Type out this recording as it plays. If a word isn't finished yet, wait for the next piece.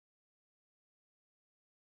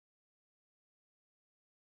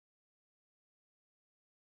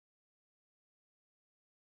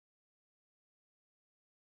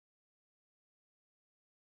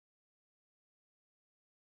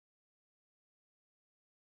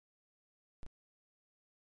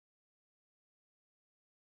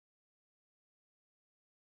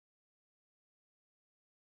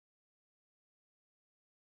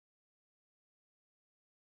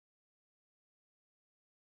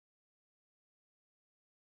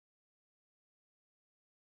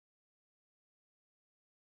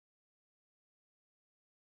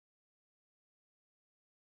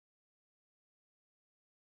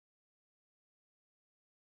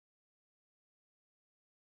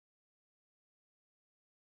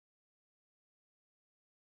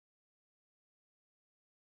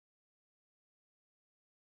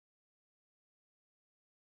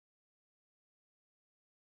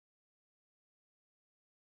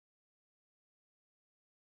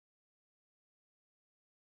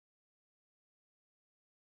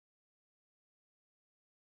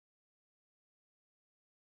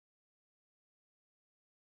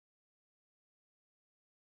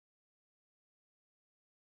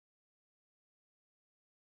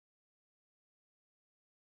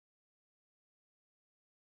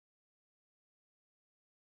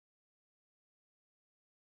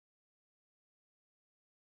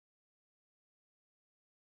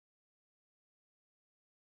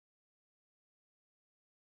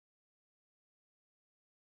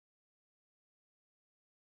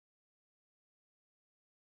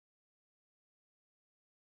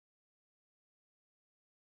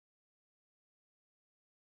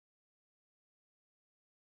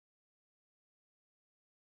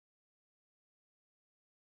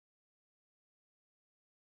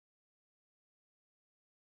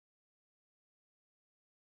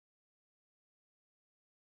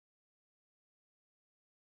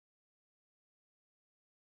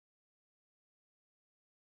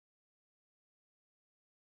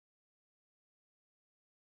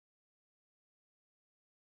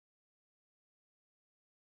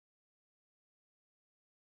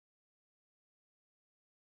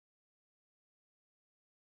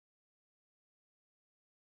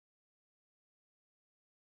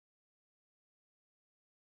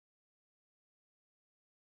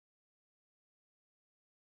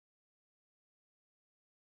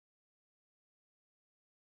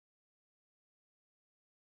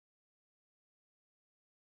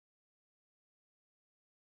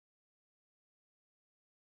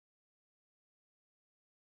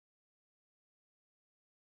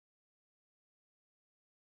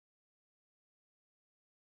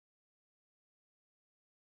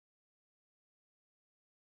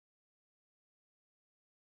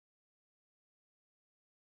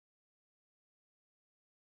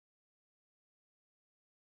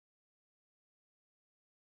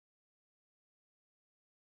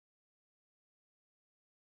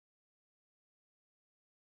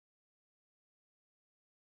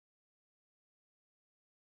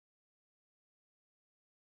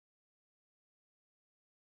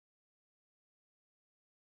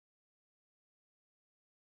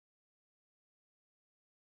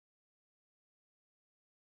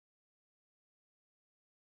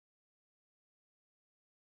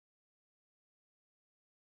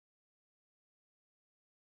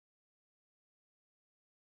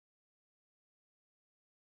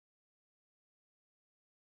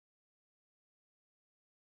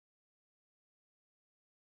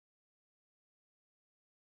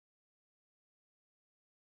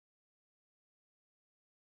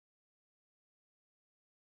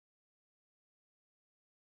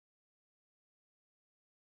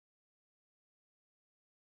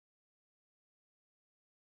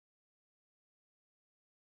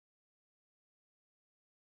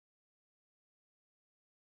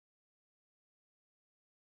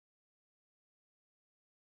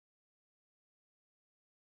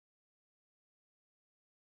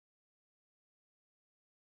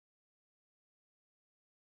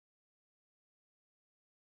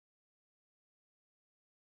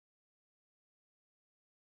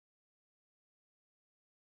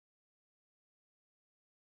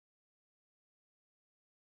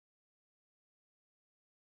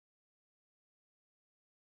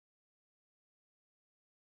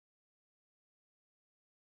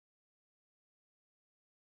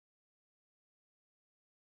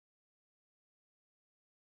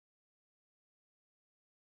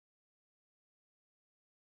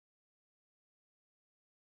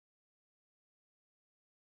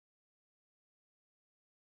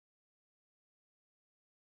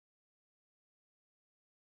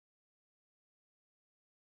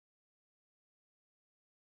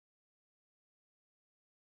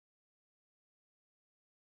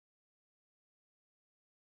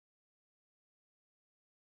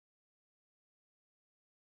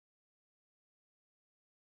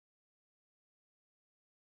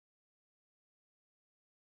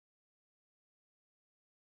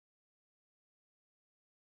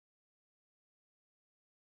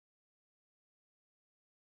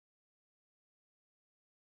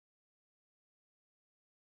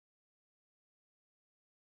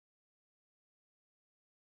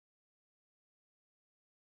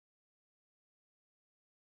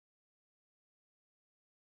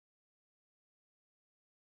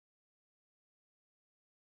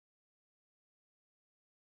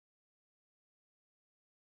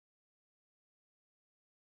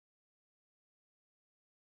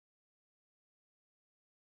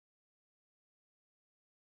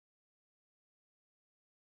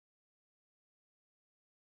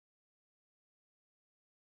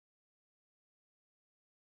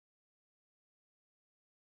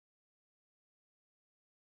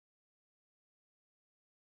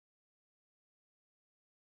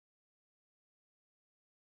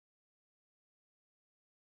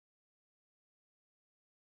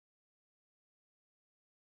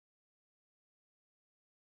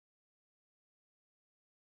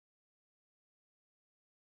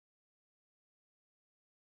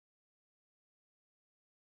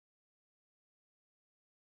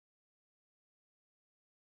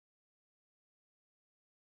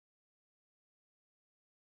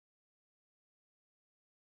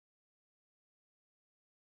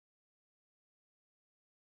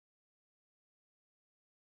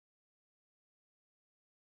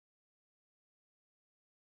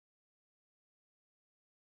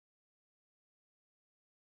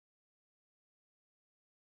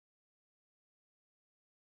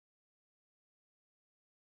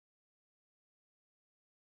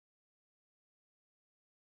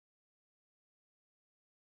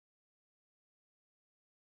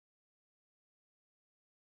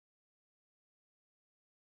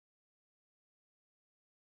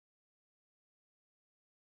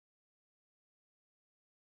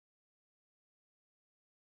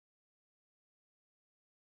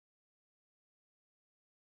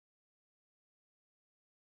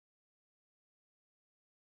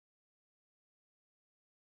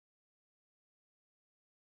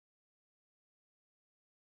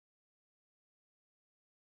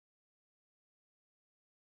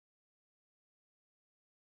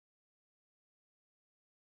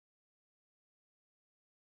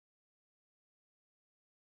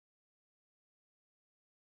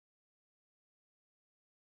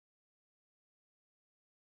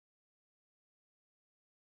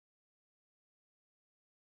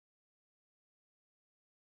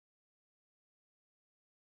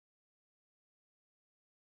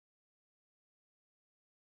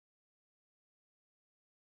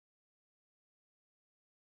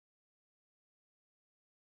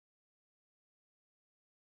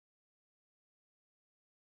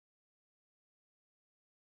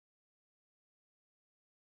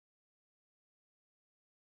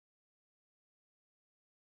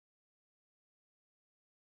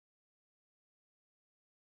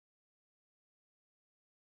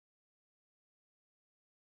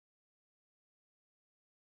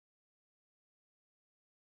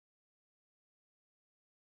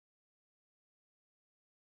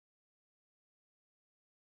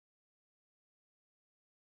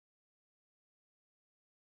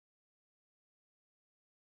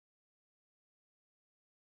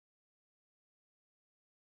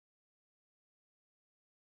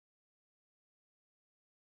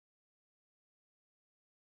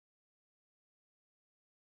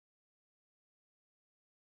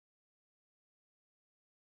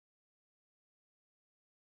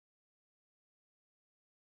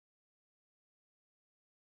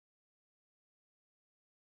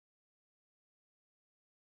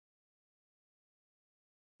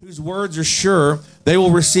whose words are sure. They will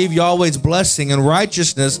receive Yahweh's blessing and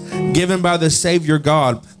righteousness given by the Savior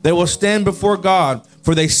God. They will stand before God,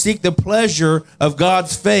 for they seek the pleasure of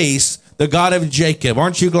God's face, the God of Jacob.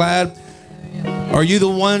 Aren't you glad? Are you the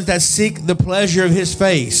ones that seek the pleasure of his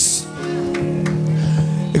face?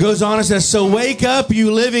 It goes on and says, so wake up,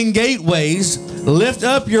 you living gateways. Lift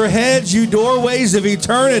up your heads, you doorways of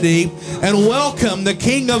eternity, and welcome the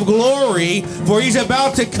King of glory, for he's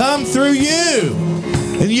about to come through you.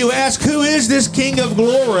 And you ask, who is this King of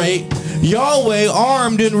glory? Yahweh,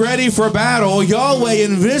 armed and ready for battle. Yahweh,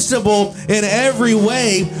 invisible in every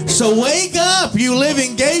way. So wake up, you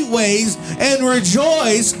living gateways, and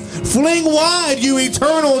rejoice. Fling wide, you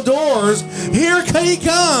eternal doors. Here he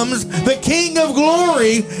comes. The King of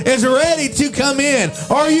glory is ready to come in.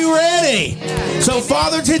 Are you ready? So,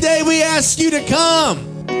 Father, today we ask you to come.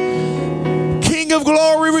 King of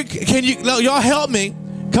glory, can you, y'all help me?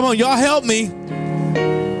 Come on, y'all help me.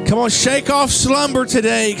 Come on, shake off slumber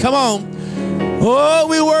today. Come on. Oh,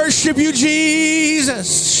 we worship you,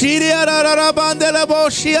 Jesus.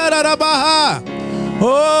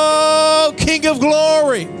 Oh, King of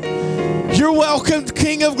glory. You're welcome,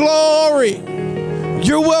 King of glory.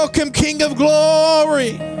 You're welcome, King of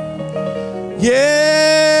glory.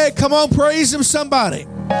 Yeah, come on, praise him, somebody.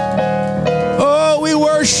 Oh, we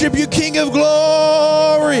worship you, King of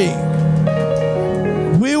glory.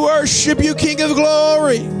 We worship you, King of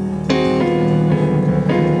glory.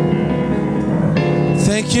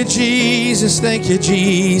 Thank you, Jesus. Thank you,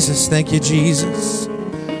 Jesus. Thank you, Jesus.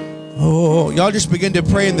 Oh, y'all just begin to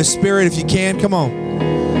pray in the Spirit if you can. Come on.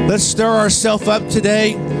 Let's stir ourselves up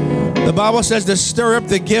today. The Bible says to stir up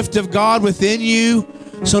the gift of God within you.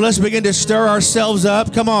 So let's begin to stir ourselves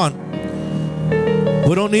up. Come on.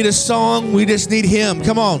 We don't need a song. We just need him.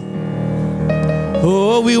 Come on.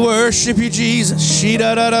 Oh, we worship you, Jesus. Oh,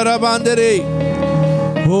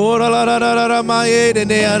 la la la la la la ma ye de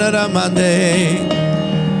ne la la mande.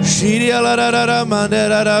 Shiri la la la la mande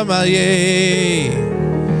la la ma ye.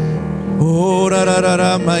 Oh, la la la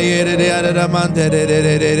la ma ye de la la mande de de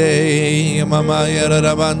de de de. Mama ye la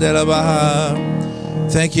la mande la ba.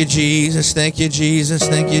 Thank you, Jesus. Thank you, Jesus.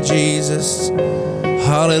 Thank you, Jesus.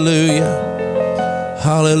 Hallelujah.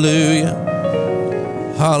 Hallelujah.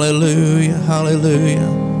 Hallelujah. Hallelujah.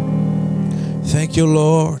 Thank you,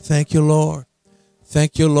 Lord. Thank you, Lord.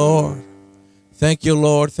 Thank you, Lord. Thank you,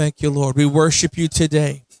 Lord. Thank you, Lord. We worship you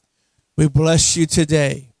today. We bless you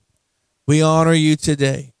today. We honor you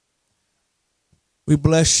today. We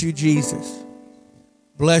bless you, Jesus.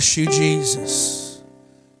 Bless you, Jesus.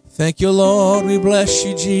 Thank you, Lord. We bless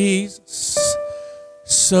you, Jesus.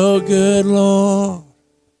 So good, Lord.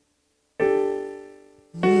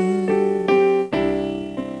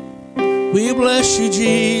 We bless you,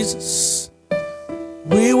 Jesus.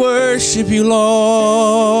 We worship you,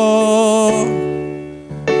 Lord.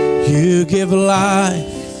 You give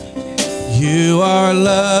life. You are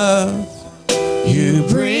love. You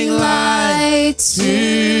bring light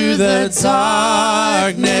to the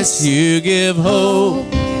darkness. You give hope.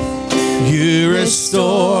 You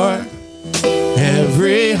restore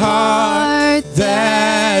every heart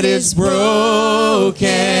that is broken.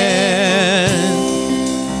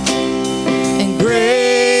 And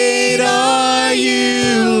great are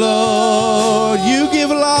you, Lord. You give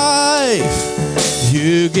life.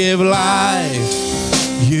 You give life.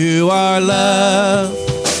 You are love.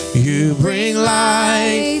 You bring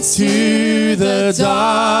light to the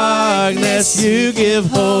darkness. You give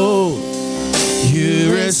hope.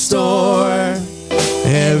 You restore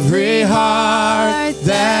every heart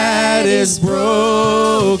that is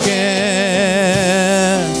broken.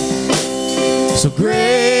 So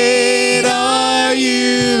great are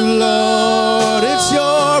you, Lord. It's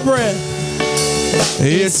your breath.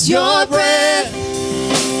 It's your breath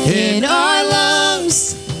in our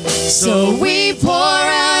lungs. So we pour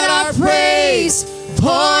out our praise.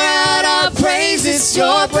 Pour out our praise. It's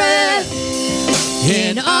your breath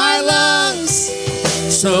in our lungs.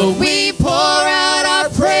 So we pour out our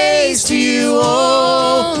praise to you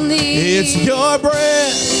only. It's your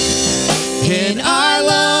breath in our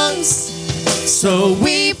lungs. So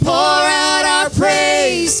we pour out our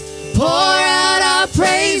praise. Pour out our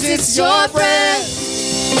praise. It's your breath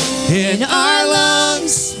in our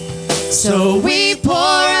lungs. So we pour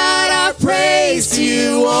out our praise to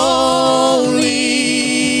you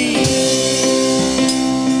only.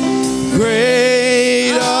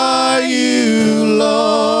 Great are you,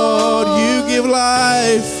 Lord. You give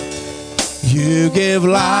life. You give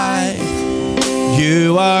life.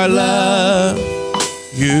 You are love.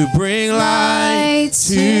 You bring light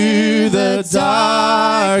to the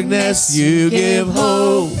darkness. You give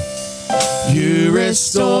hope. You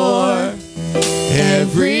restore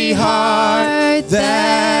every heart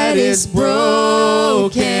that is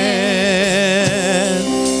broken.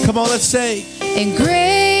 Come on, let's say. And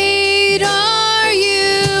great are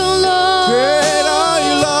you, Lord. Great are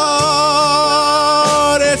you,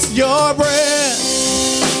 Lord. It's your breath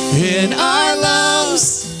in our lungs.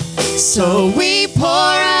 So we pour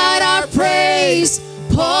out our praise.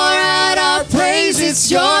 Pour out our praise. It's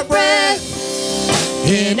your breath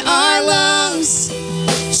in our lungs.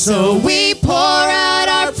 So we pour out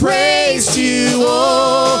our praise to you.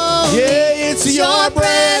 Oh, yeah, it's your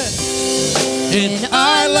breath in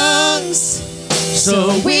our lungs.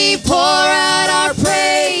 So we pour out our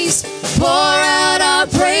praise. Pour out our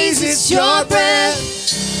praise. It's your breath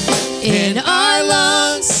in our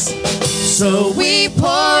lungs. So we pour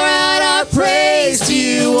out our praise to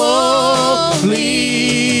you only.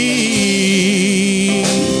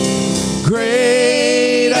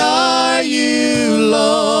 Great are you,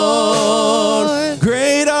 Lord.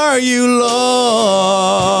 Great are you,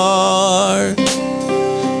 Lord.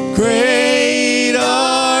 Great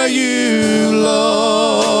are you,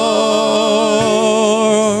 Lord.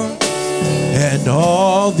 And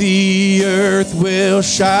all the earth will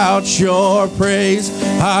shout your praise.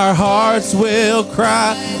 Our hearts will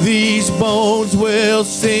cry. These bones will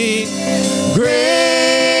sing.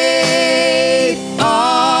 Great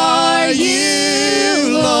are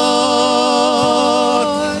you, Lord.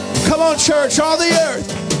 Come on, church, all the earth.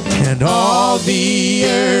 And all the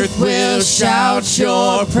earth will shout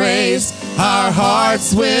your praise. Our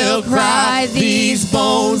hearts will cry. These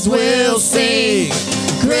bones will sing.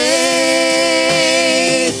 Great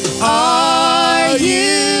are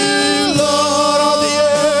you, Lord.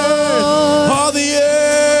 All the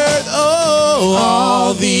earth, oh,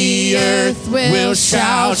 all the earth will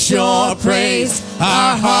shout your praise.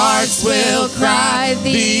 Our hearts will cry.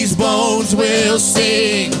 These bones will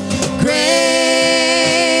sing. Great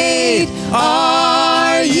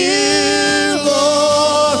are you,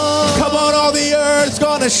 Lord. Come on, all the earth's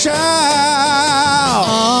gonna shout.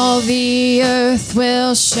 All the earth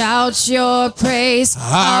will shout your praise.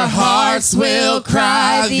 Our hearts will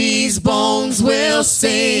cry. These bones will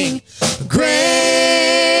sing.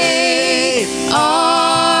 Great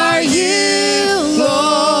are you, Lord.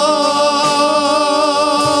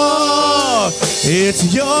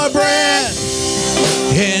 It's your breath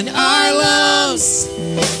in our lungs.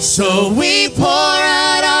 So we pour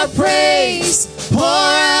out our praise. Pour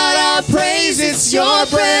out our praise. It's your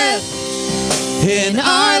breath in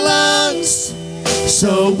our lungs.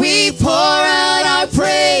 So we pour out our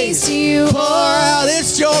praise to you. Pour out,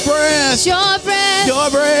 it's your breath. Your breath. Your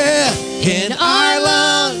breath in our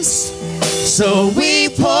lungs. So we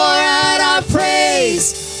pour out our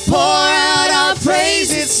praise. Pour out our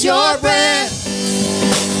praise. It's your breath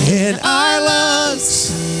in our lungs.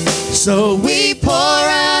 So we pour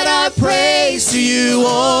out our praise to you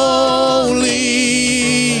only.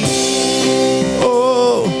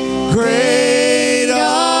 Oh, great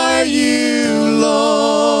are you,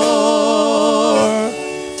 Lord.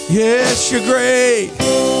 Yes, you're great.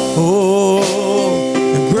 Oh,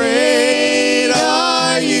 great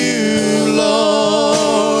are you,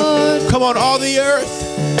 Lord. Come on, all the earth.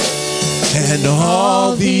 And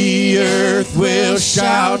all the earth will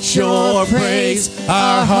shout your praise.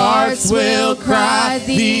 Our hearts will cry.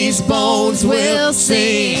 These bones will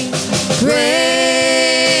sing.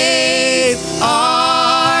 Great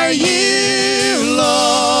are you,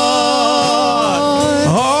 Lord.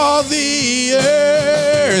 All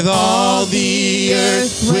the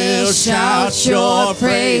earth will shout your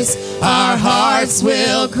praise. Our hearts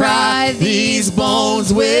will cry. These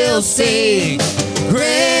bones will sing.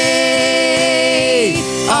 Great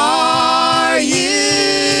are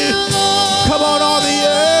you, Lord. Come on, all the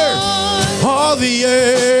earth. All the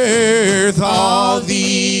earth. All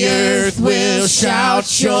the earth will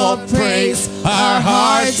shout your praise. Our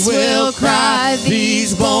hearts will cry.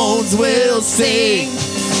 These bones will sing.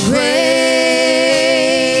 Great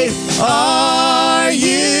are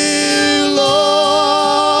you,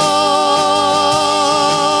 Lord.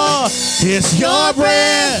 It's your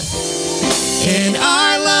breath in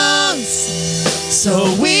our lungs.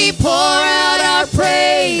 So we pour out our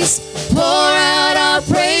praise. Pour out our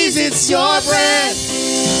praise. It's your breath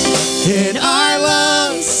in our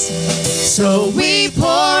lungs. So we pour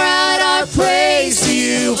out our praise to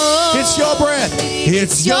you. It's your breath.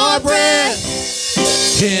 It's your breath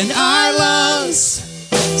in our lungs.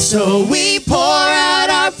 So we pour out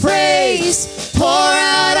our praise. Pour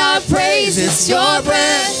out our praise. It's your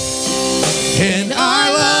breath in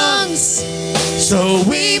our lungs. So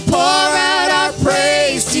we pour out our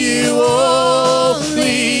praise to you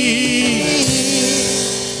only.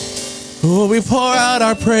 Oh, we pour out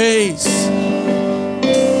our praise.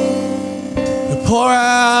 We pour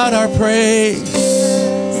out our praise.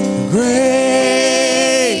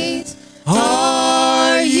 Great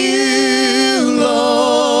are you, Lord.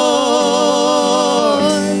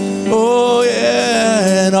 Oh,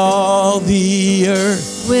 yeah, and all the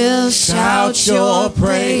earth will shout your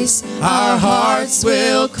praise. Our hearts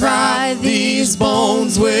will cry, these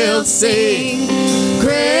bones will sing.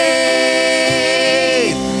 Great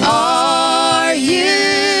are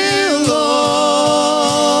you, Lord.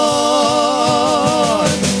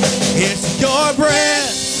 It's your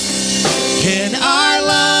breath in our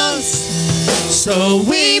lungs, so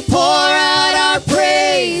we pour out our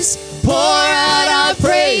praise, pour out our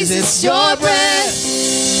praise. It's your breath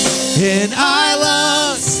in our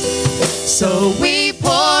lungs, so we pour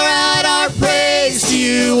out our praise to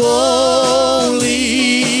you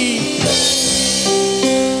only.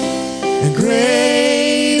 And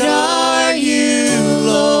great are you,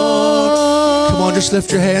 Lord. Come on, just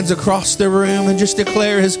lift your hands across the room and just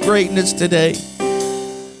declare his greatness today.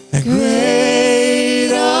 And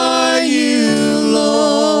great are you,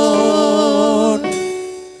 Lord.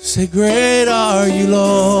 Say, great are you,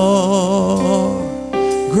 Lord.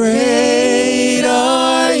 Great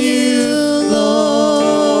are you,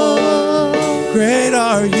 Lord. Great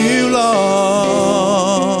are you, Lord.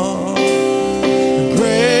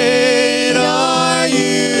 Great are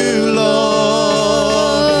you,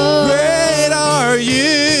 Lord. Great are you.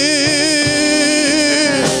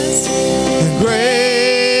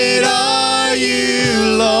 Great are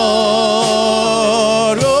you,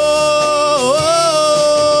 Lord. Oh,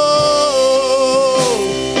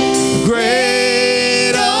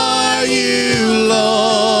 great are you,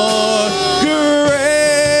 Lord.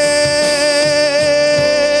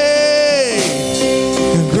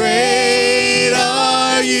 Great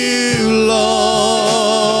are you, Lord.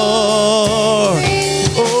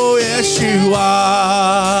 Oh, yes, you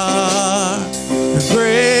are.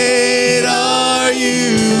 Great are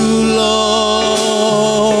you,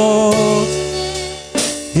 Lord.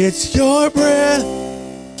 It's your breath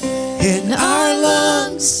in our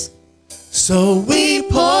lungs, so we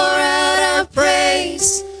pour out our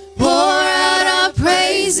praise, pour out our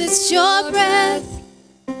praise. It's your breath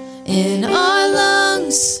in our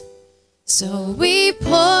lungs, so we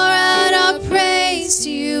pour out our praise to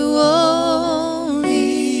you only.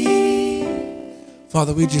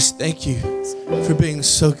 Father, we just thank you for being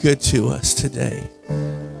so good to us today.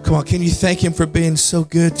 Come on, can you thank him for being so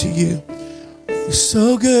good to you? You're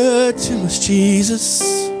so good to us, Jesus.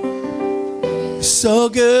 You're so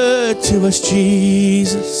good to us,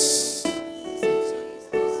 Jesus.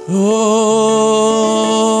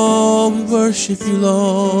 Oh, we worship you,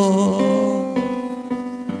 Lord.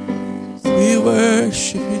 We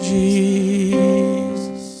worship you,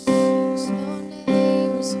 Jesus.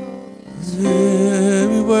 Yeah,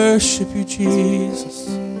 we worship you, Jesus.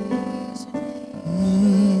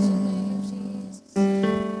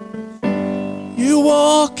 You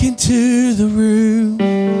walk into the room,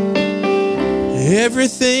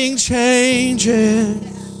 everything changes.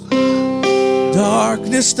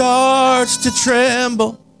 Darkness starts to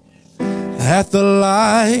tremble at the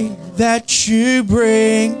light that you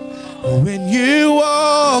bring. When you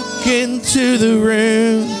walk into the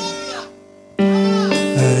room,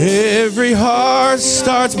 every heart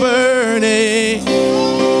starts burning.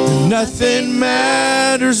 Nothing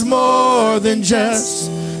matters more than just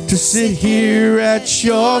to sit here at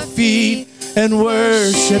your feet and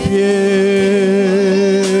worship you.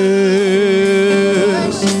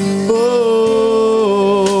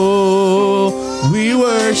 Oh, we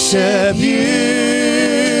worship you.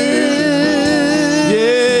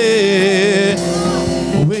 Yeah.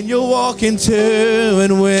 When you walk into,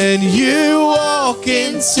 and when you walk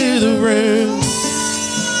into the room,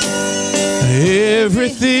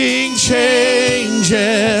 everything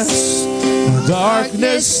changes.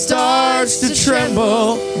 Darkness starts to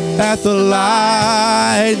tremble at the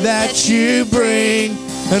light that you bring.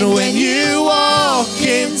 And when you walk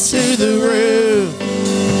into the room,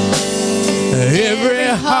 every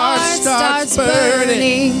heart starts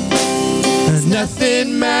burning. And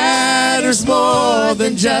nothing matters more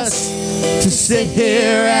than just to sit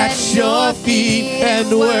here at your feet and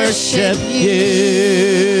worship you.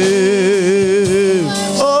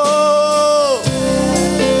 Oh,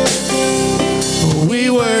 we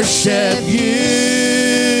worship you.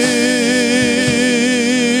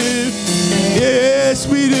 Yes,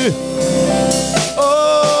 we do.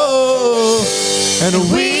 Oh, and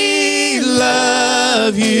we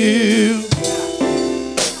love you.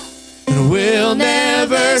 And we'll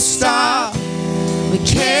never stop. We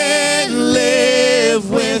can't live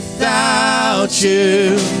without without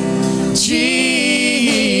you.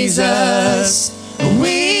 Jesus,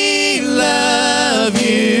 we love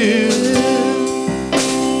you.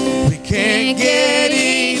 We can't get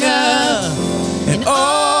enough, and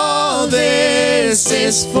all this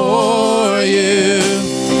is for you,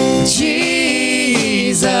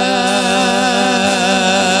 Jesus.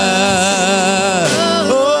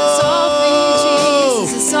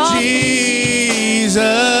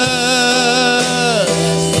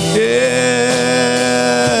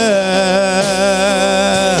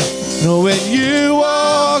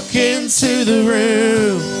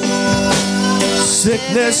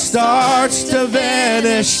 Sickness starts to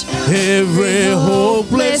vanish, every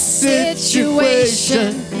hopeless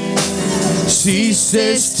situation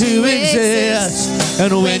ceases to exist.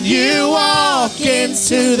 And when you walk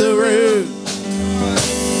into the room,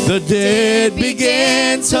 the dead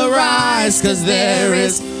begin to rise, 'cause there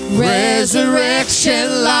is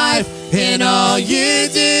resurrection life in all you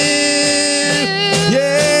do.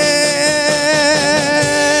 Yeah,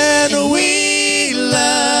 and we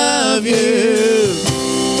love you.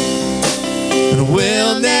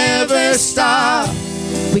 We'll never stop.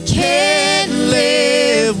 We can't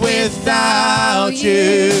live without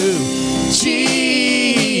you,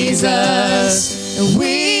 Jesus.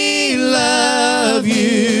 We love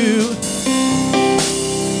you.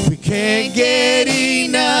 We can't get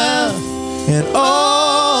enough, and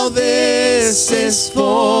all this is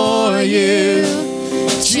for you,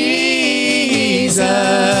 Jesus.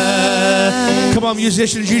 Come on,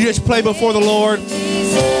 musicians, you just play before the Lord.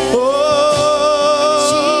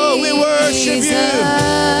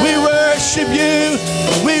 We worship you,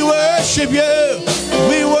 we worship you,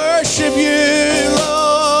 we worship you, Lord.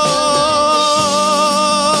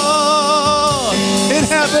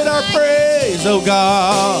 Inhabit our praise, oh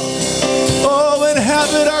God. Oh,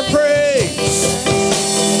 inhabit our praise.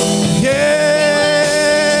 Yeah,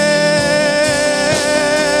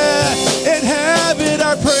 inhabit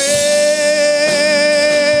our praise.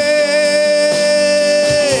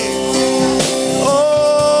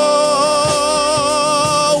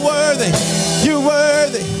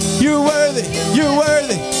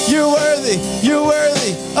 You're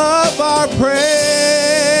worthy of our praise,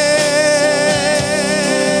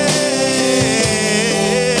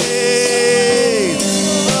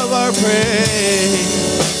 of our praise,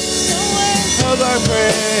 of our praise.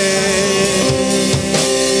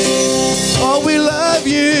 Oh, we love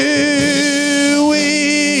you,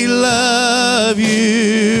 we love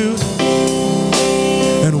you,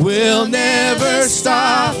 and we'll never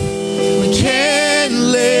stop. We can't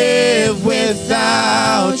live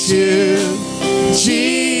without you,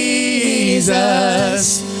 Jesus.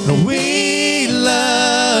 We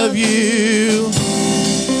love you.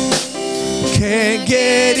 Can't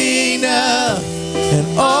get enough, and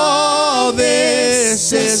all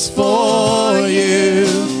this is for you,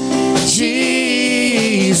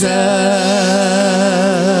 Jesus.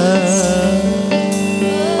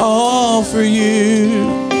 All for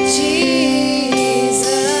you, Jesus.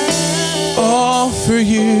 All for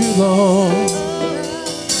you, Lord.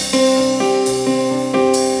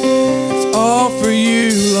 For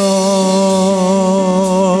you, Lord.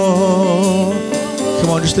 Come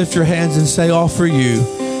on, just lift your hands and say, all for you.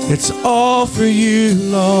 It's all for you,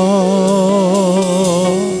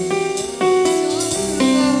 Lord.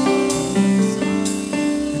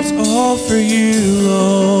 It's all for you,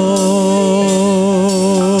 Lord.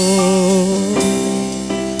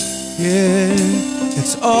 Yeah,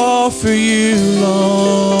 it's all for you,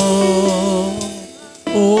 Lord.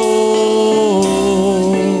 Oh.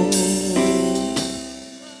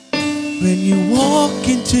 When you walk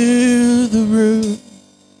into the room,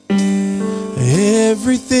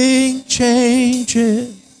 everything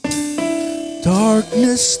changes.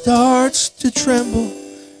 Darkness starts to tremble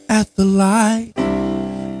at the light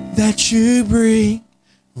that you bring.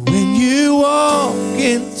 When you walk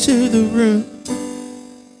into the room,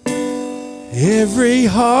 every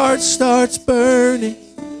heart starts burning.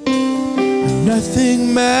 And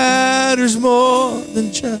nothing matters more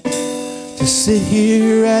than just to sit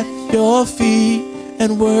here at your feet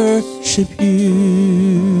and worship you.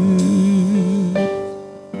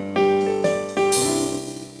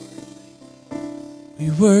 We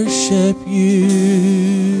worship you.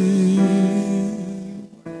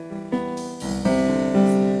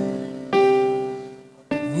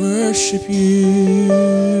 Worship you.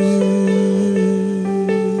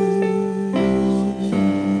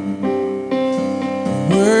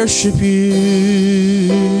 Worship you.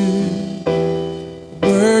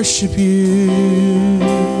 Worship you.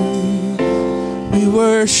 We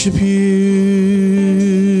worship you.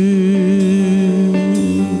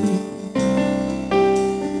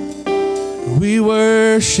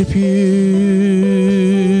 worship you.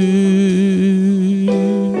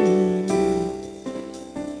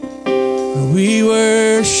 We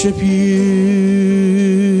worship you.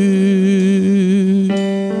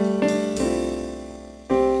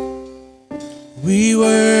 We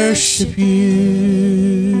worship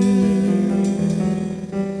you.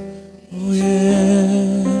 Oh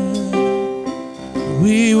yeah.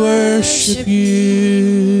 We worship you.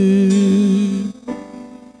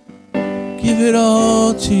 Give it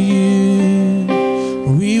all to you.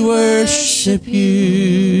 We worship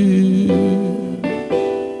you.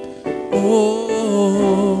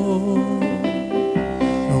 Oh,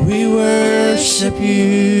 we worship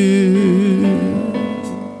you.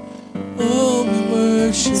 Oh, we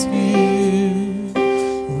worship you.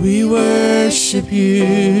 We worship you.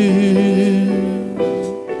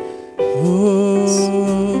 Oh,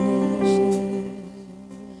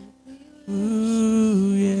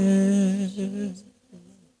 ooh, yeah.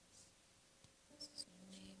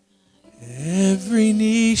 Every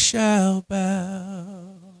knee shall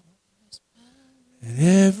bow, and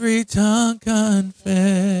every tongue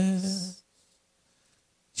confess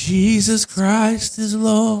Jesus Christ is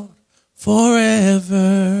Lord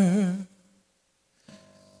forever.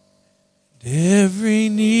 And every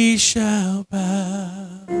knee shall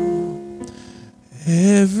bow,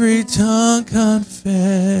 every tongue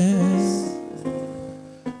confess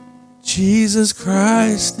Jesus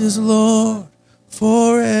Christ is Lord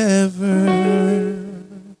forever.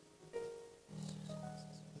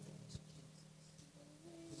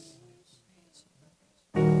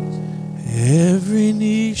 Every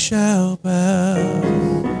knee shall bow,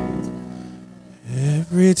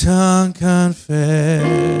 every tongue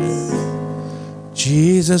confess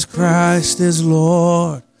Jesus Christ is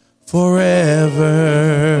Lord forever.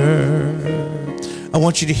 I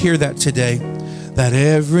want you to hear that today, that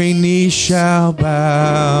every knee shall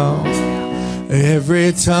bow,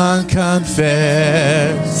 every tongue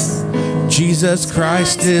confess Jesus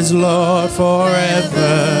Christ is Lord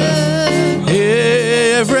forever.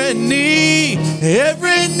 Every knee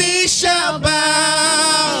shall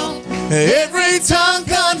bow, every tongue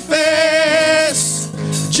confess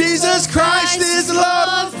Jesus Christ is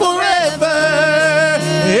Lord forever.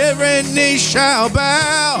 Every knee shall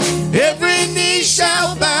bow, every knee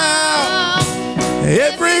shall bow,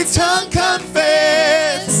 every tongue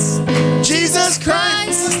confess Jesus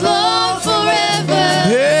Christ is Lord forever.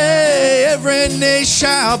 Hey, every knee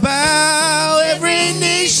shall bow, every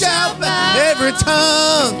knee shall bow, every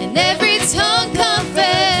tongue, and every tongue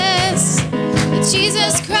confess that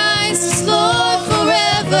Jesus Christ is Lord forever.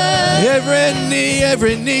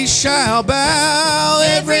 Every knee shall bow,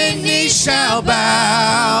 every knee shall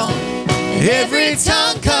bow, every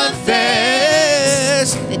tongue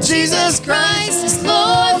confess that Jesus Christ is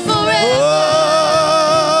Lord forever.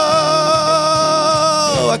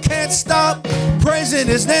 Oh, I can't stop praising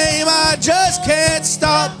His name. I just can't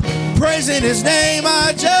stop praising His name.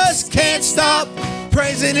 I just can't stop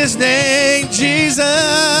praising His name, Jesus.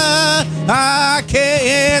 I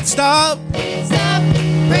can't stop. Stop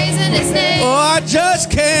praising His name. Oh, I just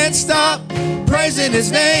can't stop praising His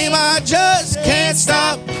name. I just can't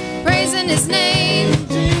stop praising His name.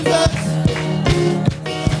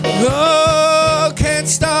 Oh, can't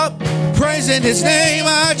stop praising His name.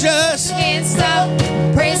 I just can't stop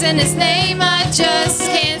praising His name. I just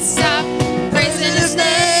can't stop praising His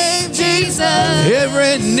name, Jesus.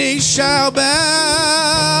 Every knee shall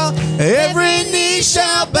bow, every knee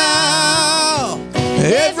shall bow,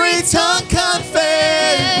 every tongue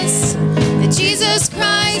confess that Jesus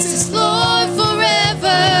Christ is Lord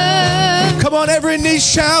forever. Come on, every knee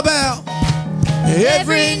shall bow,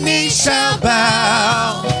 every knee shall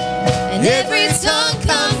bow, and every tongue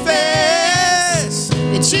confess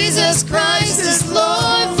that Jesus Christ is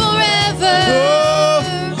Lord forever. Oh,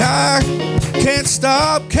 I can't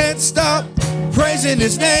stop praising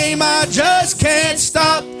His name. I just can't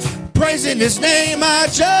stop praising His name. I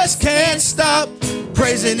just can't stop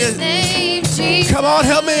praising His name, Jesus. Come on,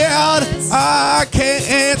 help me out. I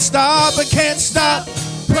can't stop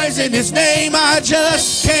praising His name. I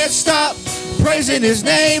just can't stop praising His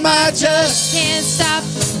name. I just can't stop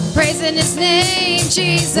praising His name,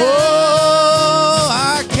 Jesus. Oh,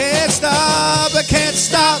 I can't stop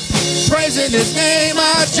praising His name.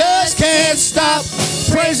 I just can't stop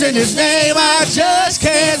praising His name. I just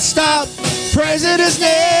can't stop praising His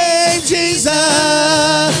name, Jesus.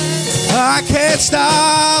 I can't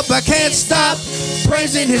stop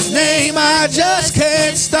praising His name. I just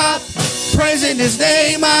can't stop praising His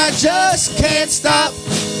name. I just can't stop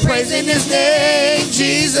praising His name,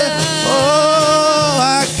 Jesus. Oh,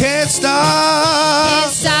 I can't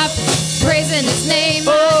stop praising His name.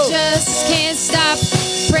 Oh,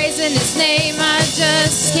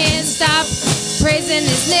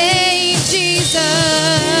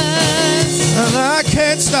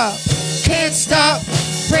 can't stop. Can't stop.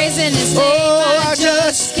 Praising His name, Oh, I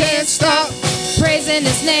just can't stop. Praising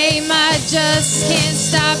His name, I just can't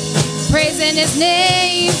stop. Praising His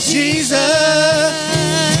name, Jesus.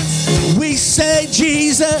 We say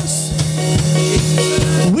Jesus.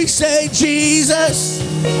 We say Jesus.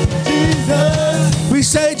 Jesus. We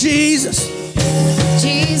say Jesus.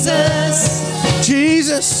 Jesus.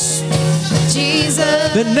 Jesus.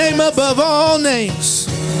 Jesus. The name above all names.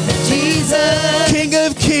 Jesus. King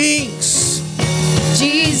of kings.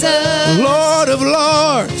 Jesus. Lord of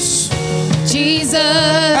lords. Jesus.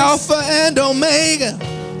 Alpha and Omega.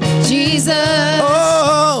 Jesus.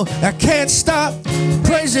 Oh, I can't stop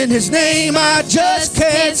praising His name. I just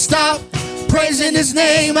can't stop praising His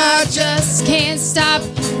name. I just can't stop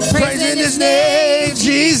praising His name,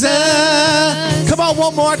 Jesus. Come on,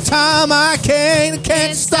 one more time. I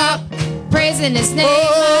can't stop praising His name.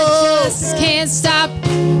 Oh. I just can't stop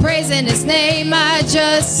praising His name. I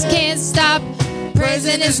just can't stop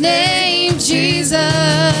praising His name, Jesus.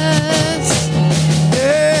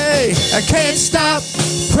 Hey, I can't stop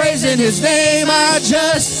praising His name. I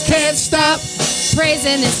just can't stop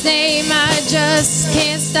praising His name. I just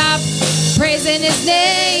can't stop praising His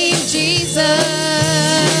name, Jesus.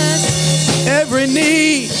 Every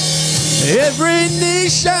knee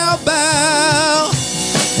shall bow,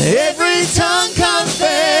 every tongue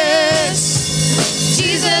confess,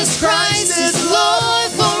 Jesus Christ is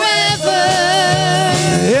Lord forever.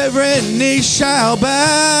 Every knee shall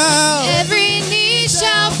bow, every knee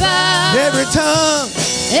shall bow, every tongue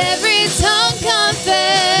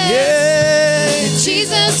confess, yeah.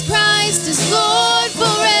 Jesus Christ is Lord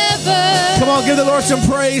forever. Come on, give the Lord some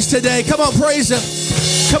praise today. Come on, praise Him.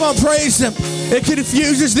 Come on, praise Him. It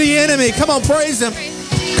confuses the enemy. Come on, praise Him.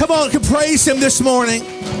 Come on, praise Him this morning.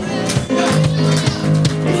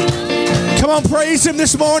 Come on, praise Him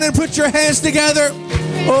this morning. Put your hands together.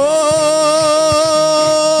 Oh,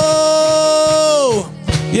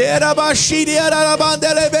 yeah.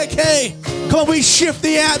 Come on, we shift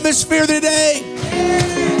the atmosphere today.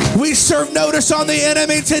 We serve notice on the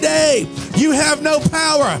enemy today. You have no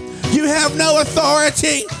power. You have no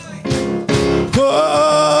authority.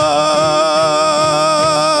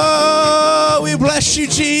 Oh, we bless you,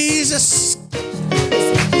 Jesus.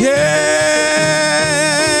 Yeah.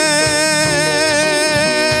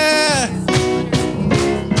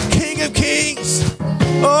 King of kings.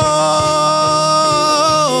 Oh,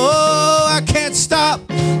 I can't stop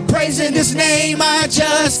praising His name. I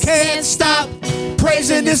just can't stop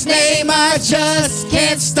praising His name. I just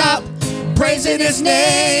can't stop praising His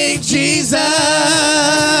name, Jesus.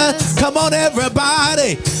 Come on,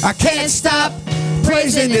 everybody. I can't stop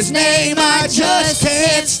praising His name. I just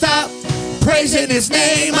can't stop praising His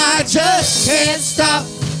name. I just can't stop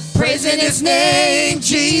praising His name,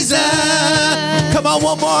 Jesus. Come on,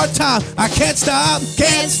 one more time. I can't stop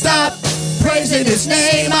praising His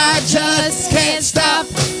name. I just can't stop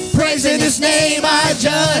praising His name. I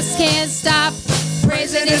just can't stop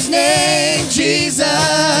praising His name, Jesus.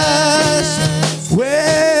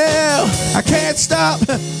 Well, I can't stop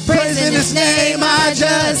praising His name. I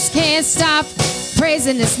just can't stop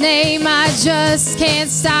praising His name. I just can't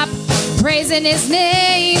stop praising His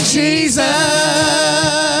name, Jesus.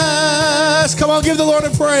 Come on, give the Lord a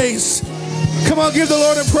praise. Come on, give the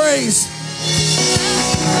Lord a praise.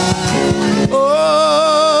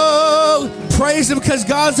 Oh, praise Him because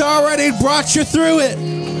God's already brought you through it.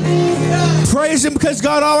 Praise Him because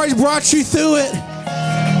God always brought you through it.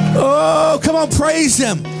 Oh, come on, praise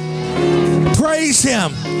Him. Praise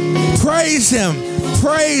Him. Praise Him.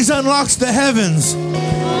 Praise unlocks the heavens.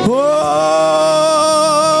 Oh.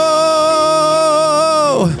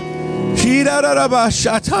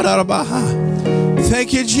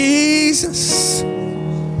 Thank you, Jesus.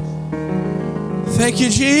 Thank you,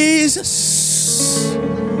 Jesus.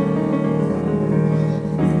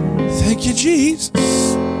 Thank you, Jesus.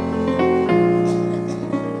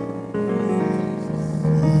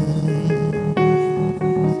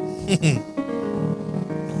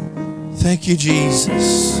 Thank you,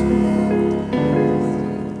 Jesus.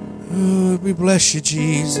 Oh, we bless you,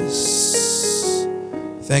 Jesus.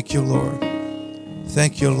 Thank you, Lord.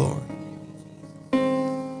 Thank you, Lord.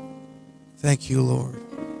 Thank you, Lord.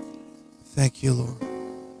 Thank you, Lord.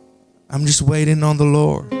 I'm just waiting on the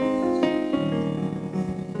Lord.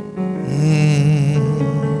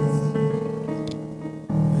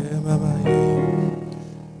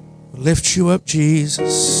 Lift you up,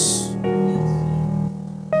 Jesus.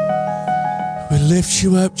 We lift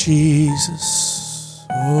you up, Jesus.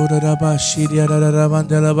 Oh, da da ba shi da da da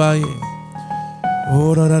mandela ba ye.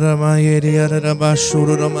 Oh, da da da ma ye da da ba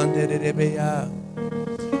shuru da mandele de be ya.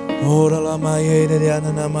 Ora la maya de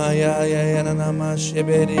anana maya ya anana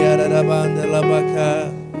shebedi ara banda la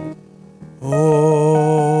baka. Oh,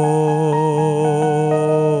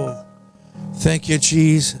 thank you,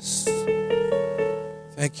 Jesus.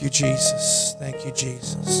 Thank you, Jesus. Thank you,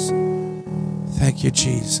 Jesus. Thank you,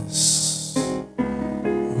 Jesus.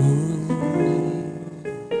 Ooh.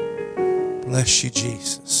 Bless you,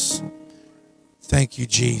 Jesus. Thank you,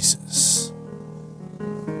 Jesus.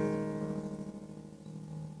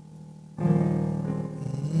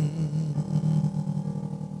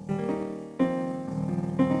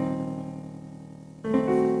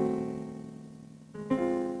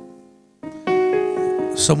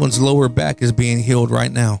 Someone's lower back is being healed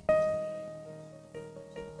right now.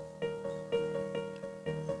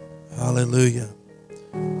 Hallelujah.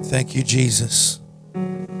 Thank you, Jesus.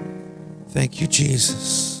 Thank you,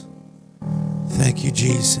 Jesus. Thank you,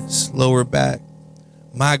 Jesus. Lower back,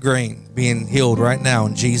 migraine being healed right now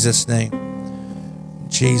in Jesus' name. In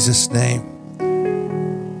Jesus' name.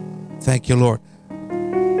 Thank you, Lord.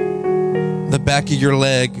 The back of your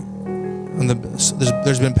leg,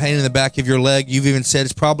 there's been pain in the back of your leg. You've even said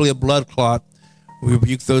it's probably a blood clot. We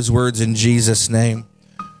rebuke those words in Jesus' name.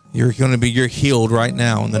 You're healed right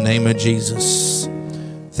now in the name of Jesus.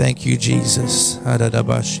 Thank you, Jesus.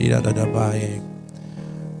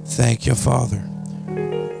 Thank you, Father.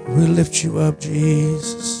 We lift you up,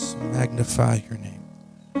 Jesus. Magnify your name.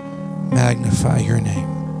 Magnify your name.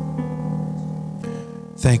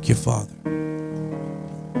 Thank you, Father.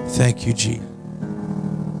 Thank you, Jesus.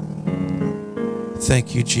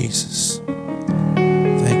 Thank you, Jesus.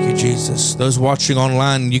 Thank you, Jesus. Those watching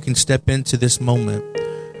online, you can step into this moment.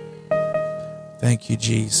 Thank you,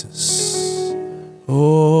 Jesus.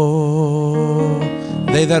 Oh,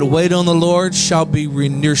 they that wait on the Lord shall be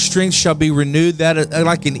renewed. Your strength shall be renewed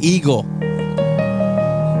like an eagle.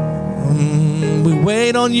 We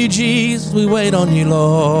wait on you, Jesus. We wait on you,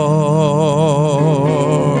 Lord.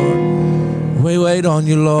 We wait on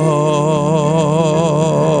you, Lord.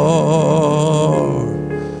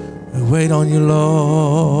 We wait on you, Lord.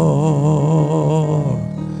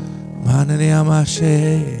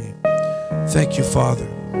 Thank you, Father.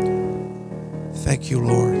 Thank you,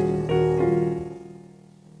 Lord.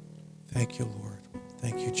 Thank you, Lord.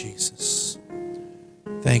 Thank you, Jesus.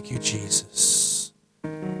 Thank you, Jesus.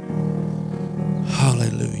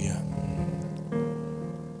 Hallelujah.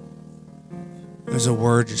 There's a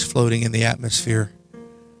word just floating in the atmosphere.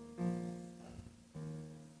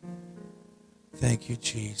 Thank you,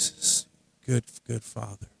 Jesus. Good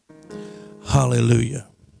Father. Hallelujah.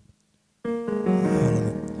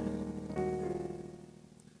 Hallelujah.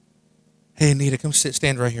 Hey, Anita, come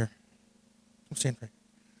stand right here. Come stand right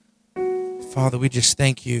here. Father, we just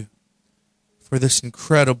thank you for this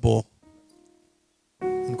incredible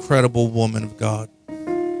woman of God.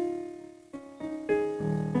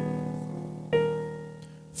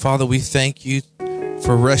 Father, we thank you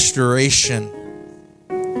for restoration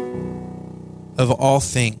of all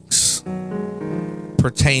things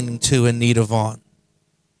pertaining to Anita Vaughn.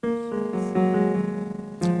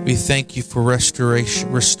 We thank you for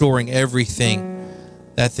restoring everything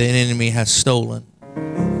that the enemy has stolen.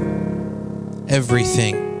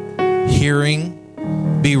 Everything.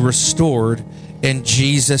 Hearing be restored in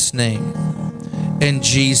Jesus' name. In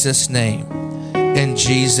Jesus' name. In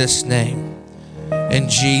Jesus' name. In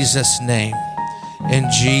Jesus' name. In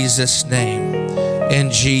Jesus' name. In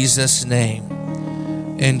Jesus' name.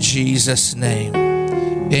 In Jesus' name.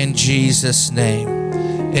 In Jesus' name.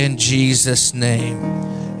 In Jesus' name.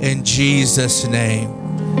 In Jesus' name.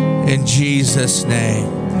 In Jesus' name.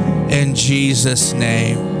 In Jesus'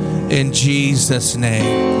 name. In Jesus' name.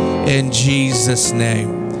 In Jesus'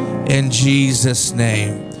 name. In Jesus'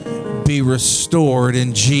 name. Be restored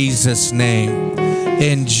in Jesus' name.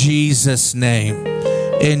 In Jesus' name.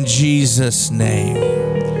 In Jesus' name.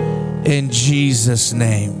 In Jesus'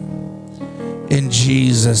 name. In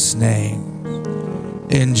Jesus' name.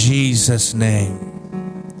 In Jesus' name.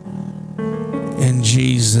 In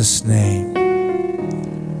Jesus' name.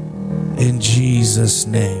 In Jesus'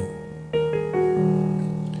 name.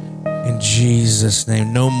 In Jesus'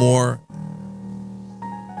 name. No more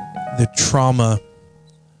the trauma.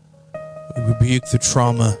 We rebuke the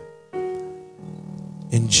trauma.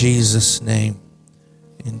 In Jesus' name.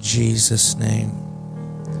 In Jesus' name.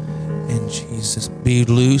 In Jesus. Be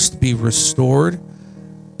loosed, be restored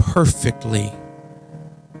perfectly.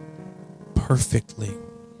 Perfectly.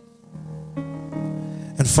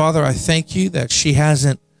 And Father, I thank you that she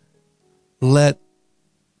hasn't let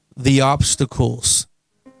the obstacles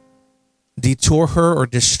detour her or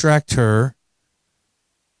distract her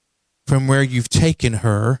from where you've taken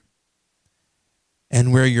her.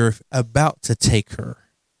 and where you're about to take her.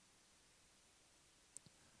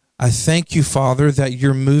 I thank you, Father, that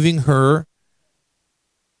you're moving her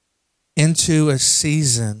into a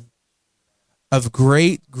season of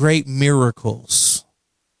great, great miracles.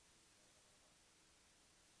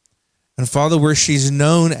 And Father, where she's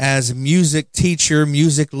known as music teacher,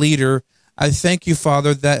 music leader, I thank you,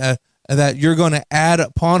 Father, that you're going to add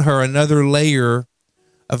upon her another layer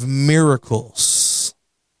of miracles.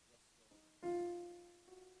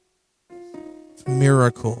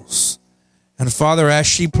 Miracles. And Father, as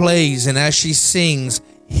she plays and as she sings,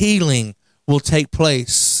 healing will take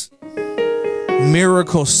place.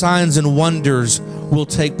 Miracle signs and wonders will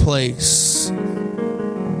take place.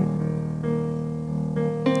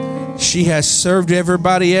 She has served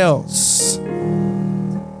everybody else.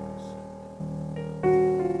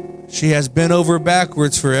 She has bent over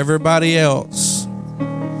backwards for everybody else.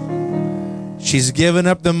 She's given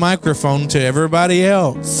up the microphone to everybody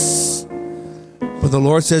else. But the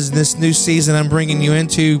Lord says, in this new season I'm bringing you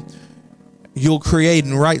into, you'll create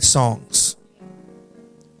and write songs.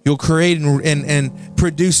 You'll create and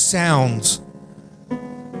produce sounds.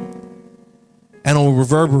 And it'll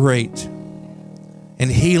reverberate. And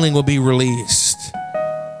healing will be released.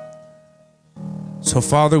 So,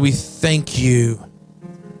 Father, we thank you.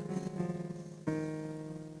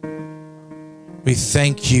 We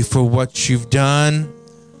thank you for what you've done,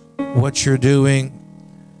 what you're doing,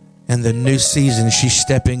 and the new season she's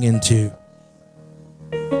stepping into.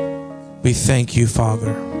 We thank you,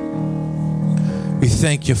 Father. We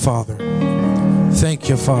thank you, Father. Thank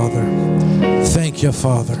you, Father. Thank you,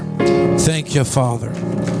 Father. Thank you, Father.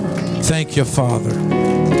 Thank you, Father.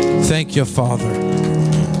 Thank you, Father.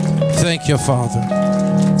 Thank you, Father.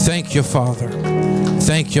 Thank you, Father.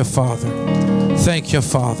 Thank you, Father. Thank you,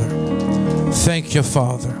 Father. Thank you,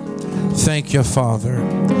 Father. Thank you, Father.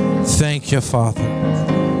 Thank you, Father.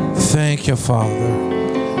 Thank you, Father.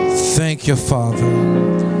 Thank you, Father.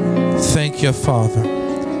 Thank you, Father.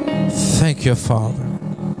 Thank you, Father.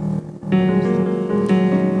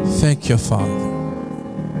 Thank you, Father.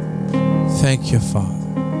 Thank you, Father.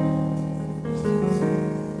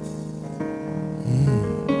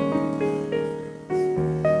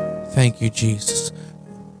 Thank you, Jesus.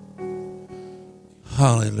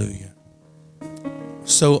 Hallelujah.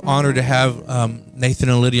 So honored to have Nathan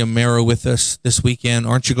and Lydia Marrow with us this weekend.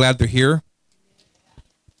 Aren't you glad they're here?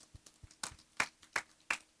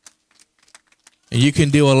 And you can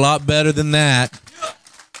do a lot better than that.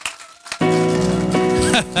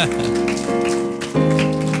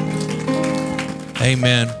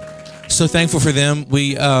 Amen. So thankful for them.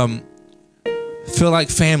 We feel like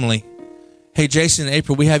family. Hey, Jason and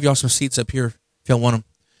April, we have y'all some seats up here if y'all want them.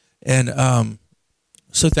 And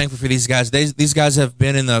so thankful for these guys. These guys have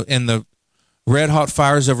been in the red hot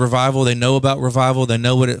fires of revival. They know about revival. They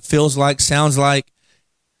know what it feels like, sounds like.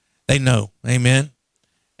 They know. Amen.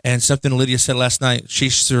 And something Lydia said last night, she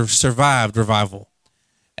survived revival.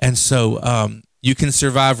 And so you can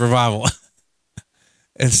survive revival.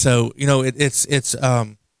 And so, you know, it's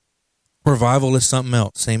revival is something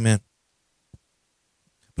else. Amen.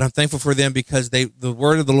 But I'm thankful for them because the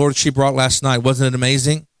word of the Lord she brought last night, wasn't it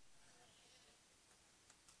amazing?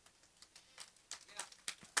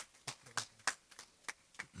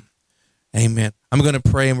 Amen. I'm going to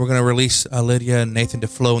pray and we're going to release Lydia and Nathan to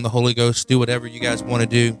flow in the Holy Ghost. Do whatever you guys want to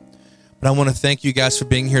do. But I want to thank you guys for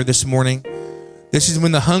being here this morning. This is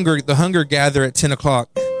when the hunger gather at 10 o'clock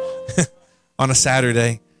on a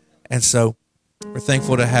Saturday. And so we're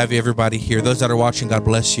thankful to have everybody here. Those that are watching, God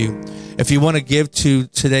bless you. If you want to give to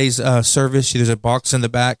today's service, there's a box in the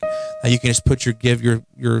back. You can just put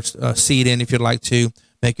your seed in if you'd like to.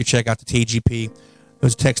 Make your check out to TGP.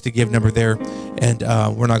 There's a text to give number there, and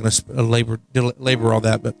we're not going to labor all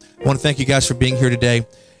that. But I want to thank you guys for being here today.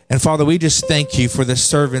 And Father, we just thank you for the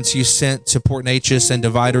servants you sent to Port Neches and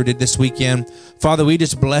Divider did this weekend. Father, we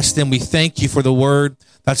just bless them. We thank you for the word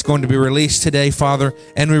that's going to be released today, Father,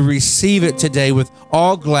 and we receive it today with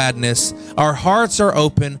all gladness. Our hearts are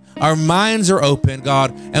open. Our minds are open,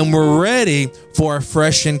 God, and we're ready for a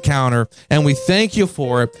fresh encounter. And we thank you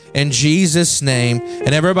for it in Jesus' name.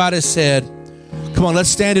 And everybody said, come on, let's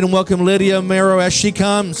stand in and welcome Lydia Marrow as she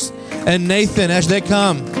comes and Nathan as they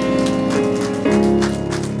come.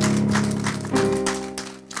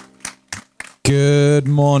 Good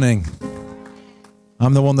morning.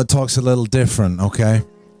 I'm the one that talks a little different, okay?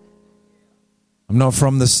 I'm not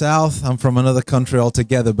from the South. I'm from another country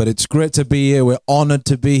altogether, but it's great to be here. We're honored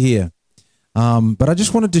to be here. But I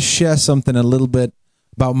just wanted to share something a little bit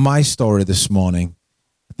about my story this morning.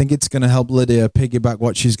 I think it's going to help Lydia piggyback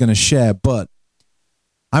what she's going to share, but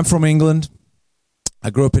I'm from England. I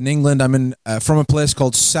grew up in England. I'm from a place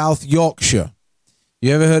called South Yorkshire.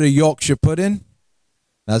 You ever heard of Yorkshire pudding?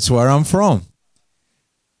 That's where I'm from.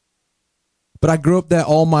 But I grew up there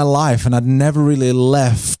all my life, and I'd never really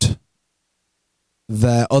left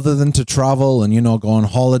there other than to travel and, go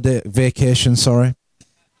on vacation.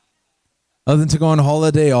 Other than to go on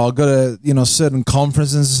holiday or go to, certain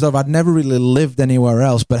conferences and stuff, I'd never really lived anywhere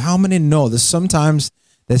else. But how many know there's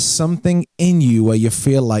something in you where you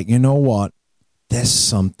feel like, you know what? There's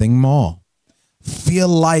something more. Feel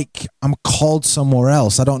like I'm called somewhere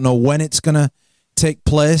else. I don't know when it's going to take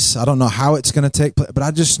place. I don't know how it's going to take place, but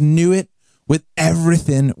I just knew it with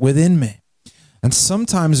everything within me. And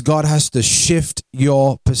sometimes God has to shift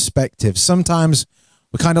your perspective. Sometimes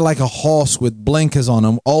we're kind of like a horse with blinkers on,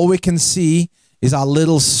 and all we can see is our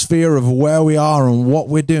little sphere of where we are and what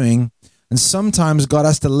we're doing. And sometimes God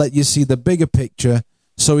has to let you see the bigger picture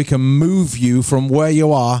so he can move you from where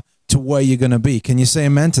you are to where you're going to be. Can you say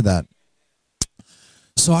amen to that?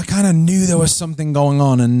 So I kind of knew there was something going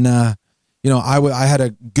on, and I had a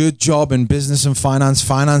good job in business and finance.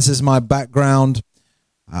 Finance is my background.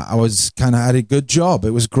 I had a good job.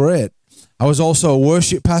 It was great. I was also a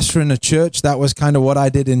worship pastor in a church. That was kind of what I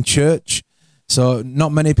did in church. So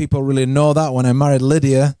not many people really know that. When I married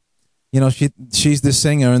Lydia, she's the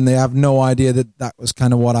singer, and they have no idea that was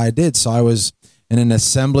kind of what I did. So I was in an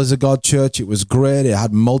Assemblies of God church. It was great. It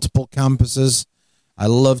had multiple campuses. I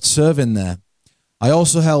loved serving there. I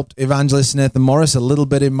also helped Evangelist Nathan Morris a little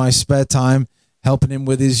bit in my spare time, helping him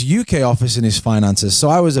with his UK office and his finances. So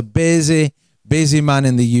I was a busy man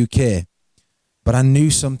in the UK. But I knew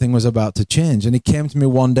something was about to change. And he came to me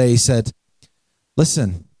one day, he said,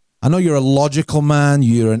 listen, I know you're a logical man,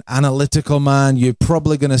 you're an analytical man, you're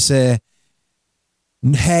probably going to say,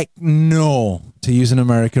 heck no, to use an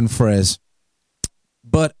American phrase.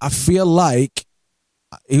 But I feel like,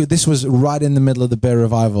 this was right in the middle of the Bay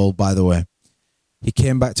Revival, by the way. He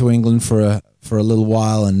came back to England for a little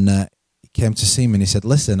while, and he came to see me, and he said,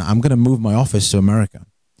 listen, I'm going to move my office to America.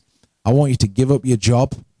 I want you to give up your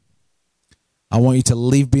job. I want you to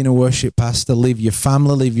leave being a worship pastor, leave your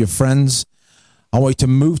family, leave your friends. I want you to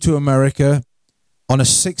move to America on a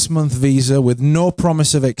 6-month visa with no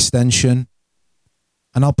promise of extension,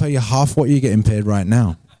 and I'll pay you half what you're getting paid right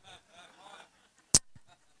now.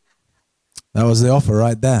 That was the offer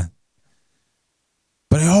right there.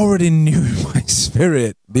 But I already knew in my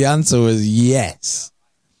spirit the answer was yes.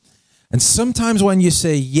 And sometimes when you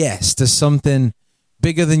say yes to something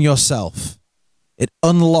bigger than yourself, it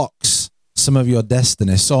unlocks some of your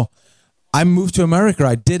destiny. So I moved to America.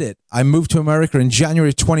 I did it. I moved to America in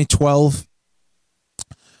January 2012.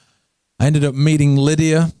 I ended up meeting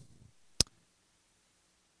Lydia,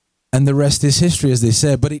 and the rest is history, as they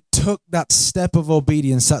say. But it took that step of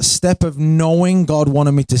obedience, that step of knowing God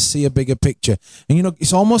wanted me to see a bigger picture. And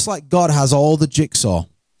it's almost like God has all the jigsaw,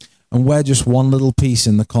 and we're just one little piece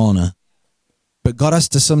in the corner. But God has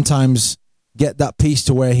to sometimes get that piece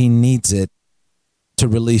to where he needs it to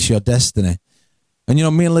release your destiny. And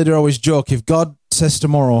me and Lydia always joke, if God says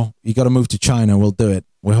tomorrow, you got to move to China, we'll do it.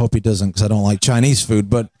 We hope he doesn't, because I don't like Chinese food,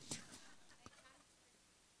 but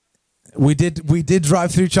we did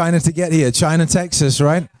drive through China to get here. China, Texas,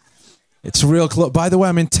 right? It's real close. By the way,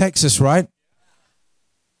 I'm in Texas, right?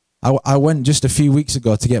 I went just a few weeks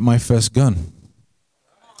ago to get my first gun.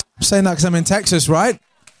 I'm saying that because I'm in Texas, right?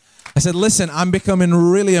 I said, listen, I'm becoming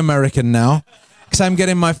really American now because I'm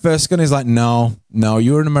getting my first gun. He's like, no,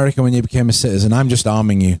 you were an American when you became a citizen. I'm just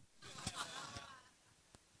arming you.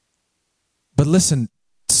 But listen,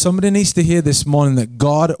 somebody needs to hear this morning that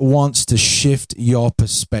God wants to shift your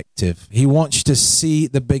perspective. He wants you to see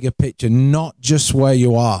the bigger picture, not just where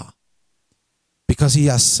you are, because he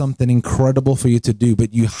has something incredible for you to do,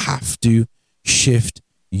 but you have to shift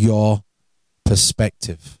your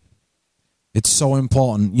perspective. It's so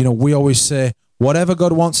important. We always say, whatever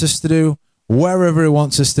God wants us to do, wherever he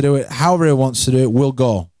wants us to do it, however he wants to do it, we'll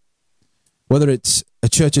go. Whether it's a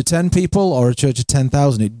church of 10 people or a church of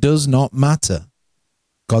 10,000, it does not matter.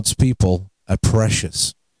 God's people are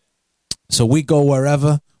precious. So we go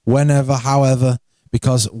wherever, whenever, however,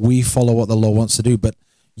 because we follow what the Lord wants to do. But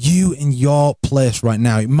you in your place right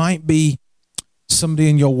now, it might be somebody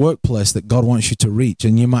in your workplace that God wants you to reach,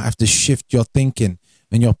 and you might have to shift your thinking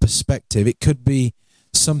and your perspective. It could be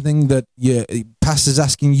something that your pastor's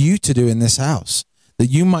asking you to do in this house that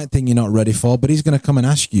you might think you're not ready for, but he's going to come and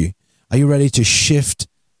ask you, are you ready to shift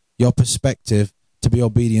your perspective to be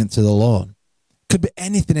obedient to the Lord? It could be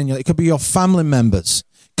anything in your life. It could be your family members.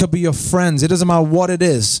 It could be your friends. It doesn't matter what it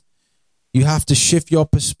is. You have to shift your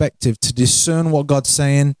perspective to discern what God's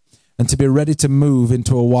saying and to be ready to move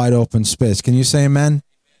into a wide open space. Can you say amen?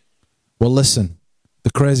 Well, listen,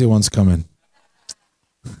 The crazy one's coming.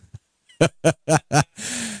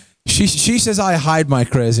 She says I hide my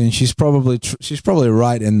crazy, and she's probably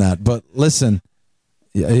right in that. But listen,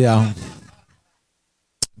 yeah.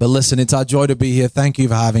 But listen, it's our joy to be here. Thank you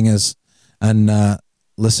for having us, and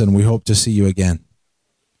listen, we hope to see you again.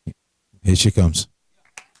 Here she comes.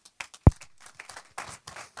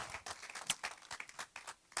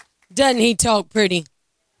 Doesn't he talk pretty?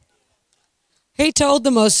 He told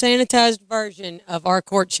the most sanitized version of our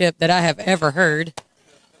courtship that I have ever heard.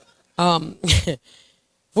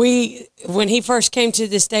 When he first came to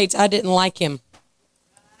the States, I didn't like him.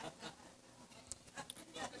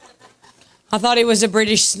 I thought he was a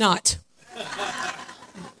British snot.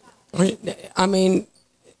 I mean,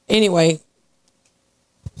 anyway.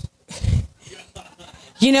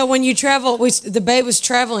 You know, when you travel, the babe was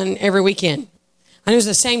traveling every weekend. And it was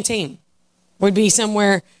the same team. We'd be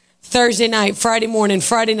somewhere Thursday night, Friday morning,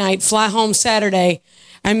 Friday night, fly home Saturday,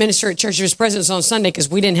 and minister at Church of His Presence on Sunday because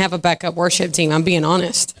we didn't have a backup worship team. I'm being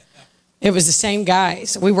honest. It was the same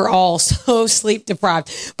guys. We were all so sleep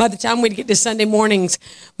deprived. By the time we'd get to Sunday mornings,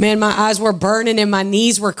 man, my eyes were burning and my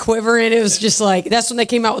knees were quivering. It was just like, that's when they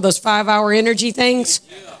came out with those 5-hour energy things.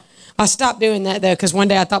 I stopped doing that, though, because one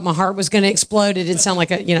day I thought my heart was going to explode. It didn't sound like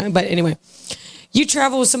but anyway. You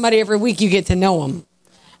travel with somebody every week, you get to know them.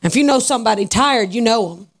 If you know somebody tired, you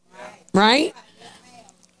know them, right?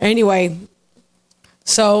 Anyway,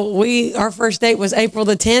 so our first date was April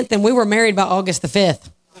the 10th, and we were married by August the 5th.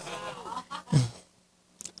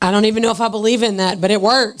 I don't even know if I believe in that, but it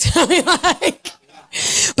worked.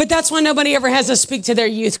 But that's why nobody ever has us speak to their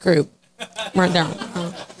youth group. Right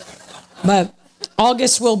there. But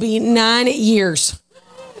August will be 9 years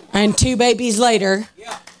and 2 babies later.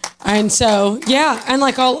 And so, yeah, and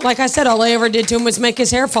like I said, all I ever did to him was make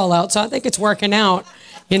his hair fall out. So I think it's working out,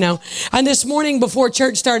 And this morning before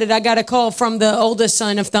church started, I got a call from the oldest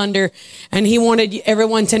son of Thunder, and he wanted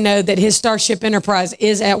everyone to know that his Starship Enterprise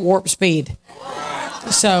is at warp speed.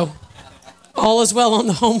 So all is well on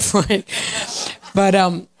the home front. But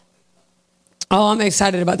I'm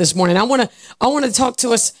excited about this morning. I want to talk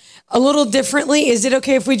to us a little differently. Is it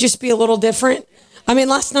okay if we just be a little different? I mean,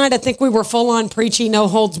 last night I think we were full on preachy, no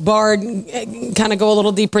holds barred, kind of go a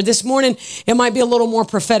little deeper. This morning it might be a little more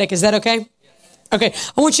prophetic. Is that okay? Okay.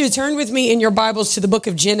 I want you to turn with me in your Bibles to the book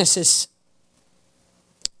of Genesis,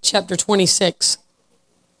 chapter 26.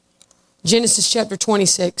 Genesis chapter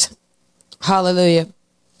 26. Hallelujah.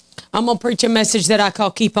 I'm going to preach a message that I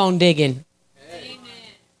call Keep On Digging. Amen.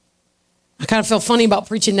 I kind of feel funny about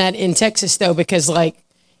preaching that in Texas, though, because,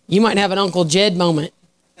 you might have an Uncle Jed moment.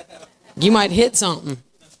 You might hit something.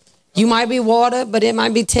 You might be water, but it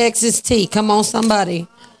might be Texas tea. Come on, somebody.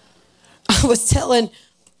 I was telling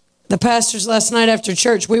the pastors last night after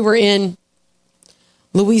church, we were in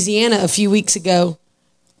Louisiana a few weeks ago,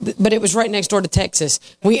 but it was right next door to Texas.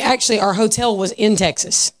 Our hotel was in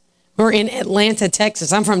Texas. We were in Atlanta,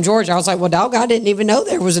 Texas. I'm from Georgia. I was like, well, dog, I didn't even know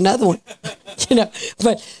there was another one.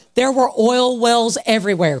 But there were oil wells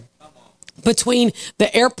everywhere. Between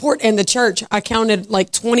the airport and the church, I counted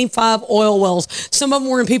 25 oil wells. Some of them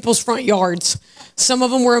were in people's front yards. Some of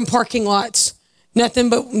them were in parking lots. Nothing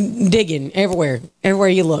but digging everywhere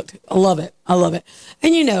you looked. I love it.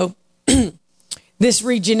 And this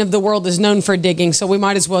region of the world is known for digging, so we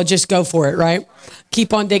might as well just go for it, right?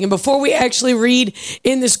 Keep on digging. Before we actually read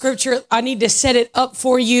in the scripture, I need to set it up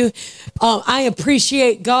for you. I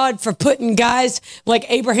appreciate God for putting guys like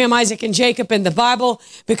Abraham, Isaac, and Jacob in the Bible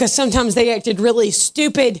because sometimes they acted really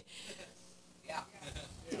stupid.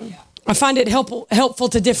 I find it helpful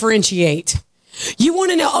to differentiate. You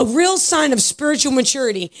want to know a real sign of spiritual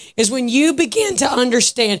maturity is when you begin to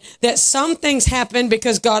understand that some things happen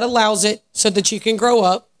because God allows it so that you can grow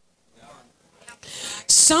up.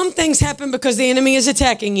 Some things happen because the enemy is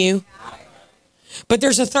attacking you. But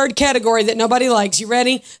there's a third category that nobody likes. You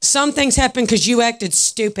ready? Some things happen because you acted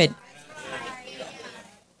stupid.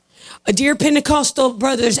 Dear Pentecostal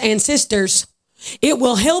brothers and sisters, it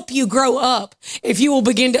will help you grow up if you will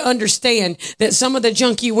begin to understand that some of the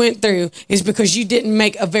junk you went through is because you didn't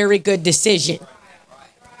make a very good decision.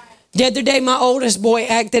 The other day, my oldest boy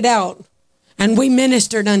acted out, and we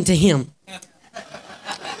ministered unto him.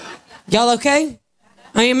 Y'all okay?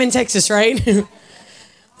 I am in Texas, right?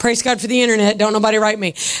 Praise God for the internet. Don't nobody write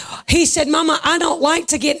me. He said, Mama, I don't like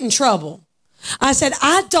to get in trouble. I said,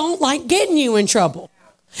 I don't like getting you in trouble,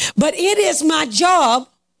 but it is my job.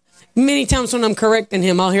 Many times when I'm correcting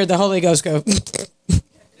him, I'll hear the Holy Ghost go,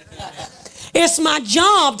 it's my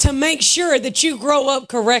job to make sure that you grow up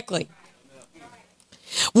correctly.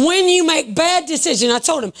 When you make bad decisions, I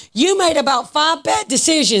told him, you made about 5 bad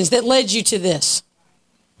decisions that led you to this.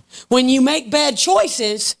 when you make bad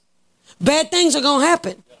choices, bad things are going to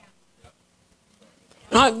happen.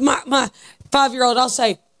 My 5-year-old, I'll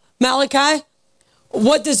say, Malachi,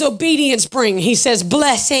 what does obedience bring? He says,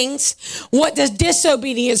 blessings. What does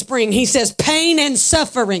disobedience bring? He says, pain and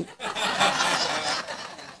suffering.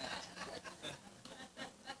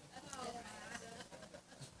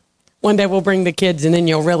 One day we'll bring the kids and then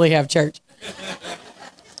you'll really have church.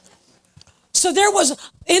 So there was,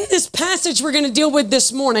 in this passage we're going to deal with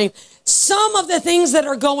this morning, some of the things that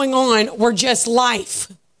are going on were just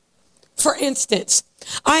life. For instance,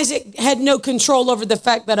 Isaac had no control over the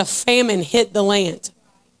fact that a famine hit the land.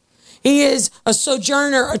 He is a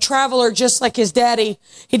sojourner, a traveler, just like his daddy.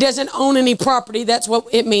 He doesn't own any property. That's what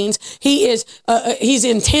it means. He's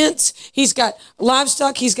in tents. He's got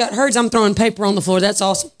livestock. He's got herds. I'm throwing paper on the floor. That's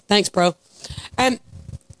awesome. Thanks, bro. And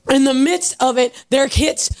in the midst of it, there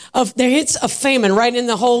hits a famine right in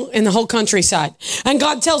the whole countryside. And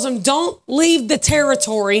God tells him, don't leave the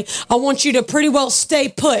territory. I want you to pretty well stay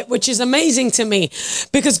put, which is amazing to me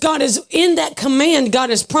because God is in that command. God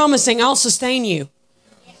is promising, I'll sustain you.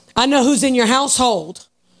 I know who's in your household.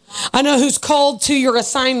 I know who's called to your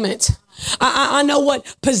assignment. I know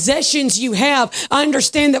what possessions you have. I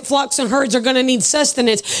understand that flocks and herds are going to need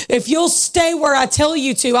sustenance. If you'll stay where I tell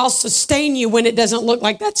you to, I'll sustain you when it doesn't look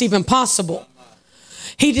like that's even possible.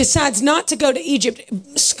 He decides not to go to Egypt.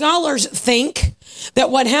 Scholars think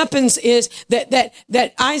that what happens is that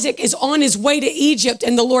Isaac is on his way to Egypt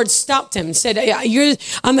and the Lord stopped him and said,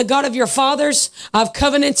 I'm the God of your fathers. I've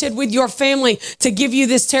covenanted with your family to give you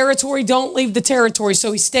this territory. Don't leave the territory.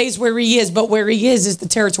 So he stays where he is, but where he is the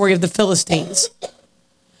territory of the Philistines.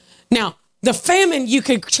 Now, the famine you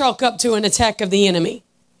could chalk up to an attack of the enemy.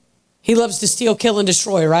 He loves to steal, kill, and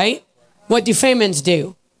destroy, right? What do famines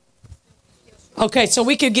do? Okay, so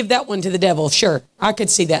we could give that one to the devil. Sure, I could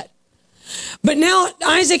see that. But now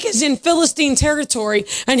Isaac is in Philistine territory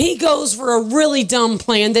and he goes for a really dumb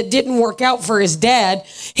plan that didn't work out for his dad.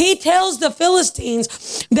 He tells the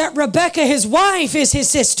Philistines that Rebekah, his wife, is his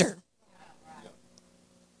sister.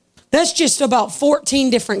 That's just about 14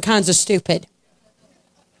 different kinds of stupid.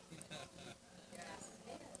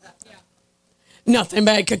 Nothing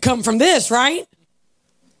bad could come from this, right?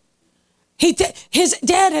 His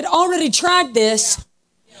dad had already tried this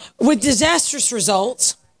with disastrous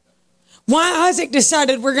results. Why Isaac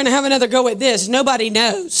decided we're going to have another go at this, nobody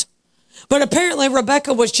knows. But apparently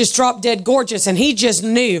Rebekah was just drop dead gorgeous and he just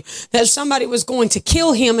knew that somebody was going to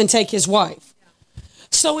kill him and take his wife.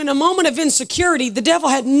 So in a moment of insecurity, the devil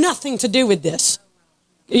had nothing to do with this.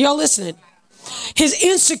 Are y'all listening? His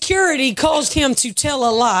insecurity caused him to tell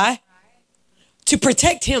a lie to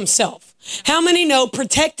protect himself. How many know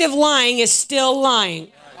protective lying is still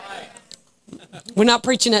lying? We're not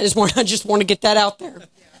preaching that this morning. I just want to get that out there.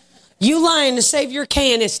 You lying to save your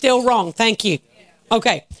can is still wrong. Thank you.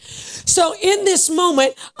 Okay. So in this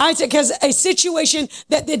moment, Isaac has a situation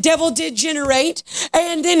that the devil did generate,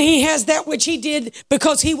 and then he has that which he did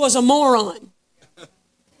because he was a moron.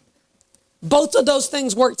 Both of those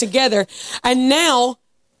things work together. And now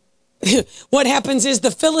what happens is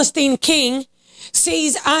the Philistine king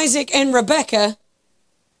sees Isaac and Rebekah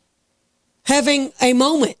having a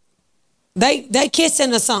moment. They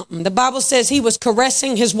kissing or something. The Bible says he was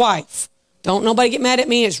caressing his wife. Don't nobody get mad at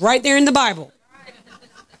me. It's right there in the Bible.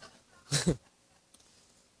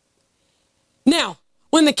 Now,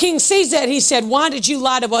 when the king sees that, he said, why did you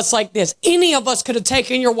lie to us like this? Any of us could have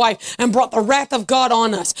taken your wife and brought the wrath of God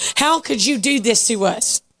on us. How could you do this to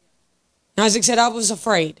us? And Isaac said, I was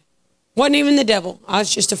afraid. Wasn't even the devil. I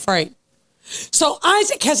was just afraid. So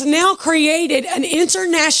Isaac has now created an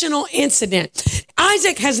international incident.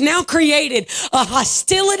 Isaac has now created a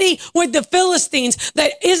hostility with the Philistines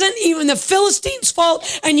that isn't even the Philistines'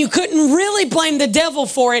 fault, and you couldn't really blame the devil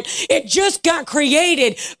for it. It just got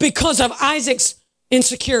created because of Isaac's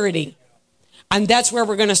insecurity. And that's where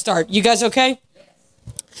we're going to start. You guys okay?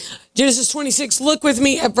 Genesis 26, look with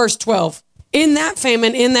me at verse 12. In that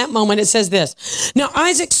famine, in that moment, it says this. Now,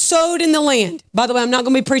 Isaac sowed in the land. By the way, I'm not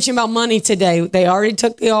going to be preaching about money today. They already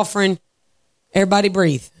took the offering. Everybody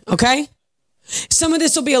breathe, okay? Some of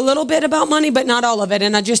this will be a little bit about money, but not all of it.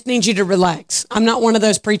 And I just need you to relax. I'm not one of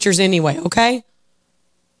those preachers anyway, okay?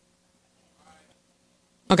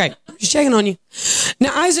 Okay, I'm just checking on you.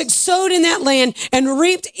 Now, Isaac sowed in that land and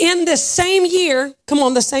reaped in the same year. Come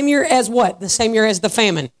on, the same year as what? The same year as the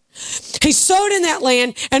famine. He sowed in that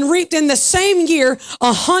land and reaped in the same year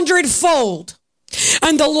 100-fold.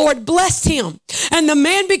 And the Lord blessed him. And the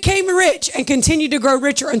man became rich and continued to grow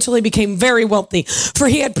richer until he became very wealthy. For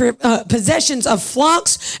he had possessions of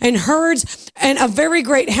flocks and herds and a very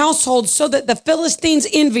great household, so that the Philistines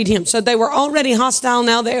envied him. So they were already hostile.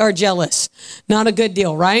 Now they are jealous. Not a good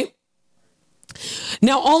deal, right?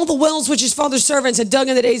 Now all the wells which his father's servants had dug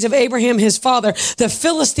in the days of Abraham his father, the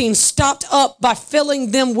Philistines stopped up by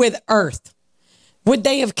filling them with earth. Would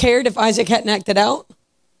they have cared if Isaac hadn't acted out?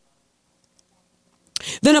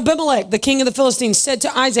 Then Abimelech, the king of the Philistines, said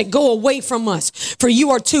to Isaac, go away from us, for you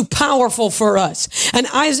are too powerful for us. And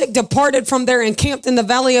Isaac departed from there and camped in the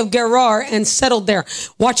valley of Gerar and settled there.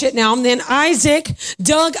 Watch it now. And then Isaac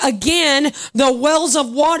dug again the wells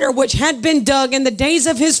of water which had been dug in the days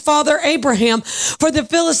of his father Abraham, for the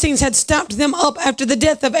Philistines had stopped them up after the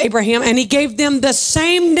death of Abraham, and he gave them the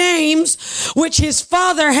same names which his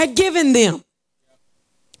father had given them.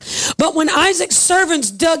 But when Isaac's servants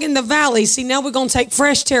dug in the valley, see, now we're going to take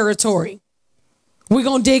fresh territory. We're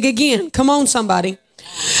going to dig again. Come on, somebody.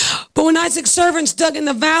 But when Isaac's servants dug in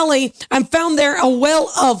the valley and found there a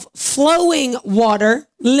well of flowing water,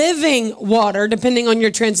 living water, depending on your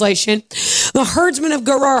translation, the herdsmen of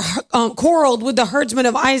Gerar quarreled with the herdsmen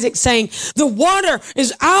of Isaac, saying, the water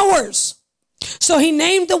is ours. So he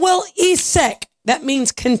named the well Esek. That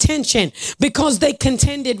means contention, because they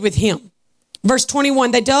contended with him. Verse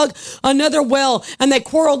 21, they dug another well and they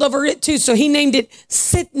quarreled over it too. So he named it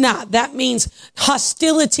Sitnah. That means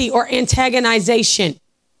hostility or antagonization.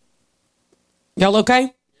 Y'all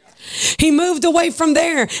okay? He moved away from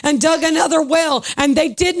there and dug another well, and they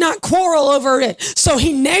did not quarrel over it. So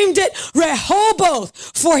he named it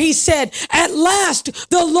Rehoboth, for he said, at last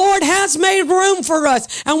the Lord has made room for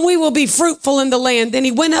us, and we will be fruitful in the land. Then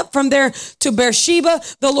he went up from there to Beersheba.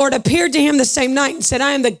 The Lord appeared to him the same night and said,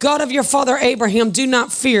 I am the God of your father Abraham. Do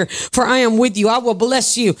not fear, for I am with you. I will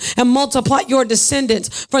bless you and multiply your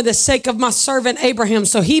descendants for the sake of my servant Abraham.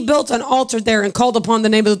 So he built an altar there and called upon the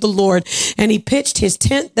name of the Lord, and he pitched his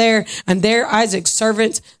tent there. And there Isaac's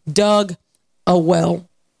servants dug a well.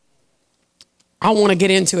 I want to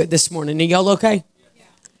get into it this morning. Are y'all okay?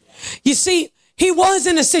 You see, he was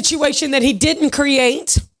in a situation that he didn't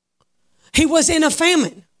create. He was in a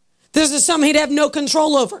famine. This is something he'd have no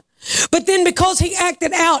control over. But then because he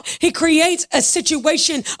acted out, he creates a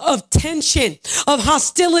situation of tension, of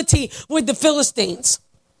hostility with the Philistines.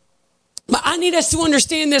 But I need us to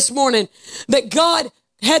understand this morning that God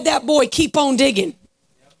had that boy keep on digging.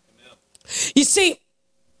 You see,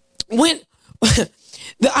 when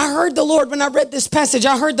I heard the Lord, when I read this passage,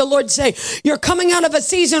 I heard the Lord say, you're coming out of a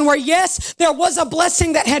season where, yes, there was a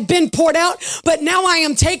blessing that had been poured out, but now I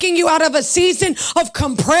am taking you out of a season of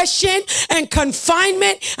compression and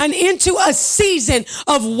confinement and into a season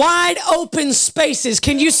of wide open spaces.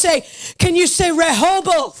 Can you say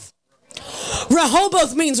Rehoboth?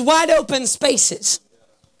 Rehoboth means wide open spaces.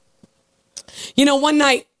 You know, one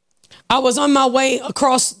night, I was on my way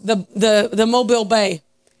across the Mobile Bay.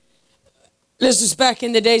 This was back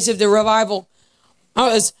in the days of the revival.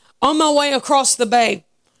 I was on my way across the bay,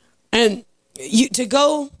 and to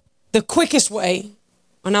go the quickest way,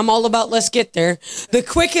 and I'm all about let's get there, the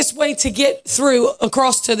quickest way to get through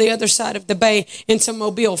across to the other side of the bay into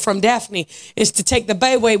Mobile from Daphne is to take the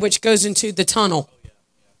bayway, which goes into the tunnel.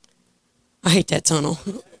 I hate that tunnel.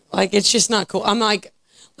 Like, it's just not cool. I'm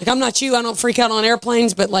not you. I don't freak out on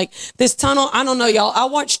airplanes, but like this tunnel, I don't know, y'all. I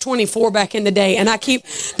watched 24 back in the day, and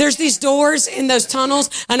there's these doors in those tunnels,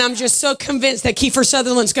 and I'm just so convinced that Kiefer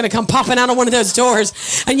Sutherland's going to come popping out of one of those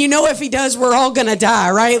doors. And you know, if he does, we're all going to die,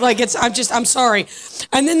 right? Like I'm sorry.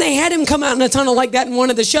 And then they had him come out in a tunnel like that in one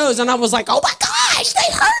of the shows, and I was like, oh my gosh,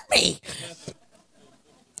 they hurt me.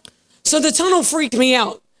 So the tunnel freaked me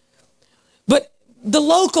out. But the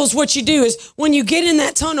locals, what you do is when you get in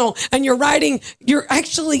that tunnel and you're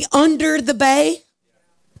actually under the bay,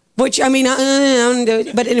 which I mean,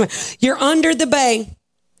 but anyway, you're under the bay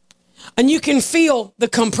and you can feel the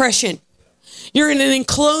compression. You're in an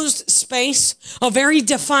enclosed space, a very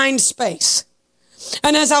defined space.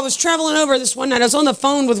 And as I was traveling over this one night, I was on the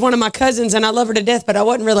phone with one of my cousins, and I love her to death, but I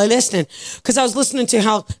wasn't really listening because I was listening to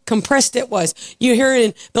how compressed it was. You hear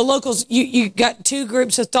in the locals, you got two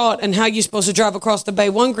groups of thought and how you're supposed to drive across the bay.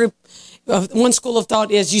 One school of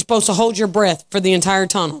thought is you're supposed to hold your breath for the entire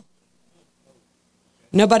tunnel.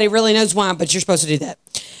 Nobody really knows why, but you're supposed to do that.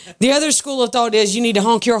 The other school of thought is you need to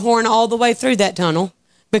honk your horn all the way through that tunnel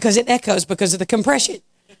because it echoes because of the compression.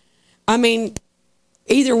 I mean,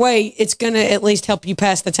 either way, it's going to at least help you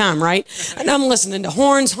pass the time, right? And I'm listening to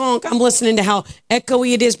horns honk. I'm listening to how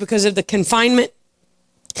echoey it is because of the confinement.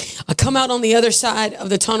 I come out on the other side of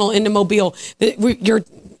the tunnel into Mobile.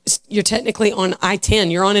 you're technically on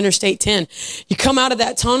I-10. You're on Interstate 10. You come out of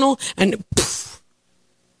that tunnel and poof,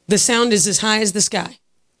 the sound is as high as the sky.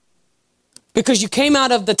 Because you came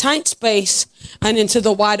out of the tight space and into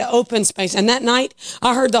the wide open space. And that night,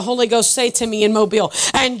 I heard the Holy Ghost say to me in Mobile,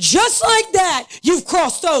 and just like that, you've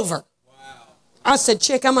crossed over. Wow. I said,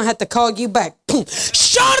 chick, I'm going to have to call you back. I'm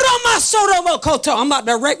about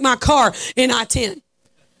to wreck my car in I-10.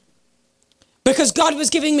 Because God was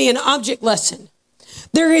giving me an object lesson.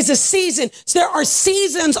 There is a season. There are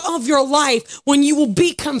seasons of your life when you will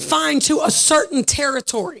be confined to a certain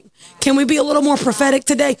territory. Can we be a little more prophetic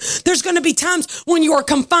today? There's going to be times when you are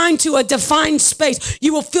confined to a defined space.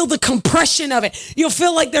 You will feel the compression of it. You'll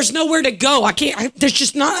feel like there's nowhere to go. There's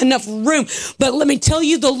just not enough room. But let me tell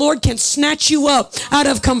you, the Lord can snatch you up out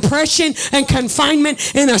of compression and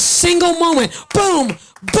confinement in a single moment. Boom,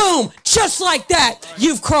 boom, just like that,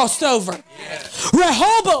 you've crossed over.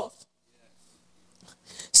 Rehoboth.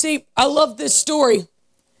 See, I love this story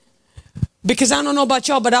because I don't know about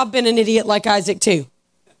y'all, but I've been an idiot like Isaac too.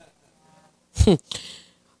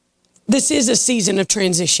 This is a season of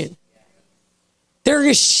transition. There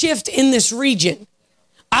is shift in this region.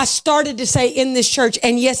 I started to say in this church,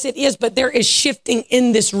 and yes, it is, but there is shifting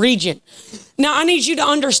in this region. Now, I need you to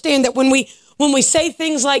understand that when we say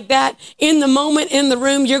things like that in the moment, in the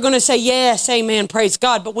room, you're going to say, yes, amen, praise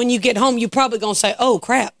God. But when you get home, you're probably going to say, oh,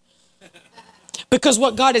 crap. Because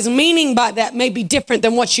what God is meaning by that may be different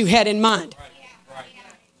than what you had in mind.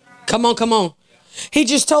 Come on, come on. He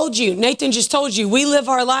just told you, Nathan just told you, we live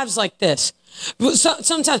our lives like this.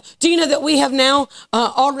 Sometimes, do you know that we have now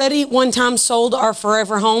already one time sold our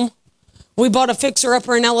forever home? We bought a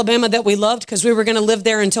fixer-upper in Alabama that we loved because we were going to live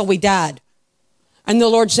there until we died. And the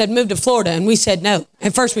Lord said, move to Florida. And we said no.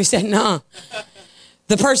 At first we said, no.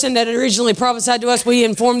 The person that originally prophesied to us, we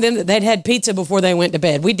informed them that they'd had pizza before they went to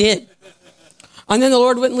bed. We did. And then the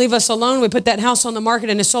Lord wouldn't leave us alone. We put that house on the market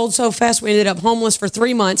and it sold so fast we ended up homeless for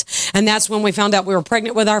 3 months. And that's when we found out we were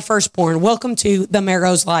pregnant with our firstborn. Welcome to the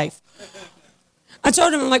Marrow's life. I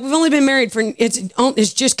told him, I'm like, we've only been married for,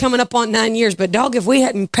 it's just coming up on 9 years. But dog, if we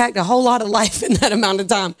hadn't packed a whole lot of life in that amount of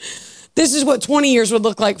time, this is what 20 years would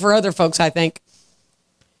look like for other folks, I think.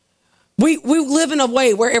 We live in a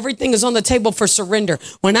way where everything is on the table for surrender.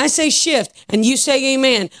 When I say shift and you say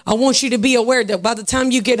amen, I want you to be aware that by the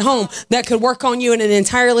time you get home, that could work on you in an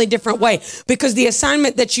entirely different way. Because the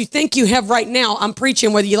assignment that you think you have right now, I'm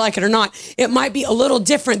preaching whether you like it or not, it might be a little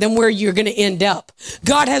different than where you're going to end up.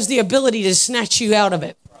 God has the ability to snatch you out of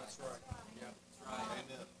it.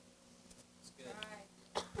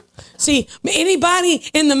 See, anybody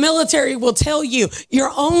in the military will tell you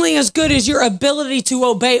you're only as good as your ability to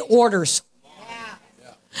obey orders.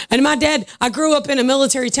 And my dad, I grew up in a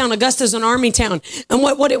military town. Augusta's an army town. And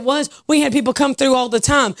what it was, we had people come through all the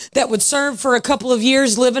time that would serve for a couple of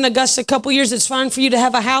years, live in Augusta a couple of years. It's fine for you to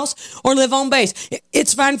have a house or live on base.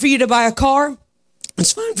 It's fine for you to buy a car.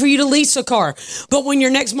 It's fine for you to lease a car. But when your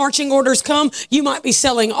next marching orders come, you might be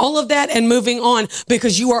selling all of that and moving on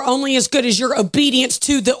because you are only as good as your obedience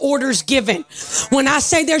to the orders given. When I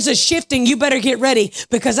say there's a shifting, you better get ready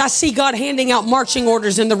because I see God handing out marching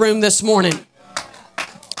orders in the room this morning.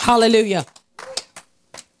 Hallelujah.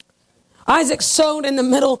 Isaac sowed in the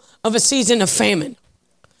middle of a season of famine.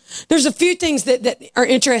 There's a few things that are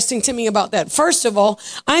interesting to me about that. First of all,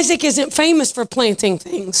 Isaac isn't famous for planting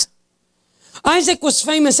things. Isaac was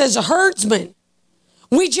famous as a herdsman.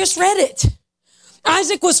 We just read it.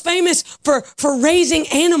 Isaac was famous for raising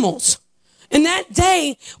animals. In that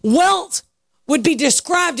day, wealth would be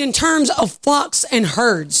described in terms of flocks and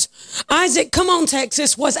herds. Isaac, come on,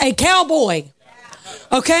 Texas, was a cowboy.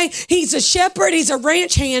 Okay? He's a shepherd. He's a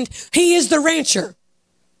ranch hand. He is the rancher.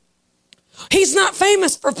 He's not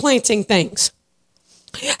famous for planting things.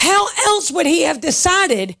 How else would he have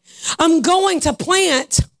decided, I'm going to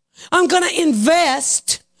plant, I'm going to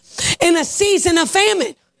invest in a season of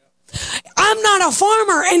famine? I'm not a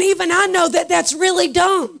farmer, and even I know that that's really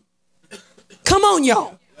dumb. Come on,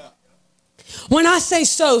 y'all. When I say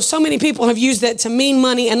so many people have used that to mean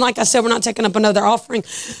money, and like I said, we're not taking up another offering.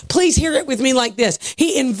 Please hear it with me like this.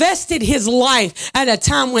 He invested his life at a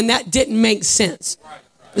time when that didn't make sense.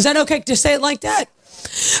 Is that okay to say it like that?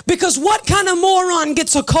 Because what kind of moron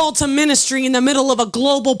gets a call to ministry in the middle of a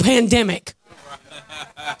global pandemic?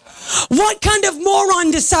 What kind of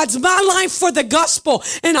moron decides my life for the gospel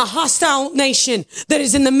in a hostile nation that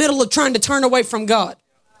is in the middle of trying to turn away from God?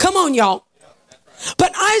 Come on, y'all.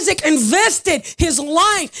 But Isaac invested his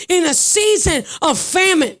life in a season of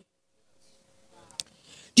famine.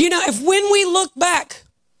 Do you know, if when we look back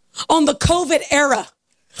on the COVID era,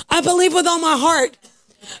 I believe with all my heart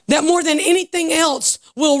that more than anything else,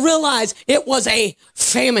 will realize it was a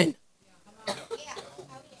famine.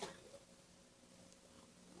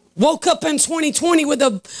 Woke up in 2020 with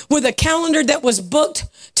a calendar that was booked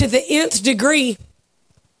to the nth degree.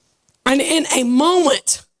 And in a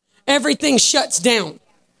moment, everything shuts down.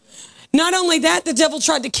 Not only that, the devil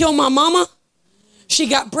tried to kill my mama. She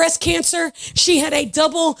got breast cancer. She had a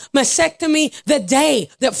double mastectomy the day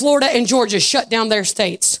that Florida and Georgia shut down their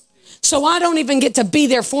states. So I don't even get to be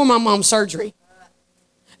there for my mom's surgery.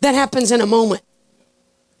 That happens in a moment.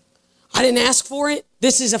 I didn't ask for it.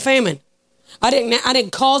 This is a famine. I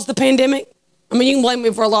didn't cause the pandemic. I mean, you can blame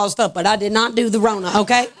me for a lot of stuff, but I did not do the Rona,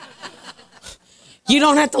 okay? You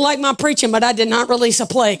don't have to like my preaching, but I did not release a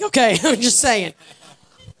plague, okay? I'm just saying.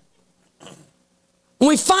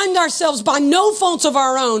 We find ourselves, by no faults of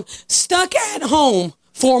our own, stuck at home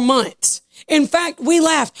for months. In fact, we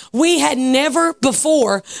laughed. We had never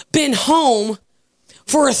before been home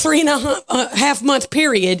for a 3.5 month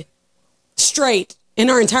period straight in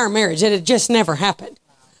our entire marriage. It had just never happened.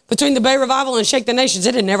 Between the Bay Revival and Shake the Nations,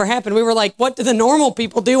 it had never happened. We were like, what do the normal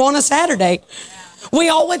people do on a Saturday? We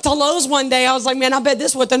all went to Lowe's one day. I was like, man, I bet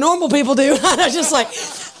this is what the normal people do. I was just like...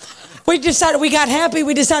 We decided, we got happy.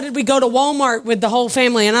 We decided we'd go to Walmart with the whole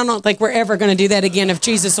family. And I don't think we're ever going to do that again if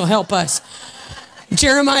Jesus will help us.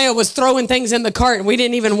 Jeremiah was throwing things in the cart and we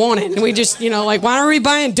didn't even want it. And we just, like, why are we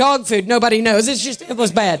buying dog food? Nobody knows. It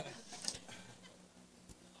was bad.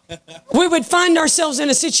 We would find ourselves in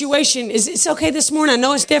a situation. Is it's okay this morning? I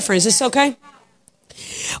know it's different. Is this okay?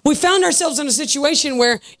 We found ourselves in a situation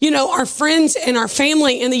where, our friends and our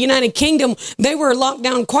family in the United Kingdom, they were locked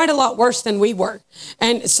down quite a lot worse than we were.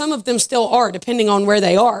 And some of them still are, depending on where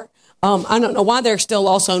they are. I don't know why they're still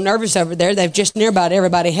also nervous over there. They've just near about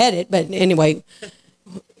everybody had it. But anyway,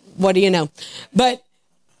 what do you know? But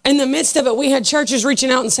in the midst of it, we had churches reaching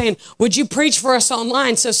out and saying, would you preach for us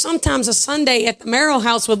online? So sometimes a Sunday at the Marrow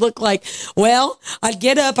house would look like, well, I'd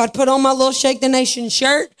get up, I'd put on my little Shake the Nation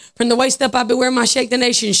shirt. From the waist up, I'd be wearing my Shake the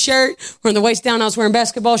Nation shirt. From the waist down, I was wearing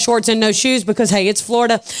basketball shorts and no shoes because, hey, it's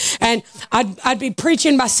Florida. And I'd be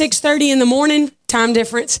preaching by 6:30 in the morning, time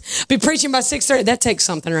difference. Be preaching by 6:30. That takes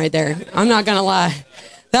something right there. I'm not going to lie.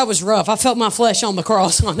 That was rough. I felt my flesh on the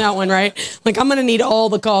cross on that one, right? Like, I'm going to need all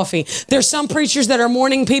the coffee. There's some preachers that are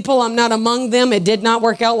morning people. I'm not among them. It did not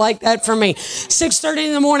work out like that for me. 6:30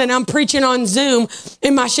 in the morning, I'm preaching on Zoom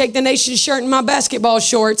in my Shake the Nation shirt and my basketball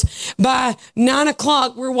shorts. By 9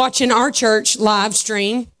 o'clock, we're watching our church live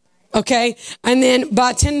stream, okay? And then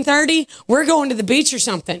by 10:30, we're going to the beach or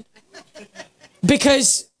something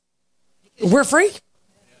because we're free.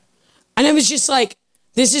 And it was just like,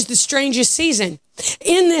 this is the strangest season.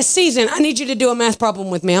 In this season, I need you to do a math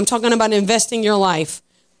problem with me. I'm talking about investing your life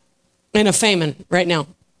in a famine right now.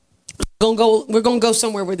 We're going to go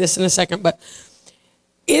somewhere with this in a second. But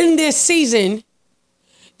in this season,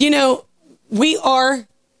 we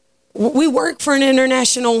work for an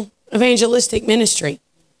international evangelistic ministry.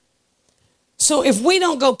 So if we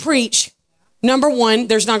don't go preach, number one,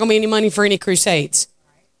 there's not going to be any money for any crusades.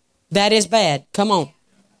 That is bad. Come on.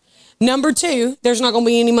 Number two, there's not going to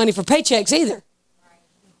be any money for paychecks either.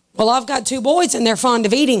 Well, I've got 2 boys and they're fond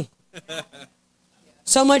of eating.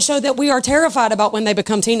 So much so that we are terrified about when they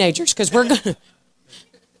become teenagers because we're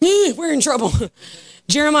in trouble.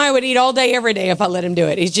 Jeremiah would eat all day, every day if I let him do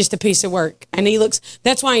it. He's just a piece of work. And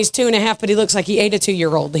that's why he's 2.5, but he looks like he ate a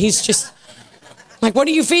 2-year-old. He's just like, what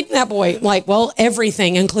are you feeding that boy? Like, well,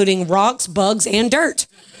 everything, including rocks, bugs, and dirt.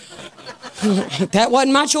 That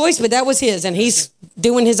wasn't my choice, but that was his. And he's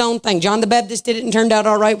doing his own thing. John the Baptist did it and turned out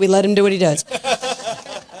all right. We let him do what he does.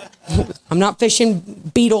 I'm not fishing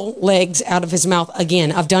beetle legs out of his mouth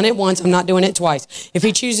again. I've done it once. I'm not doing it twice. If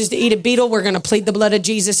he chooses to eat a beetle, we're going to plead the blood of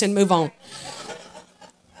Jesus and move on.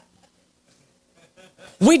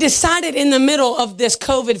 We decided in the middle of this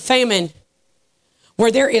COVID famine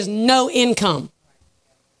where there is no income,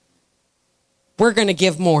 we're going to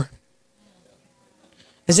give more.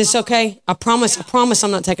 Is this okay? I promise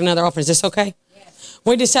I'm not taking another offering. Is this okay?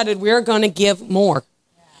 We decided we're going to give more.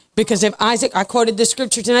 Because if Isaac, I quoted this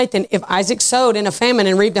scripture tonight, then if Isaac sowed in a famine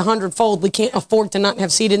and reaped 100-fold, we can't afford to not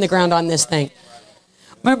have seed in the ground on this thing.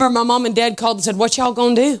 Remember, my mom and dad called and said, what y'all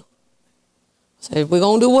going to do? I said, we're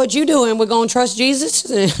going to do what you do, and we're going to trust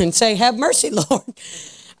Jesus and say, have mercy, Lord.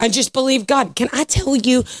 I just believe God. Can I tell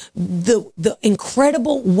you the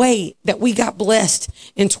incredible way that we got blessed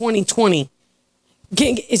in 2020?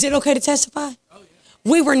 Is it okay to testify?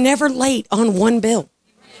 We were never late on one bill.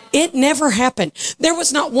 It never happened. There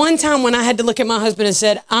was not one time when I had to look at my husband and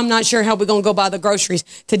said, I'm not sure how we're going to go buy the groceries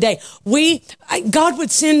today. God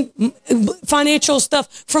would send financial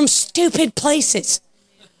stuff from stupid places.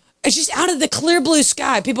 It's just out of the clear blue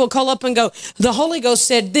sky. People call up and go, the Holy Ghost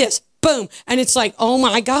said this, boom. And it's like, oh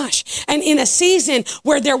my gosh. And in a season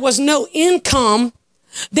where there was no income,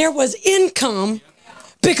 there was income,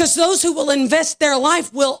 because those who will invest their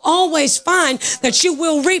life will always find that you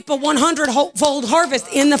will reap a 100-fold harvest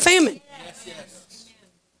in the famine.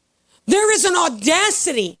 There is an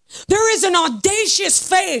audacity. There is an audacious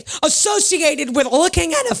faith associated with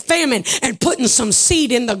looking at a famine and putting some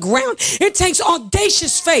seed in the ground. It takes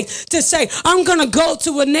audacious faith to say, I'm going to go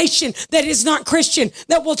to a nation that is not Christian,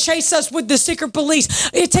 that will chase us with the secret police.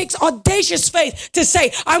 It takes audacious faith to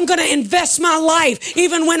say, I'm going to invest my life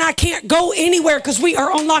even when I can't go anywhere because we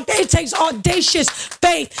are on lockdown. It takes audacious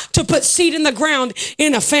faith to put seed in the ground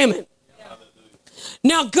in a famine.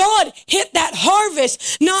 Now God hit that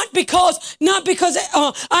harvest not because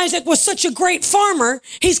Isaac was such a great farmer.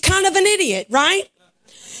 He's kind of an idiot, right?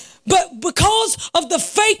 But because of the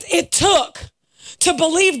faith it took to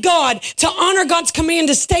believe God, to honor God's command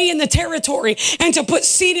to stay in the territory and to put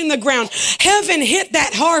seed in the ground, heaven hit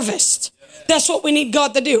that harvest. That's what we need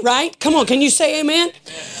God to do, right? Come on, can you say amen?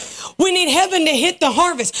 We need heaven to hit the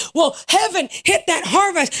harvest. Well, heaven hit that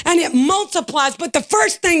harvest and it multiplies. But the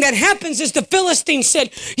first thing that happens is the Philistines said,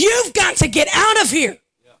 you've got to get out of here.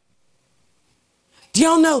 Yeah. Do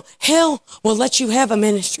y'all know hell will let you have a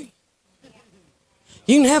ministry?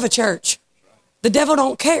 You can have a church. The devil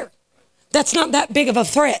don't care. That's not that big of a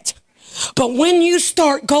threat. But when you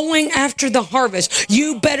start going after the harvest,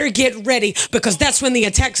 you better get ready, because that's when the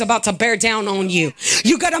attack's about to bear down on you.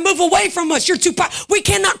 You got to move away from us. You're too we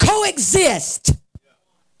cannot coexist.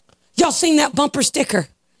 Y'all seen that bumper sticker?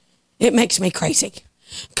 It makes me crazy.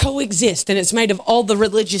 Coexist, and it's made of all the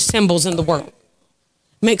religious symbols in the world.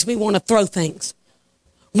 Makes me want to throw things.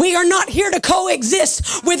 We are not here to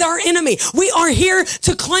coexist with our enemy. We are here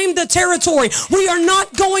to claim the territory. We are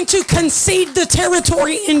not going to concede the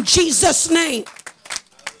territory in Jesus' name.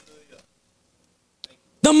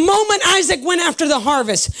 The moment Isaac went after the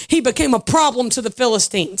harvest, he became a problem to the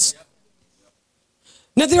Philistines.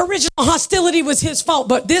 Now, the original hostility was his fault,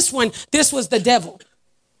 but this was the devil.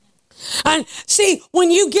 And see,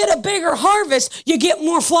 when you get a bigger harvest, you get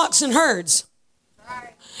more flocks and herds.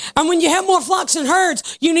 And when you have more flocks and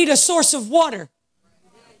herds, you need a source of water.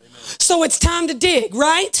 So it's time to dig,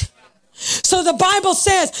 right? So the Bible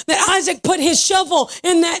says that Isaac put his shovel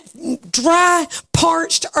in that dry,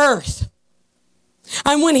 parched earth.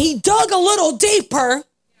 And when he dug a little deeper,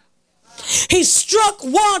 he struck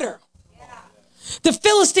water. The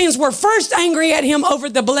Philistines were first angry at him over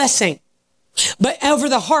the blessing, but over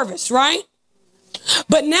the harvest, right?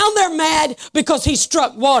 But now they're mad because he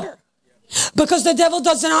struck water. Because the devil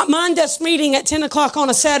does not mind us meeting at 10 o'clock on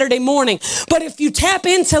a Saturday morning. But if you tap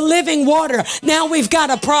into living water, now we've got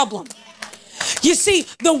a problem. You see,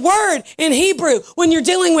 the word in Hebrew, when you're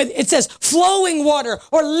dealing with, it says flowing water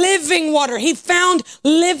or living water. He found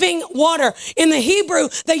living water. In the Hebrew,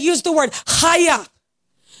 they use the word chaya.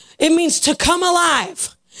 It means to come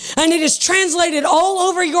alive. And it is translated all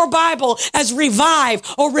over your Bible as revive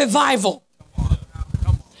or revival.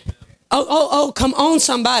 Come on,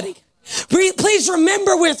 somebody. Please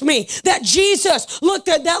remember with me that Jesus looked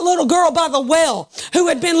at that little girl by the well who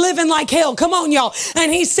had been living like hell. Come on, y'all.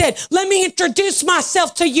 And he said, let me introduce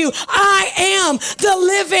myself to you. I am the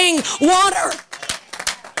living water.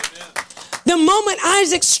 The moment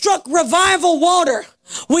Isaac struck revival water,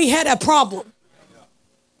 we had a problem.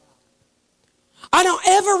 I don't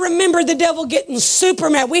ever remember the devil getting super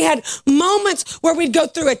mad. We had moments where we'd go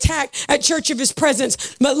through attack at Church of His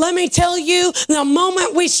Presence. But let me tell you, the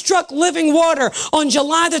moment we struck living water on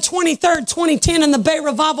July the 23rd, 2010, and the Bay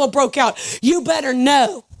Revival broke out, you better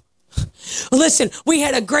know. Listen, we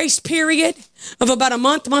had a grace period of about a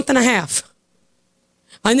month and a half.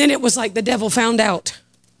 And then it was like the devil found out.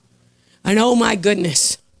 And oh my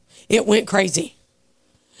goodness, it went crazy.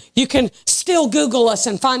 You can still Google us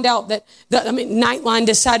and find out that, Nightline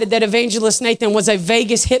decided that Evangelist Nathan was a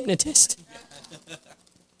Vegas hypnotist.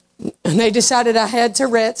 And they decided I had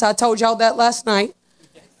Tourette's. I told y'all that last night.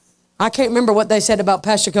 I can't remember what they said about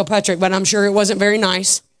Pastor Kilpatrick, but I'm sure it wasn't very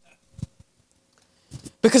nice.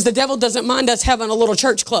 Because the devil doesn't mind us having a little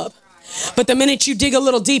church club. But the minute you dig a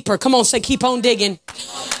little deeper, come on, say, keep on digging.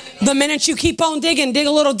 The minute you keep on digging, dig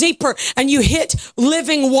a little deeper, and you hit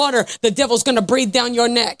living water, the devil's going to breathe down your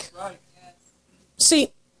neck. Right.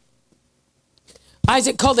 See,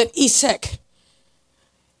 Isaac called it Esek.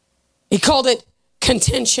 He called it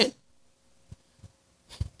contention.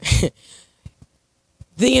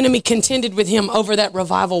 The enemy contended with him over that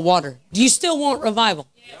revival water. Do you still want revival?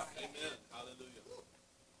 Yes.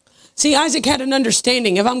 See, Isaac had an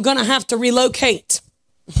understanding. If I'm going to have to relocate,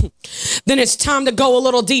 then it's time to go a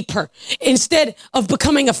little deeper. Instead of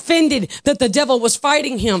becoming offended that the devil was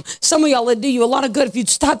fighting him, some of y'all would do you a lot of good if you'd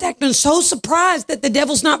stopped acting so surprised that the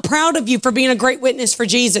devil's not proud of you for being a great witness for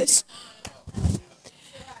Jesus.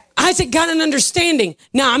 Isaac got an understanding.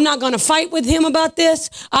 Now, I'm not going to fight with him about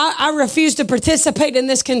this. I refuse to participate in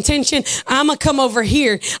this contention. I'm going to come over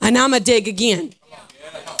here and I'm going to dig again.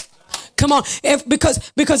 Come on.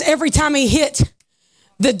 Because every time he hit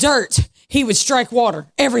the dirt, he would strike water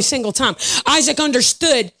every single time. Isaac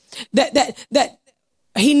understood that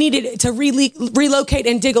he needed to relocate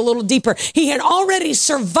and dig a little deeper. He had already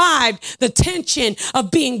survived the tension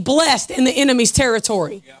of being blessed in the enemy's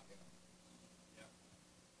territory.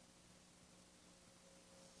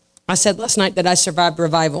 I said last night that I survived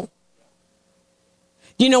revival.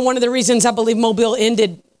 You know, one of the reasons I believe Mobile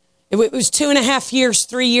ended, it was 2.5 years,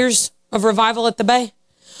 3 years of revival at the Bay.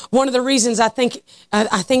 One of the reasons I think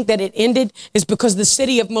that it ended is because the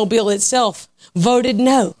city of Mobile itself voted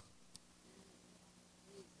no.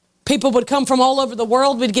 People would come from all over the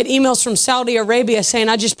world. We'd get emails from Saudi Arabia saying,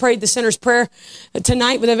 I just prayed the sinner's prayer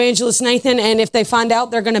tonight with Evangelist Nathan, and if they find out,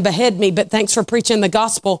 they're going to behead me, but thanks for preaching the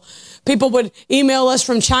gospel. People would email us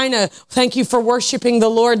from China, thank you for worshiping the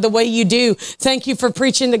Lord the way you do. Thank you for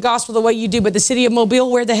preaching the gospel the way you do. But the city of Mobile,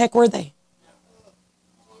 where the heck were they?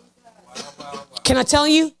 Can I tell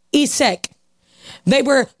you? Esek. They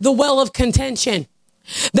were the well of contention.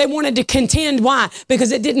 They wanted to contend. Why?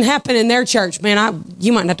 Because it didn't happen in their church. Man,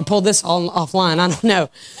 you might have to pull this all offline. I don't know.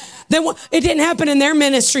 It didn't happen in their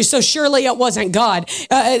ministry, so surely it wasn't God.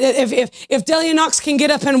 If Delia Knox can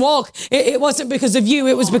get up and walk, it wasn't because of you.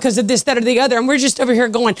 It was because of this, that, or the other. And we're just over here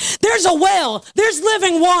going, there's a well. There's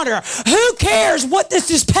living water. Who cares what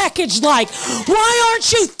this is packaged like? Why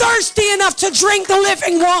aren't you thirsty enough to drink the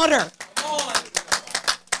living water?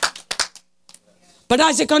 But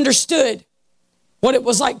Isaac understood what it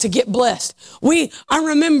was like to get blessed. I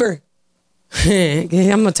remember, I'm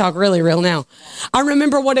going to talk really real now. I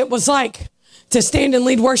remember what it was like to stand and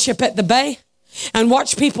lead worship at the Bay and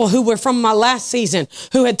watch people who were from my last season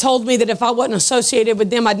who had told me that if I wasn't associated with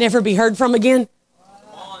them, I'd never be heard from again.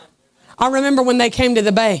 I remember when they came to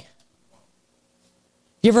the Bay.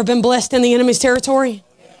 You ever been blessed in the enemy's territory?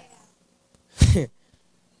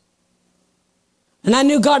 And I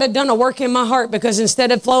knew God had done a work in my heart because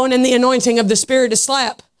instead of flowing in the anointing of the Spirit to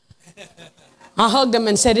slap, I hugged him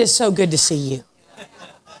and said, it's so good to see you.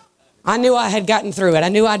 I knew I had gotten through it. I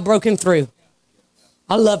knew I'd broken through.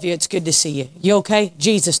 I love you. It's good to see you. You okay?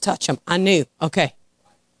 Jesus, touch him. I knew. Okay.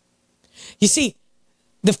 You see,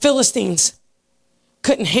 the Philistines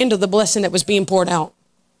couldn't handle the blessing that was being poured out.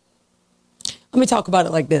 Let me talk about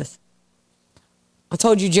it like this. I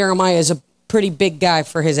told you Jeremiah is a pretty big guy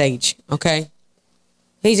for his age, okay?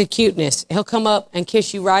 He's a cuteness. He'll come up and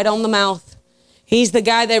kiss you right on the mouth. He's the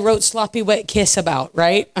guy they wrote Sloppy Wet Kiss about,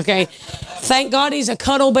 right? Okay. Thank God he's a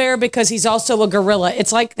cuddle bear because he's also a gorilla.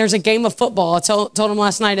 It's like there's a game of football. I told him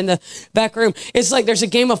last night in the back room. It's like there's a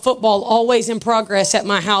game of football always in progress at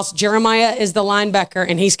my house. Jeremiah is the linebacker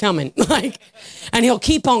and he's coming. And he'll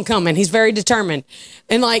keep on coming. He's very determined.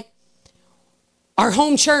 And our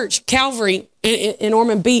home church, Calvary in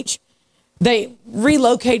Ormond Beach, they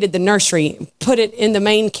relocated the nursery, put it in the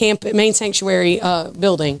main sanctuary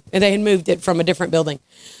building, and they had moved it from a different building.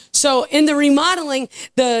 So in the remodeling,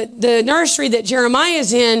 the nursery that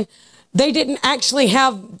Jeremiah's in, they didn't actually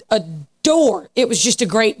have a door. It was just a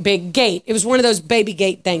great big gate. It was one of those baby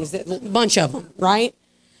gate things, a bunch of them, right?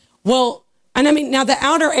 Well, and I mean, now the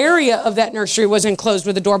outer area of that nursery was enclosed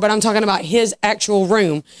with a door, but I'm talking about his actual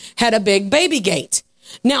room had a big baby gate.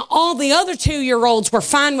 Now, all the other 2-year-olds were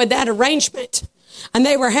fine with that arrangement, and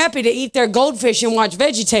they were happy to eat their goldfish and watch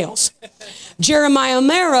VeggieTales. Jeremiah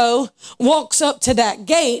Marrow walks up to that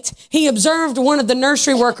gate. He observed one of the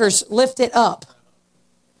nursery workers lift it up.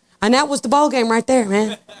 And that was the ball game right there,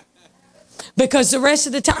 man. Because the rest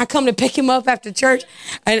of the time, I come to pick him up after church,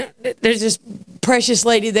 and there's this precious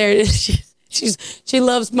lady there. She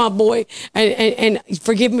loves my boy, and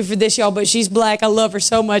forgive me for this, y'all, but she's black. I love her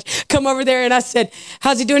so much. Come over there, and I said,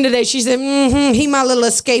 how's he doing today? She said, he my little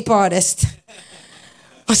escape artist.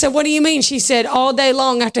 I said, what do you mean? She said, all day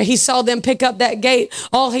long after he saw them pick up that gate,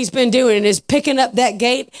 all he's been doing is picking up that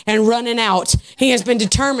gate and running out. He has been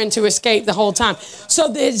determined to escape the whole time. So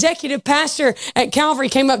the executive pastor at Calvary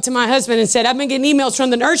came up to my husband and said, I've been getting emails from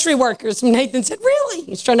the nursery workers. And Nathan said, really?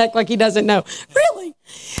 He's trying to act like he doesn't know. Really?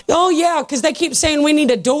 Oh, yeah, because they keep saying we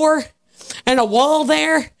need a door and a wall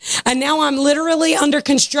there. And now I'm literally under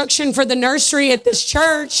construction for the nursery at this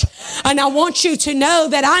church. And I want you to know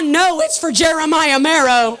that I know it's for Jeremiah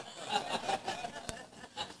Marrow.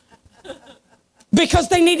 Because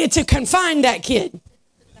they needed to confine that kid.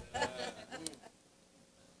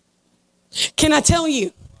 Can I tell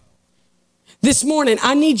you? This morning,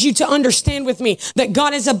 I need you to understand with me that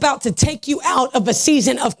God is about to take you out of a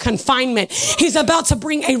season of confinement. He's about to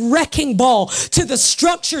bring a wrecking ball to the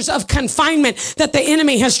structures of confinement that the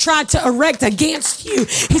enemy has tried to erect against you.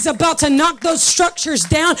 He's about to knock those structures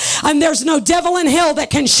down, and there's no devil in hell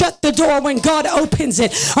that can shut the door when God opens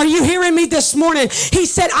it. Are you hearing me this morning? He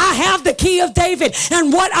said, I have the key of David,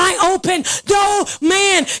 and what I open, no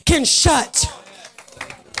man can shut.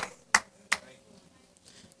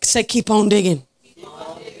 Say, keep on digging.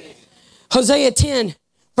 Hosea 10,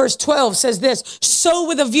 verse 12 says this: sow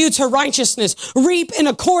with a view to righteousness, reap in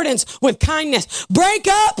accordance with kindness. Break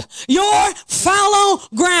up your fallow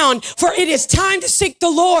ground, for it is time to seek the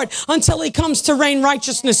Lord until he comes to rain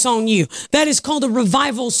righteousness on you. That is called a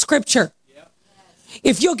revival scripture.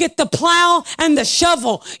 If you'll get the plow and the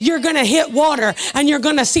shovel, you're going to hit water and you're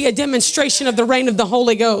going to see a demonstration of the reign of the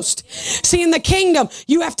Holy Ghost. See, in the kingdom,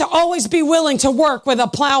 you have to always be willing to work with a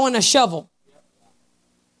plow and a shovel.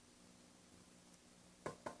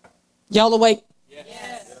 Y'all awake?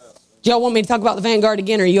 Yes. Y'all want me to talk about the Vanguard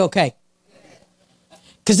again, or are you okay?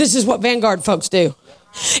 Because this is what Vanguard folks do.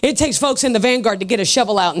 It takes folks in the Vanguard to get a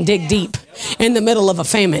shovel out and dig deep in the middle of a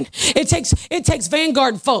famine. It takes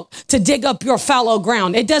Vanguard folk to dig up your fallow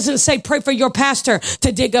ground. It doesn't say pray for your pastor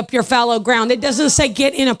to dig up your fallow ground. It doesn't say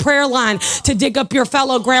get in a prayer line to dig up your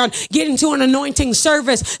fallow ground. Get into an anointing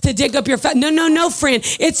service to dig up your No, friend.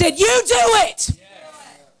 It said you do it.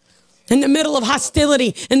 In the middle of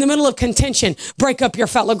hostility, in the middle of contention, break up your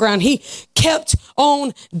fallow ground. He kept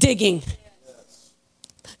on digging.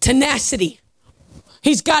 Tenacity.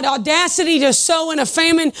 He's got audacity to sow in a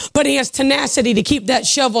famine, but he has tenacity to keep that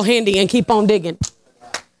shovel handy and keep on digging.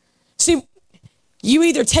 See, you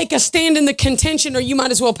either take a stand in the contention or you might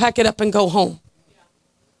as well pack it up and go home.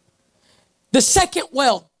 The second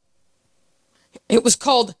well, it was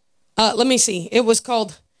called, it was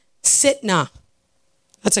called Sitnah.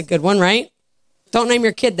 That's a good one, right? Don't name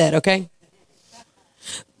your kid that, okay?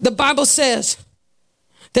 The Bible says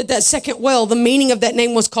that second well, the meaning of that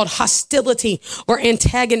name was called hostility or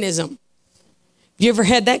antagonism. You ever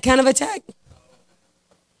had that kind of attack?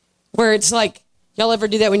 Where it's like, y'all ever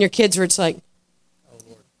do that when your kids were, it's like,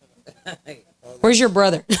 where's your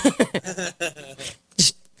brother?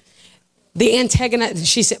 The antagonist,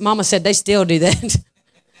 she said, Mama said they still do that.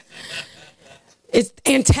 It's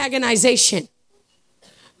antagonization.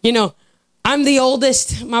 You know, I'm the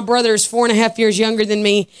oldest. My brother is 4.5 years younger than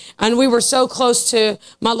me. And we were so close to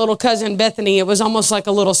my little cousin, Bethany. It was almost like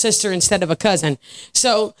a little sister instead of a cousin.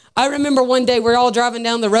 So I remember one day we're all driving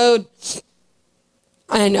down the road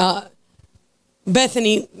and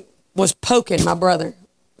Bethany was poking my brother.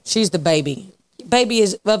 She's the baby. Baby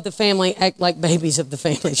is of the family, act like babies of the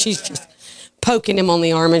family. She's just poking him on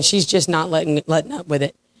the arm and she's just not letting up with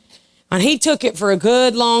it. And he took it for a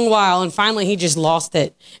good long while, and finally he just lost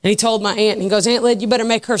it. And he told my aunt, and he goes, Aunt Lyd, you better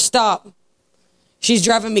make her stop. She's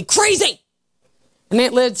driving me crazy. And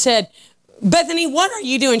Aunt Lyd said, Bethany, what are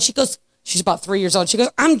you doing? She goes, she's about 3 years old. She goes,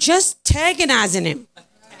 I'm just antagonizing him.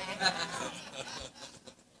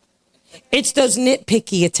 It's those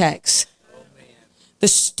nitpicky attacks. The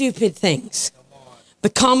stupid things. The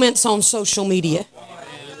comments on social media.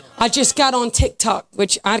 I just got on TikTok,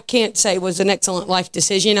 which I can't say was an excellent life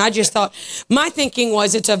decision. I just thought, my thinking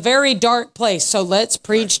was it's a very dark place, so let's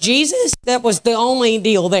preach Jesus. That was the only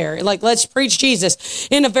deal there. Like, let's preach Jesus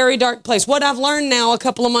in a very dark place. What I've learned now a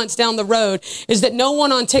couple of months down the road is that no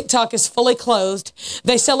one on TikTok is fully clothed.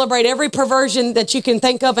 They celebrate every perversion that you can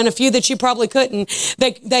think of and a few that you probably couldn't.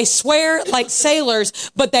 They swear like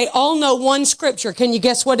sailors, but they all know one scripture. Can you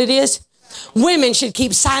guess what it is? Women should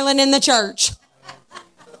keep silent in the church.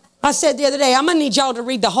 I said the other day, I'm going to need y'all to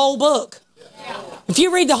read the whole book. If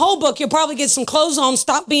you read the whole book, you'll probably get some clothes on,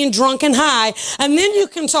 stop being drunk and high, and then you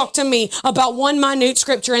can talk to me about one minute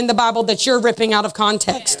scripture in the Bible that you're ripping out of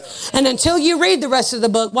context. And until you read the rest of the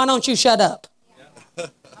book, why don't you shut up?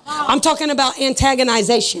 I'm talking about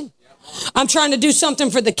antagonization. I'm trying to do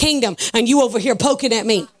something for the kingdom, and you over here poking at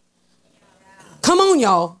me. Come on,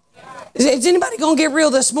 y'all. Is anybody going to get real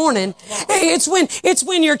this morning? It's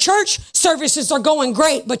when your church services are going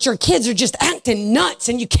great, but your kids are just acting nuts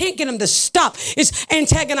and you can't get them to stop. It's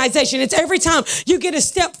antagonization. It's every time you get a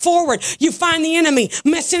step forward, you find the enemy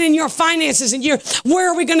messing in your finances and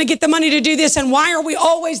where are we going to get the money to do this? And why are we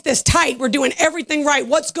always this tight? We're doing everything right.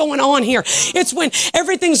 What's going on here? It's when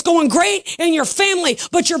everything's going great in your family,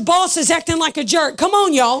 but your boss is acting like a jerk. Come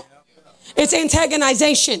on, y'all. It's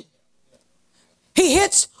antagonization. He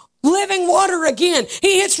hits living water again.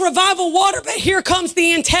 He hits revival water, but here comes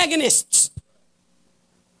the antagonists.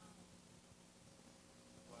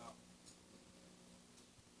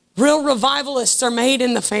 Real revivalists are made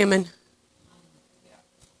in the famine.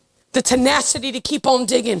 The tenacity to keep on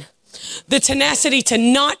digging. The tenacity to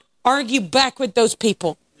not argue back with those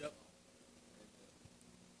people.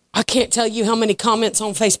 I can't tell you how many comments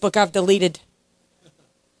on Facebook I've deleted.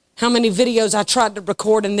 How many videos I tried to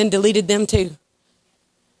record and then deleted them too.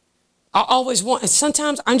 I always want,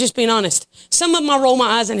 sometimes I'm just being honest. Some of them I roll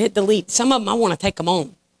my eyes and hit delete. Some of them I want to take them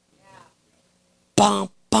on. Bum,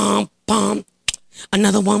 bum, bum.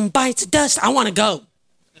 Another one bites dust. I want to go.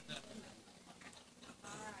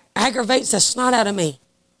 Aggravates the snot out of me.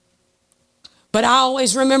 But I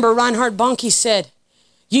always remember Reinhard Bonnke said,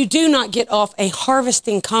 you do not get off a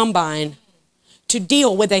harvesting combine to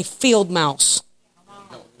deal with a field mouse.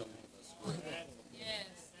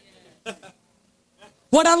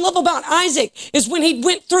 What I love about Isaac is when he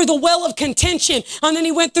went through the well of contention and then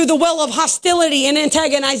he went through the well of hostility and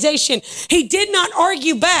antagonization. He did not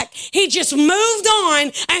argue back. He just moved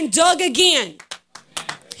on and dug again.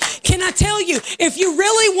 Can I tell you, if you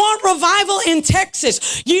really want revival in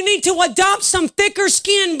Texas, you need to adopt some thicker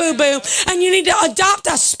skin, boo-boo, and you need to adopt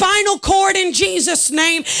a spinal cord in Jesus'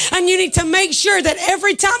 name, and you need to make sure that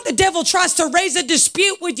every time the devil tries to raise a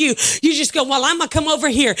dispute with you, you just go, well, I'm going to come over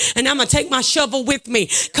here, and I'm going to take my shovel with me.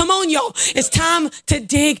 Come on, y'all. It's time to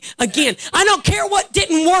dig again. I don't care what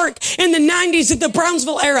didn't work in the 90s of the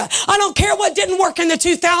Brownsville era. I don't care what didn't work in the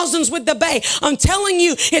 2000s with the Bay. I'm telling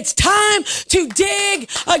you, it's time to dig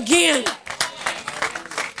again.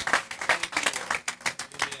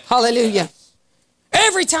 Hallelujah.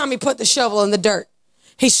 Every time he put the shovel in the dirt,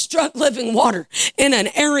 he struck living water in an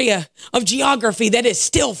area of geography that is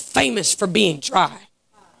still famous for being dry.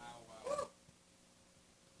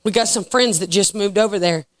 We got some friends that just moved over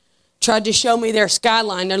there. Tried to show me their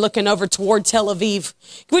skyline. They're looking over toward Tel Aviv,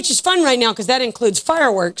 which is fun right now because that includes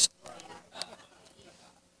fireworks.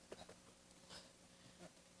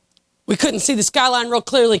 We couldn't see the skyline real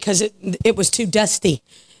clearly because it was too dusty.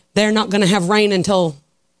 They're not going to have rain until,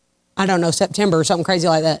 I don't know, September or something crazy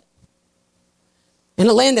like that. In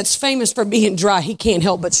a land that's famous for being dry, he can't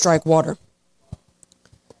help but strike water.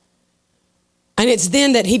 And it's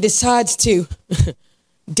then that he decides to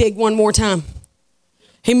dig one more time.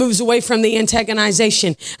 He moves away from the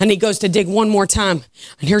antagonization and he goes to dig one more time.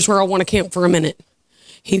 And here's where I want to camp for a minute.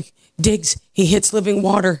 He digs, he hits living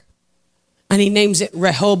water, and he names it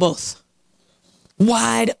Rehoboth.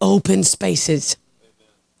 Wide open spaces.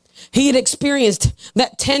 He had experienced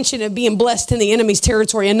that tension of being blessed in the enemy's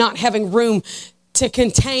territory and not having room to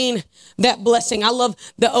contain that blessing. I love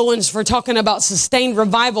the Owens for talking about sustained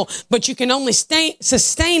revival, but you can only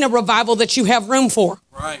sustain a revival that you have room for.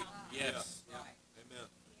 Right. Yes. Amen.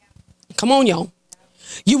 Come on, y'all.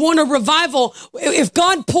 You want a revival. If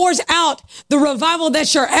God pours out the revival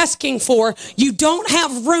that you're asking for, you don't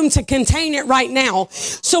have room to contain it right now.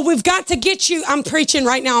 So we've got to get you, I'm preaching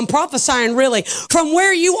right now, I'm prophesying really, from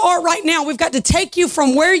where you are right now. We've got to take you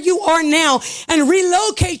from where you are now and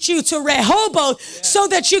relocate you to Rehoboth so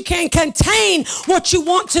that you can contain what you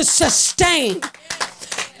want to sustain.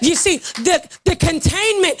 You see, the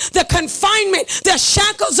containment, the confinement, the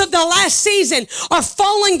shackles of the last season are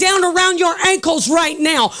falling down around your ankles right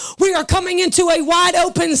now. We are coming into a wide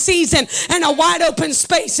open season and a wide open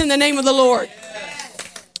space in the name of the Lord.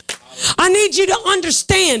 I need you to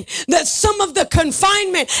understand that some of the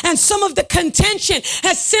confinement and some of the contention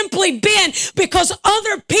has simply been because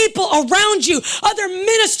other people around you, other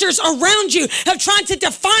ministers around you have tried to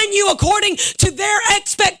define you according to their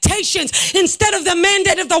expectations instead of the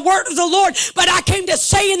mandate of the word of the Lord. But I came to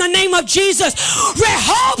say in the name of Jesus,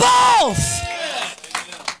 Rehoboth!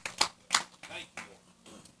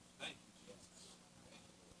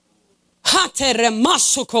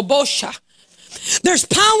 There's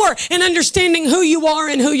power in understanding who you are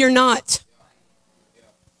and who you're not.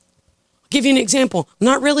 I'll give you an example. I'm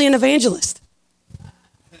not really an evangelist.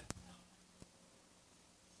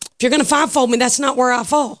 If you're going to fivefold me, that's not where I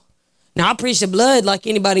fall. Now, I preach the blood like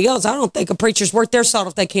anybody else. I don't think a preacher's worth their salt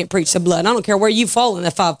if they can't preach the blood. I don't care where you fall in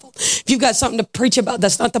that fivefold. If you've got something to preach about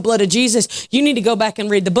that's not the blood of Jesus, you need to go back and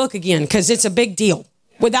read the book again because it's a big deal.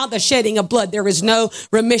 Without the shedding of blood, there is no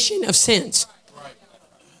remission of sins.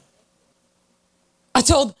 I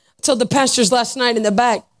told the pastors last night in the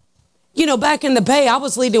back, you know, back in the Bay, I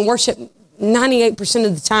was leading worship 98%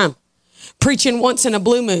 of the time, preaching once in a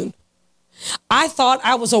blue moon. I thought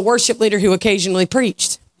I was a worship leader who occasionally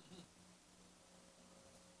preached.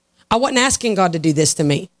 I wasn't asking God to do this to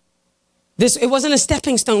me. It wasn't a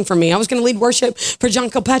stepping stone for me. I was going to lead worship for John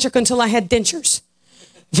Kilpatrick until I had dentures.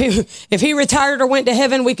 If he retired or went to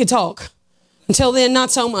heaven, we could talk. Until then,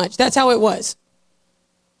 not so much. That's how it was.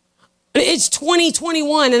 It's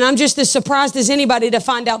 2021, and I'm just as surprised as anybody to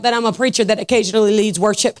find out that I'm a preacher that occasionally leads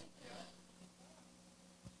worship.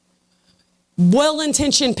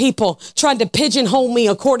 Well-intentioned people tried to pigeonhole me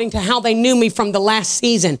according to how they knew me from the last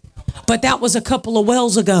season. But that was a couple of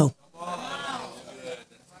wells ago.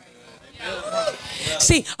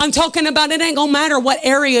 See, I'm talking about it ain't going to matter what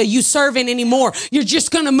area you serve in anymore. You're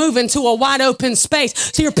just going to move into a wide open space.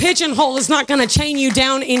 So your pigeonhole is not going to chain you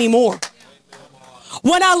down anymore.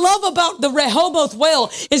 What I love about the Rehoboth well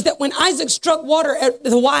is that when Isaac struck water at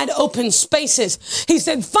the wide open spaces, he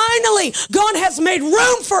said, finally, God has made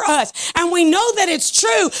room for us. And we know that it's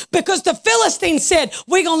true because the Philistines said,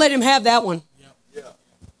 we're going to let him have that one.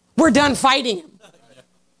 We're done fighting him.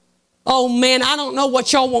 Oh man, I don't know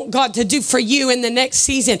what y'all want God to do for you in the next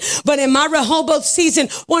season. But in my Rehoboth season,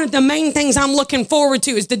 one of the main things I'm looking forward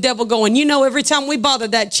to is the devil going, you know, every time we bother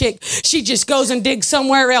that chick, she just goes and digs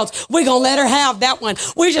somewhere else. We're going to let her have that one.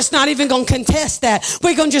 We're just not even going to contest that.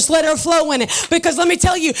 We're going to just let her flow in it. Because let me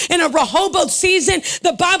tell you, in a Rehoboth season,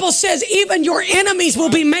 the Bible says even your enemies will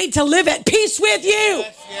be made to live at peace with you.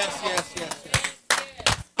 Yes.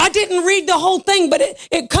 I didn't read the whole thing, but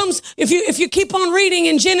it comes, if you keep on reading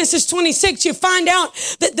in Genesis 26, you find out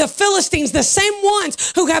that the Philistines, the same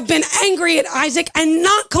ones who have been angry at Isaac and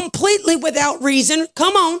not completely without reason,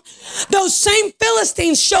 come on, those same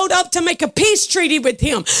Philistines showed up to make a peace treaty with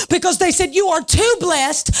him because they said, you are too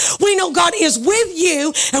blessed. We know God is with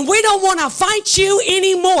you and we don't want to fight you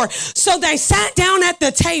anymore. So they sat down at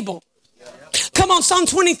the table. Come on, Psalm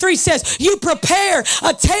 23 says, you prepare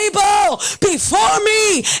a table before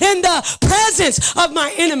me in the presence of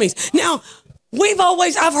my enemies. Now,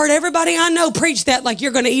 I've heard everybody I know preach that like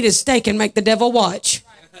you're going to eat a steak and make the devil watch.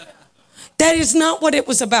 That is not what it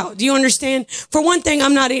was about. Do you understand? For one thing,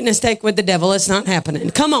 I'm not eating a steak with the devil. It's not happening.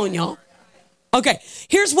 Come on, y'all. Okay,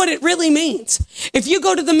 here's what it really means. If you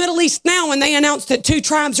go to the Middle East now and they announce that two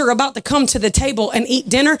tribes are about to come to the table and eat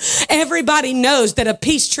dinner, everybody knows that a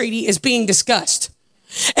peace treaty is being discussed.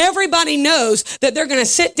 Everybody knows that they're going to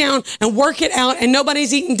sit down and work it out and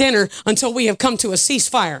nobody's eating dinner until we have come to a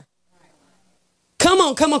ceasefire. Come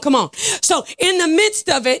on. So in the midst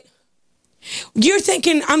of it, you're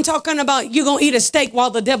thinking, I'm talking about you going to eat a steak while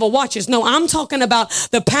the devil watches. No, I'm talking about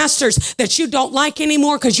the pastors that you don't like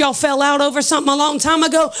anymore because y'all fell out over something a long time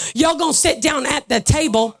ago. Y'all going to sit down at the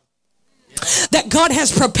table that God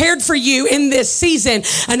has prepared for you in this season.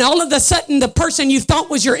 And all of a sudden, the person you thought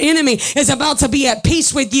was your enemy is about to be at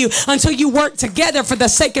peace with you until you work together for the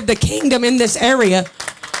sake of the kingdom in this area.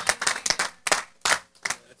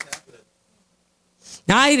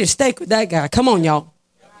 Now, I ate a steak with that guy. Come on, y'all.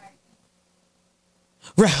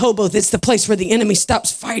 Rehoboth, it's the place where the enemy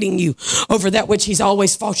stops fighting you over that which he's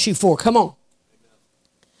always fought you for. Come on.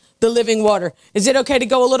 The living water. Is it okay to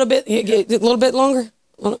go a little bit longer?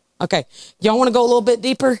 Okay. Y'all want to go a little bit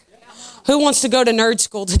deeper? Who wants to go to nerd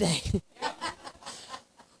school today?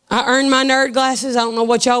 I earned my nerd glasses. I don't know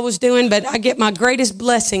what y'all was doing, but I get my greatest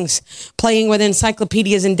blessings playing with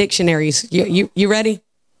encyclopedias and dictionaries. You ready?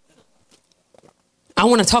 I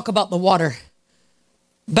want to talk about the water.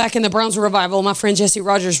 Back in the Brownsville Revival, my friend Jesse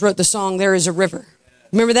Rogers wrote the song, There Is a River.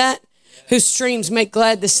 Remember that? Whose streams make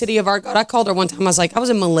glad the city of our God. I called her one time. I was like, I was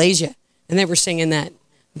in Malaysia, and they were singing that.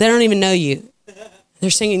 They don't even know you.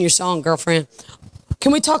 They're singing your song, girlfriend.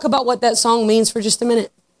 Can we talk about what that song means for just a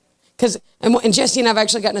minute? And Jesse and I have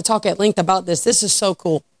actually gotten to talk at length about this. This is so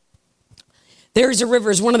cool. There Is a River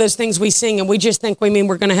is one of those things we sing, and we just think we mean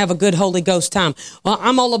we're going to have a good Holy Ghost time. Well,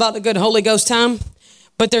 I'm all about the good Holy Ghost time,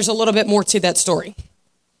 but there's a little bit more to that story.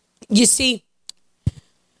 You see,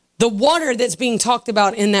 the water that's being talked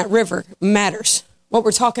about in that river matters. What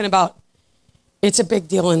we're talking about, it's a big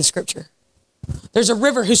deal in Scripture. There's a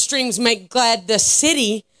river whose streams make glad the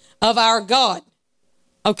city of our God.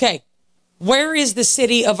 Okay, where is the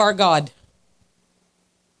city of our God?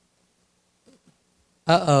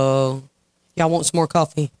 Uh-oh. Y'all want some more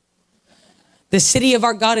coffee? The city of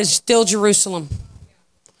our God is still Jerusalem.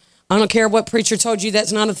 I don't care what preacher told you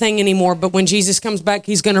that's not a thing anymore, but when Jesus comes back,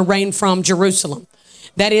 he's going to reign from Jerusalem.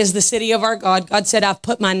 That is the city of our God. God said, I've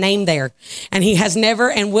put my name there. And he has never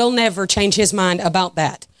and will never change his mind about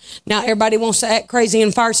that. Now, everybody wants to act crazy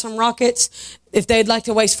and fire some rockets. If they'd like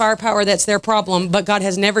to waste firepower, that's their problem. But God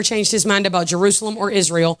has never changed his mind about Jerusalem or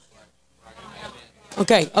Israel.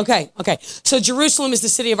 Okay. So Jerusalem is the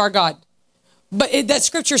city of our God. But that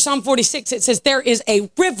scripture, Psalm 46, it says there is a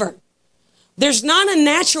river. There's not a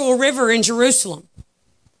natural river in Jerusalem,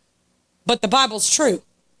 but the Bible's true.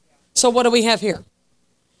 So what do we have here?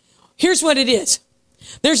 Here's what it is.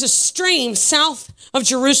 There's a stream south of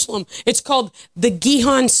Jerusalem. It's called the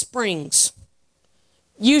Gihon Springs.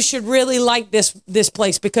 you should really like this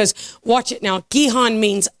place, because watch it now. Gihon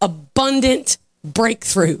means abundant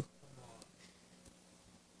breakthrough.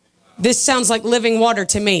 This sounds like living water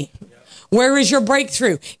to me. Where is your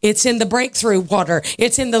breakthrough? It's in the breakthrough water.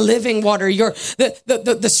 It's in the living water.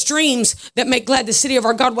 The streams that make glad the city of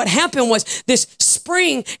our God. What happened was this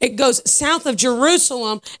spring, it goes south of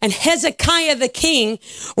Jerusalem, and Hezekiah the king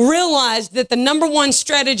realized that the number one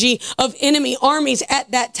strategy of enemy armies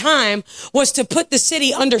at that time was to put the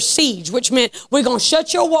city under siege, which meant we're going to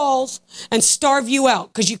shut your walls and starve you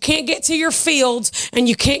out, because you can't get to your fields and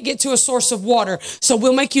you can't get to a source of water. So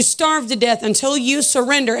we'll make you starve to death until you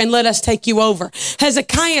surrender and let us take you over.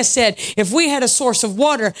 Hezekiah said, if we had a source of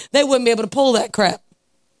water, they wouldn't be able to pull that crap.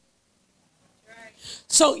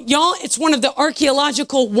 So y'all, it's one of the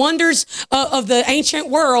archaeological wonders of the ancient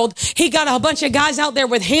world. He got a bunch of guys out there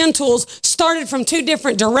with hand tools, started from two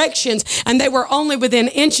different directions, and they were only within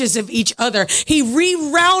inches of each other. He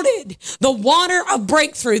rerouted the water of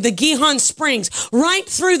breakthrough, the Gihon Springs, right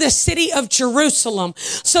through the city of Jerusalem,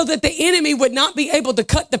 so that the enemy would not be able to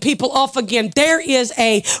cut the people off again. There is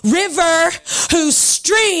a river whose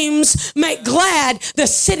streams make glad the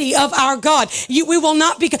city of our God. We will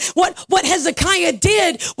not be. What Hezekiah did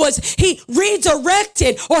was he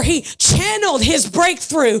redirected, or he channeled his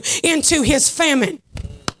breakthrough into his famine.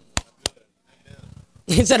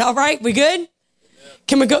 Is that all right? We good?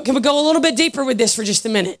 Can we go a little bit deeper with this for just a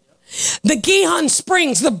minute? The Gihon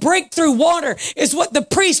Springs, the breakthrough water, is what the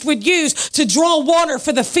priest would use to draw water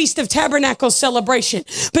for the Feast of Tabernacles celebration.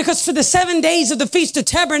 Because for the 7 days of the Feast of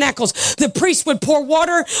Tabernacles, the priest would pour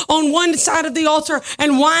water on one side of the altar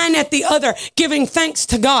and wine at the other, giving thanks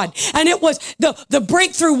to God. And it was the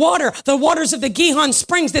breakthrough water, the waters of the Gihon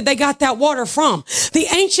Springs, that they got that water from. The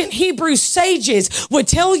ancient Hebrew sages would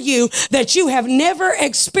tell you that you have never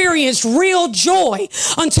experienced real joy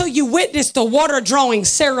until you witnessed the water drawing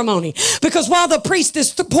ceremony. Because while the priest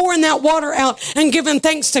is pouring that water out and giving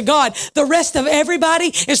thanks to God, the rest of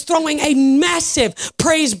everybody is throwing a massive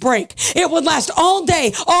praise break. It would last all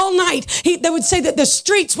day, all night. They would say that the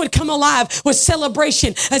streets would come alive with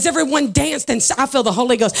celebration as everyone danced, and I feel the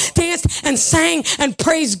Holy Ghost, danced and sang and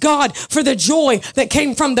praised God for the joy that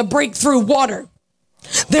came from the breakthrough water.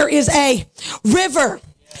 There is a river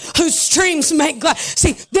whose streams make glad.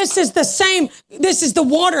 See, this is the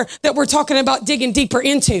water that we're talking about digging deeper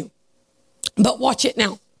into. But watch it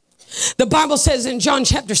now. The Bible says in John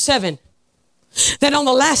chapter 7 that on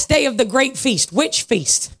the last day of the great feast, which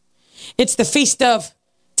feast? It's the Feast of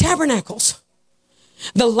Tabernacles.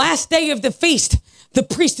 The last day of the feast, the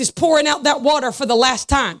priest is pouring out that water for the last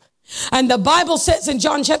time. And the Bible says in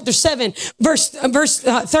John chapter 7, verse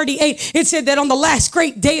 38, it said that on the last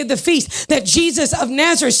great day of the feast, that Jesus of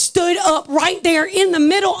Nazareth stood up right there in the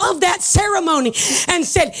middle of that ceremony and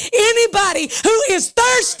said, anybody who is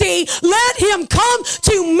thirsty, let him come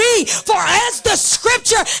to me. For as the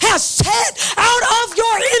scripture has said, out of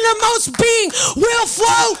your innermost being will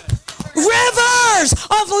flow rivers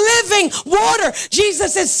of living water.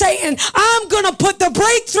 Jesus is saying, I'm going to put the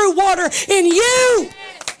breakthrough water in you.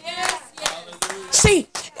 See,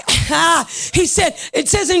 he said, it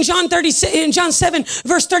says in John 7,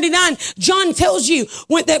 verse 39, John tells you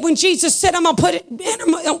that when Jesus said, I'm going to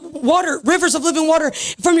put rivers of living water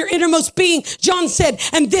from your innermost being, John said,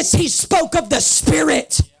 and this he spoke of the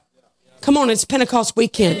Spirit. Come on, it's Pentecost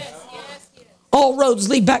weekend. All roads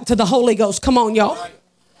lead back to the Holy Ghost. Come on, y'all.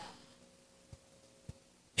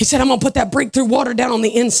 He said, I'm going to put that breakthrough water down on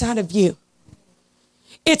the inside of you.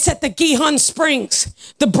 It's at the Gihon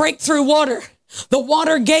Springs, the breakthrough water, the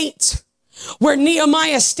water gate, where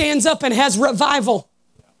Nehemiah stands up and has revival.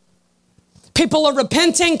 People are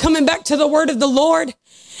repenting, coming back to the word of the Lord,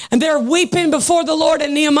 and they're weeping before the Lord.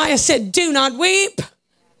 And Nehemiah said, do not weep,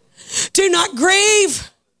 do not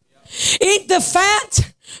grieve, eat the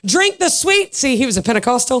fat, drink the sweet. See, he was a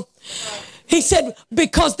Pentecostal. He said,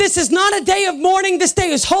 because this is not a day of mourning. This day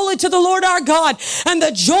is holy to the Lord our God. And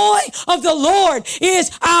the joy of the Lord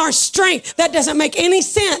is our strength. That doesn't make any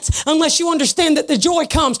sense unless you understand that the joy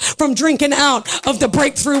comes from drinking out of the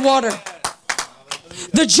breakthrough water.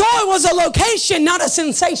 The joy was a location, not a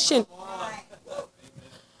sensation.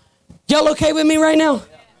 Y'all okay with me right now?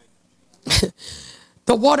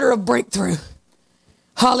 The water of breakthrough.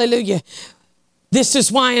 Hallelujah. This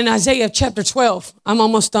is why in Isaiah chapter 12, I'm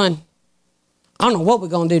almost done. I don't know what we're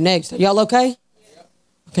going to do next. Are y'all okay?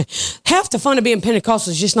 Okay. Half the fun of being Pentecostal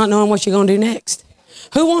is just not knowing what you're going to do next.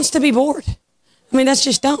 Who wants to be bored? I mean, that's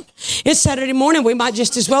just dumb. It's Saturday morning. We might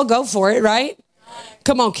just as well go for it, right?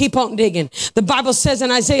 Come on, keep on digging. The Bible says in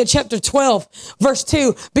Isaiah chapter 12, verse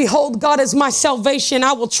 2, behold, God is my salvation.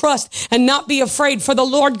 I will trust and not be afraid, for the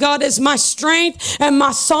Lord God is my strength and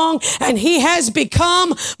my song, and he has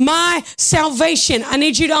become my salvation. I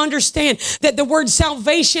need you to understand that the word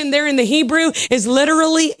salvation there in the Hebrew is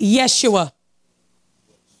literally Yeshua.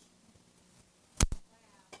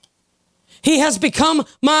 He has become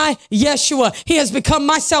my Yeshua. He has become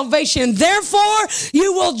my salvation. Therefore,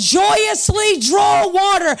 you will joyously draw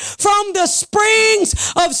water from the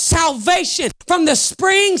springs of salvation, from the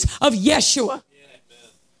springs of Yeshua.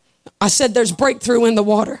 I said there's breakthrough in the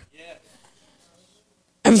water.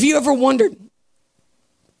 Have you ever wondered?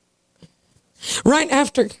 Right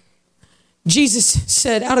after Jesus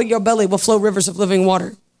said, out of your belly will flow rivers of living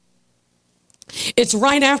water. It's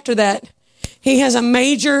right after that. He has a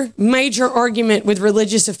major argument with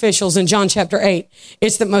religious officials in John chapter 8.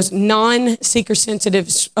 It's the most non-seeker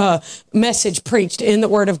sensitive message preached in the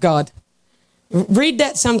Word of God. Read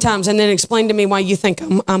that sometimes and then explain to me why you think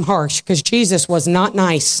I'm harsh, because Jesus was not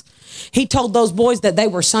nice. He told those boys that they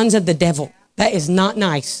were sons of the devil. That is not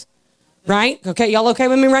nice. Right? Okay, y'all okay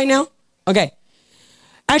with me right now? Okay.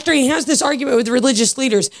 After he has this argument with religious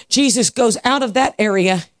leaders, Jesus goes out of that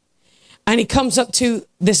area and he comes up to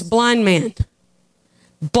this blind man.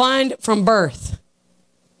 Blind from birth,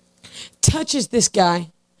 touches this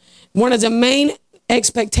guy. One of the main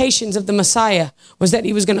expectations of the Messiah was that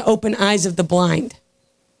he was going to open eyes of the blind.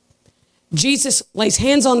 Jesus lays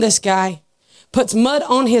hands on this guy, puts mud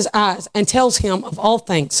on his eyes, and tells him, of all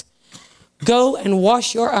things, go and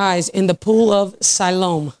wash your eyes in the pool of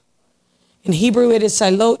Siloam. In Hebrew, it is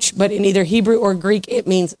Siloch, but in either Hebrew or Greek, it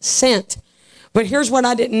means sent. But here's what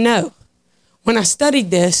I didn't know. When I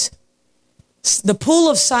studied this, the pool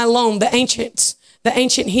of Siloam, the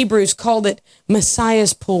ancient Hebrews called it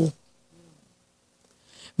Messiah's pool,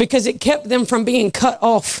 because it kept them from being cut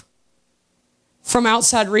off from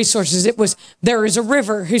outside resources. There is a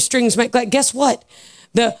river whose streams make glad. Guess what?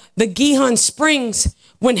 The Gihon springs,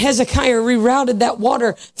 when Hezekiah rerouted that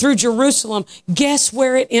water through Jerusalem, guess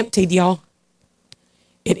where it emptied, y'all?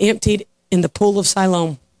 It emptied in the pool of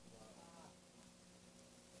Siloam.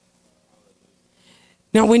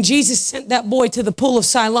 Now, when Jesus sent that boy to the pool of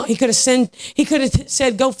Siloam, he could have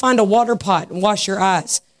said, go find a water pot and wash your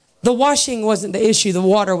eyes. The washing wasn't the issue. The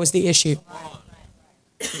water was the issue.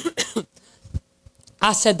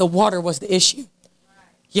 I said the water was the issue.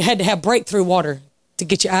 You had to have breakthrough water to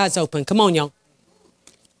get your eyes open. Come on, y'all.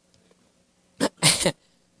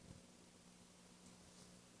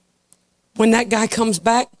 When that guy comes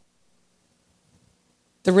back,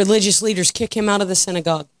 the religious leaders kick him out of the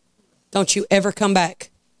synagogue. Don't you ever come back.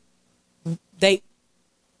 A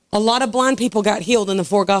lot of blind people got healed in the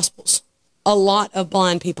 4 Gospels. A lot of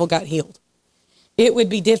blind people got healed. It would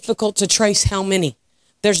be difficult to trace how many.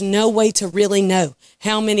 There's no way to really know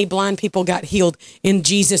how many blind people got healed in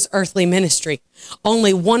Jesus' earthly ministry.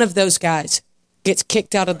 Only one of those guys gets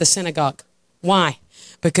kicked out of the synagogue. Why?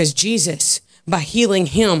 Because Jesus, by healing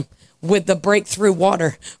him with the breakthrough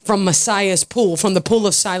water from Messiah's pool, from the pool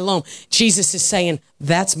of Siloam, Jesus is saying,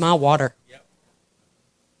 that's my water.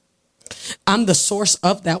 I'm the source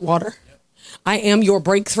of that water. I am your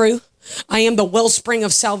breakthrough. I am the wellspring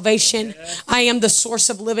of salvation. I am the source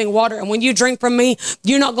of living water. And when you drink from me,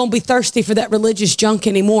 you're not going to be thirsty for that religious junk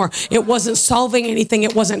anymore. It wasn't solving anything.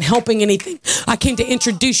 It wasn't helping anything. I came to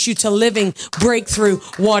introduce you to living breakthrough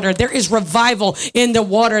water. There is revival in the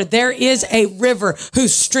water. There is a river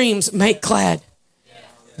whose streams make glad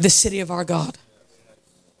the city of our God.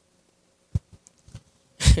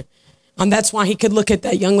 And that's why he could look at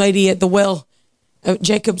that young lady at the well,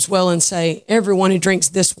 Jacob's well, and say, everyone who drinks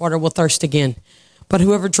this water will thirst again. But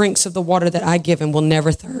whoever drinks of the water that I give him will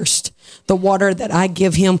never thirst. The water that I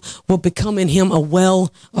give him will become in him a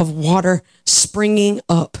well of water springing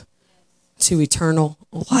up to eternal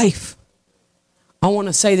life. I want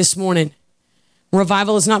to say this morning,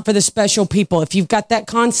 revival is not for the special people. If you've got that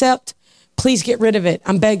concept, please get rid of it.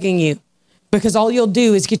 I'm begging you, because all you'll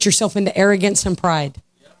do is get yourself into arrogance and pride.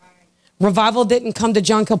 Revival didn't come to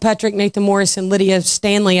John Kilpatrick, Nathan Morris, and Lydia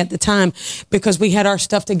Stanley at the time because we had our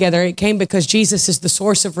stuff together. It came because Jesus is the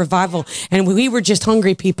source of revival, and we were just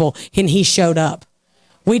hungry people, and he showed up.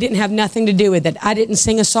 We didn't have nothing to do with it. I didn't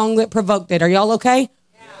sing a song that provoked it. Are y'all okay?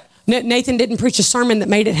 Yeah. Nathan didn't preach a sermon that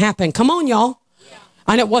made it happen. Come on, y'all. Yeah.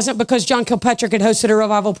 And it wasn't because John Kilpatrick had hosted a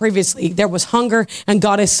revival previously. There was hunger, and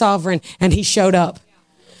God is sovereign, and he showed up.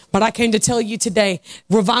 But I came to tell you today,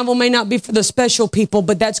 revival may not be for the special people,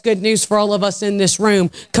 but that's good news for all of us in this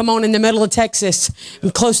room. Come on, in the middle of Texas,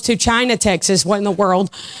 close to China, Texas. What in the world?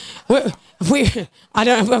 I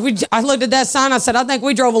looked at that sign. I said, I think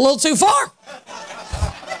we drove a little too far.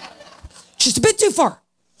 Just a bit too far.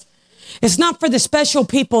 It's not for the special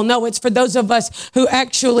people. No, it's for those of us who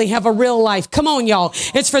actually have a real life. Come on, y'all.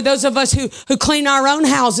 It's for those of us who clean our own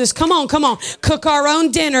houses. Come on, come on. Cook our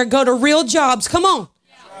own dinner. Go to real jobs. Come on.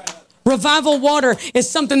 Revival water is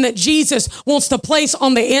something that Jesus wants to place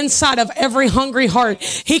on the inside of every hungry heart.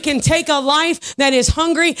 He can take a life that is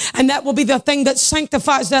hungry, and that will be the thing that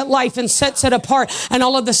sanctifies that life and sets it apart. And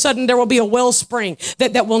all of a sudden there will be a wellspring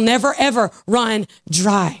that will never, ever run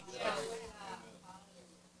dry.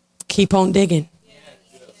 Keep on digging.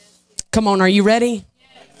 Come on, are you ready?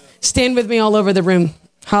 Stand with me all over the room.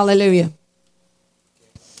 Hallelujah.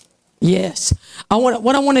 Yes.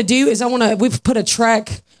 What I want to do is we've put a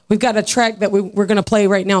track. We've got a track that we're going to play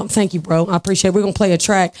right now. Thank you, bro. I appreciate it. We're going to play a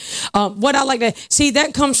track. What I like to see,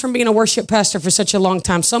 that comes from being a worship pastor for such a long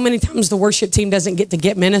time. So many times the worship team doesn't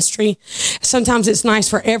get ministry. Sometimes it's nice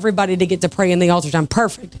for everybody to get to pray in the altar time.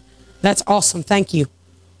 Perfect. That's awesome. Thank you.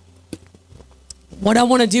 What I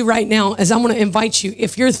want to do right now is I'm going to invite you,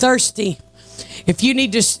 if you're thirsty, if you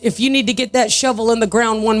need to get that shovel in the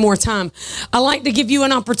ground one more time, I like to give you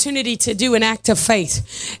an opportunity to do an act of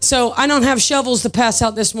faith. So I don't have shovels to pass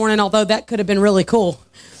out this morning, although that could have been really cool.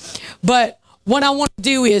 But what I want to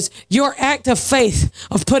do is your act of faith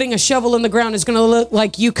of putting a shovel in the ground is going to look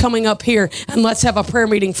like you coming up here, and let's have a prayer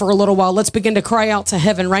meeting for a little while. Let's begin to cry out to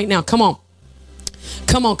heaven right now. Come on.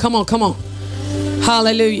 Come on, come on, come on.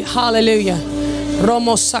 Hallelujah, hallelujah.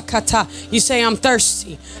 Romo sakata. You say, I'm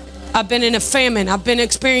thirsty. I've been in a famine. I've been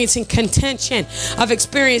experiencing contention. I've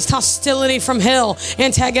experienced hostility from hell,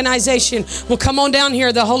 antagonization. Well, come on down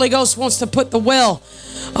here. The Holy Ghost wants to put the well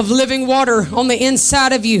of living water on the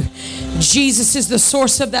inside of you. Jesus is the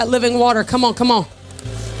source of that living water. Come on, come on.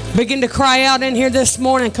 Begin to cry out in here this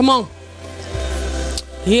morning. Come on.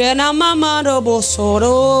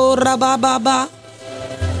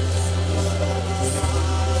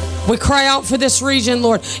 We cry out for this region,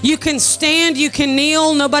 Lord. You can stand, you can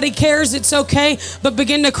kneel, nobody cares, it's okay. But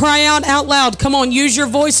begin to cry out loud. Come on, use your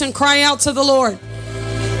voice and cry out to the Lord.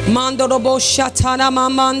 Mandorobo shatana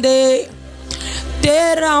mamande.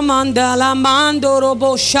 Deramandala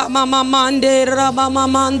mandorobo shamamamande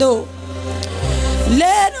rabamamando.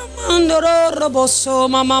 Lenamandoro roboso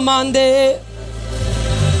mamamande.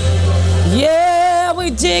 Yeah,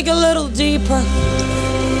 we dig a little deeper.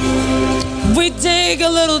 We dig a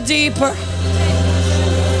little deeper.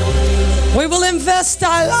 We will invest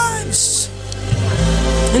our lives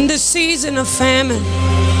in the season of famine.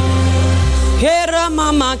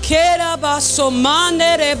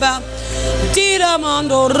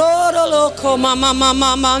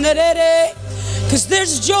 Because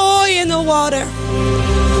there's joy in the water.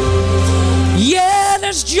 Yeah,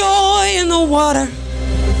 there's joy in the water.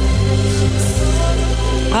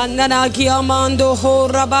 Ananakiamando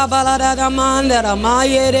horababaladamanda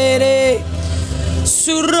mayere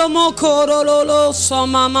suramo korolo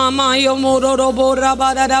somamamayo mororobo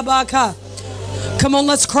rabadabaka. Come on,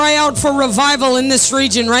 let's cry out for revival in this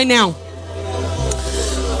region right now.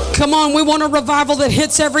 Come on, we want a revival that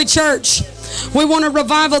hits every church. We want a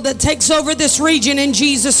revival that takes over this region in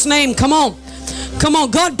Jesus' name. Come on. Come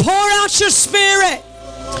on, God, pour out your spirit.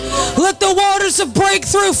 Let the waters of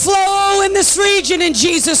breakthrough flow in this region in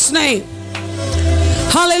Jesus' name.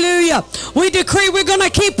 Hallelujah. We decree we're going to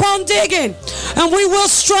keep on digging, and we will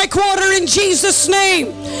strike water in Jesus'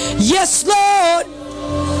 name. Yes, Lord.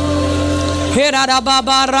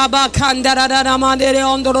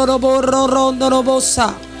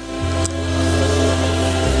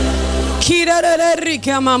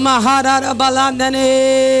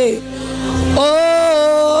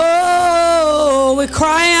 Oh, we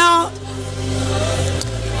cry out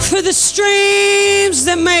for the streams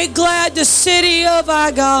that make glad the city of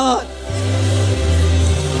our God.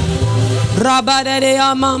 Yeah,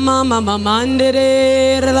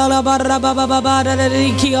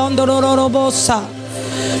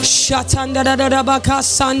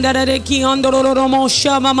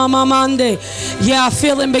 I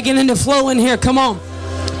feel him beginning to flow in here. Come on.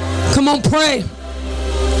 Come on, pray.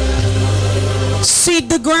 Seed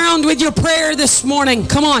the ground with your prayer this morning.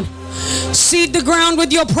 Come on. Seed the ground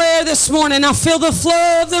with your prayer this morning. I feel the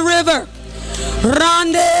flow of the river.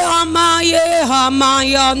 Rande amaye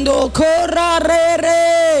hamayando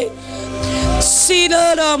korarere.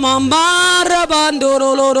 Sidara mamara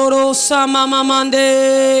bandoroloro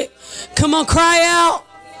samamamande. Come on, cry out.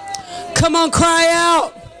 Come on, cry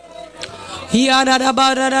out. Yada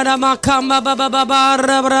barara makamba baba baba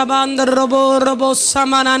rabanda robo robo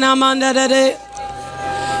samanana mandade.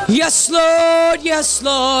 Yes, Lord. Yes,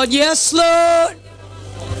 Lord. Yes, Lord.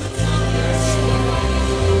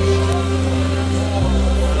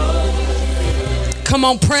 Come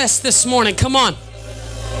on, press this morning. Come on.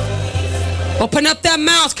 Open up that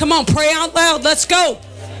mouth. Come on, pray out loud. Let's go.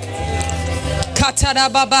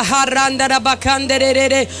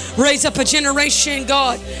 Raise up a generation,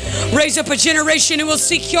 God. Raise up a generation who will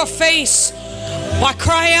seek your face. I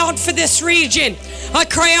cry out for this region. I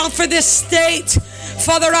cry out for this state.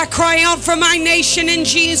 Father, I cry out for my nation in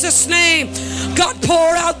Jesus' name. God,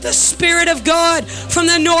 pour out the Spirit of God from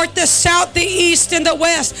the north, the south, the east, and the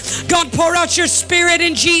west. God, pour out your Spirit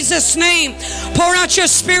in Jesus' name. Pour out your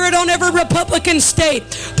Spirit on every Republican state.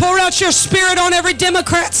 Pour out your Spirit on every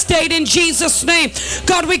Democrat state in Jesus' name.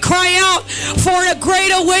 God, we cry out for a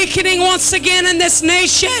great awakening once again in this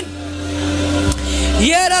nation.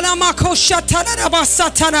 I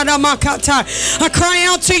cry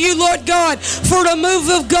out to you, Lord God, for a move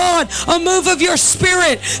of God, a move of your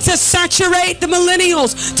Spirit to saturate the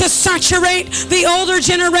millennials, to saturate the older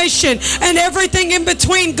generation and everything in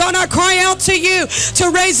between. God, I cry out to you to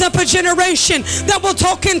raise up a generation that will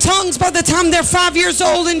talk in tongues by the time they're 5 years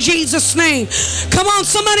old in Jesus' name. Come on,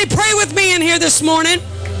 somebody pray with me in here this morning.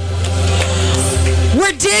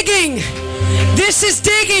 We're digging. This is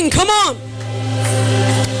digging. Come on.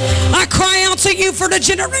 I cry out to you for the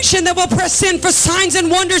generation that will press in for signs and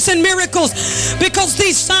wonders and miracles, because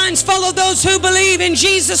these signs follow those who believe in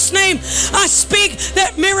Jesus' name. I speak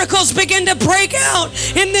that miracles begin to break out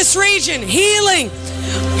in this region. Healing,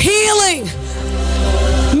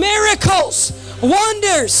 miracles,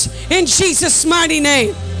 wonders in Jesus' mighty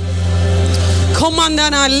name. Let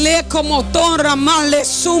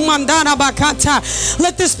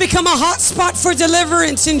this become a hot spot for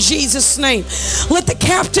deliverance in Jesus' name. Let the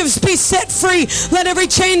captives be set free. Let every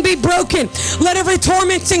chain be broken. Let every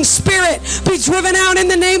tormenting spirit be driven out in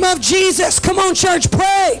the name of Jesus. Come on, church,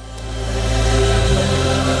 pray.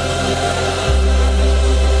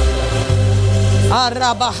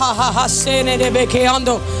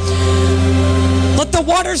 Let the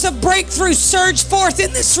waters of breakthrough surge forth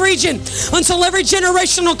in this region until every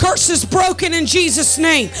generational curse is broken in Jesus'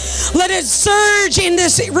 name. Let it surge in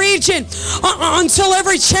this region until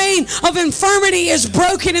every chain of infirmity is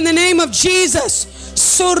broken in the name of Jesus.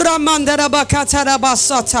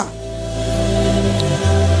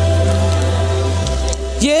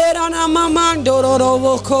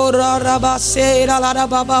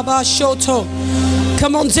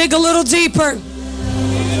 Come on, dig a little deeper.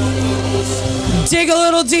 Dig a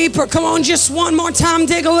little deeper. Come on, just one more time.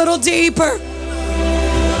 Dig a little deeper.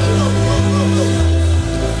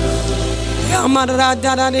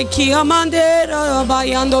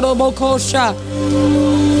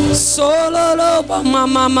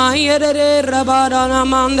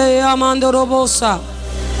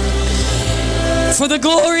 For the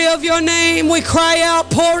glory of your name, we cry out,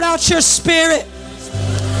 pour out your Spirit.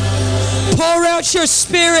 Pour out your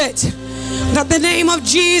Spirit. That the name of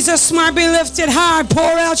Jesus might be lifted high.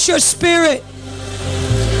 Pour out your Spirit.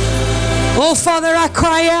 Oh, Father, I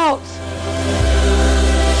cry out.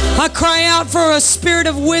 I cry out for a spirit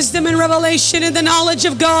of wisdom and revelation in the knowledge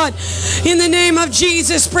of God. In the name of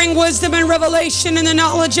Jesus, bring wisdom and revelation in the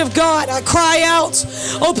knowledge of God. I cry out.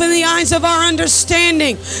 Open the eyes of our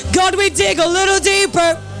understanding. God, we dig a little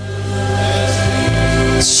deeper.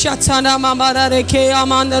 Shatana mamara ke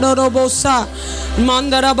amandara robosa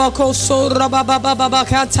mandara bako sora baba baba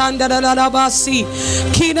katandara rabasi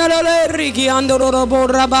kinara rigi andoro robo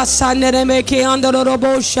rabasa nereme ke andoro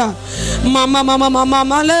robosha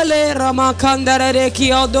mama lele ramakandara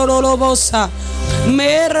reki andoro robosa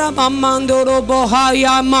mera mamandoro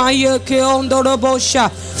bohaya maya ke andoro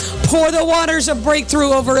bosha. Pour the waters of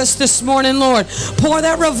breakthrough over us this morning, Lord. Pour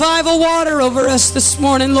that revival water over us this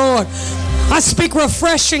morning, Lord. I speak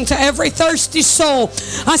refreshing to every thirsty soul.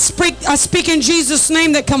 I speak in Jesus'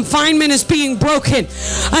 name that confinement is being broken.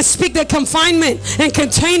 I speak that confinement and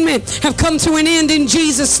containment have come to an end in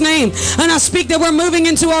Jesus' name. And I speak that we're moving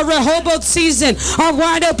into our Rehoboth season, our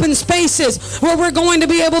wide open spaces where we're going to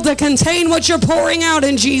be able to contain what you're pouring out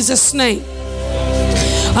in Jesus' name.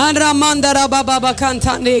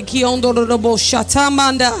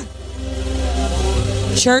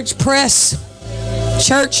 Church, press.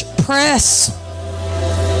 Church, press.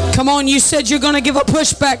 Come on, you said you're going to give a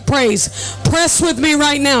pushback praise. Press with me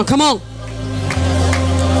right now. Come on.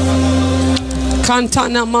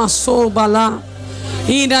 Cantana maso bala.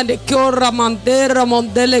 Ina de kiora mandera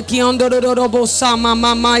mondele ki andoro robo sama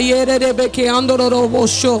mama yere de beke andoro robo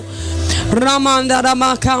sho. Ramanda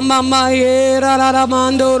ramaka mama yera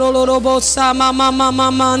ramando robo sama mama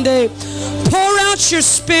mande. Pour out your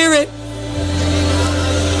Spirit.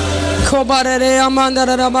 Kobarere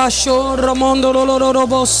amandara rabasho ramondo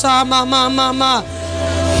robo sama mama.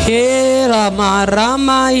 Kera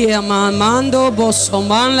marama yamando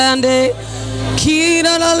bosomanlande.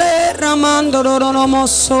 Kira lale ramando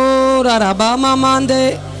romoso rabama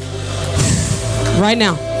mande. Right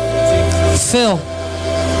now, fill.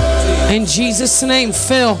 In Jesus' name,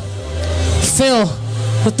 fill. Fill.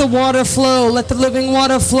 Let the water flow. Let the living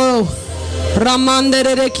water flow. Ramande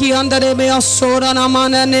ki andare me asora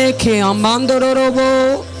namana ne ke amando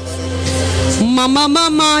robo. Mama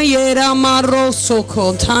mama yera Marrow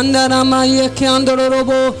soko tanda rama ye ke andoro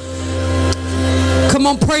robo. Come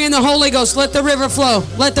on, pray in the Holy Ghost. Let the river flow.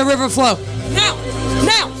 Let the river flow. Now,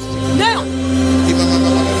 now, now.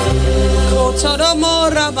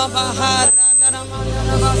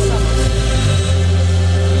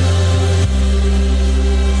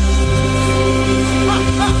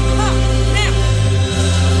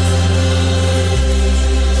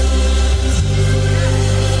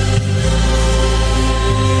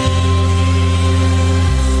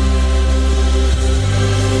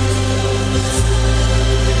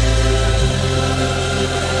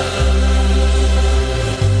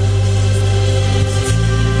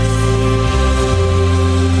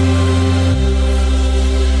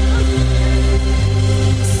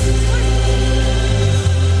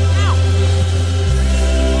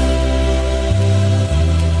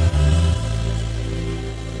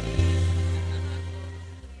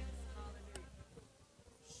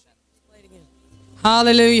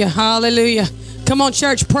 Hallelujah, hallelujah. Come on,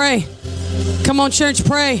 church, pray. Come on, church,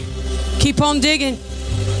 pray. Keep on digging.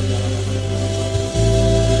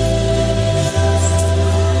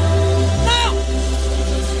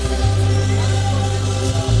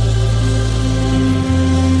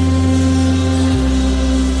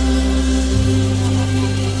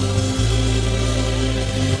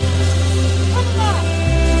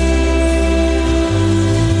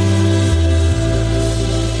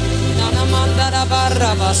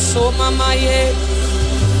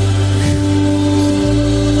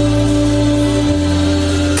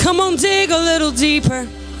 Come on, dig a little deeper.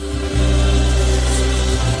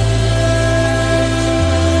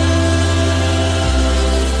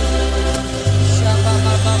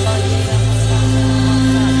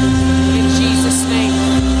 In Jesus' name.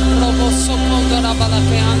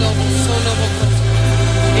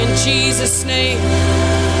 In Jesus' name.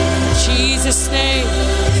 Jesus' name.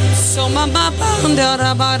 So mama banda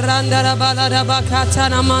rabaranda rabalada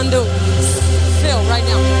katana mando. Fill right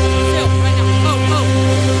now. Fill right now. Oh, oh.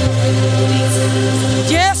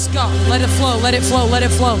 Yes, God. Let it flow. Let it flow. Let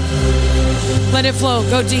it flow. Let it flow.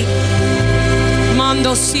 Go deep.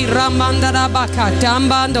 Mando si ramanda rabaka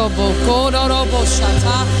dambando bokoro robo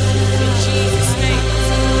shata. In Jesus' name.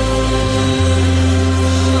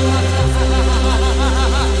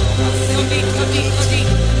 Go deep. Go deep. Go deep.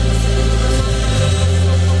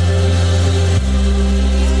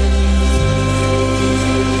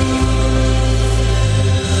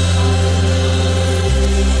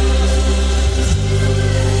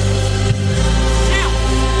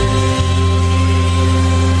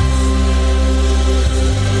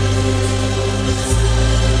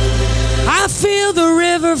 I feel the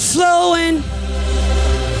river flowing.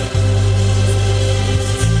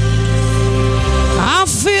 I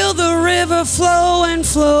feel the river flowing,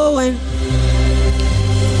 flowing.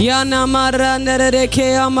 Yana maranda de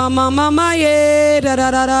ke mama mama ye da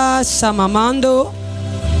da da da samamando.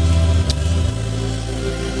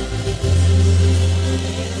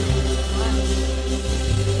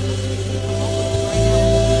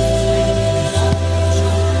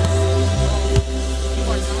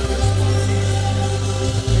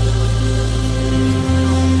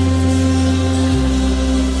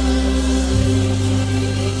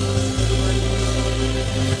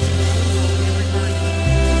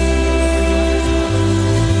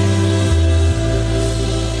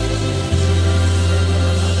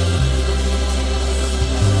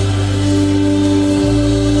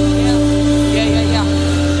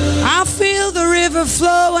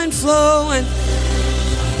 Flowing, flowing.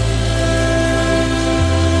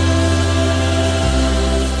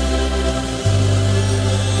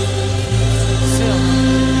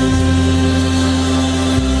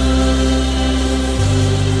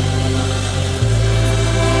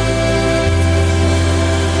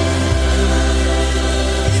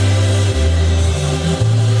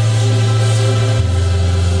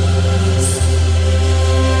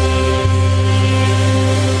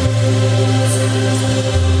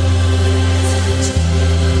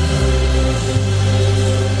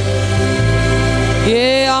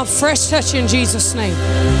 Fresh touch in Jesus' name.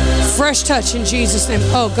 Fresh touch in Jesus' name.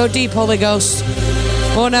 Oh, go deep, Holy Ghost.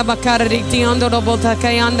 Ora bakariti ondoro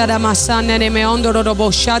botakayanda da masana ne me ondoro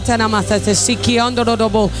robo shata na masate siki ondoro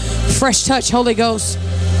robo. Fresh touch, Holy Ghost.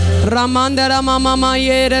 Ramanda da mama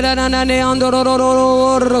mayere da na ne ondoro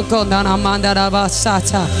robo kondana manda da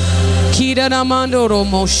basata. Kida na mandoro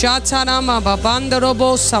mo shata na ma babanda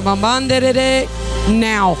robo samamandere.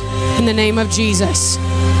 Now, in the name of Jesus.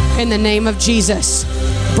 In the name of Jesus.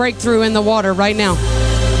 Breakthrough in the water right now.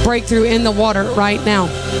 Breakthrough in the water right now.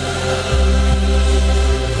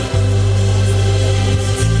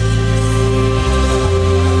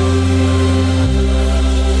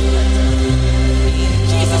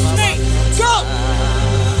 Jesus' name, go!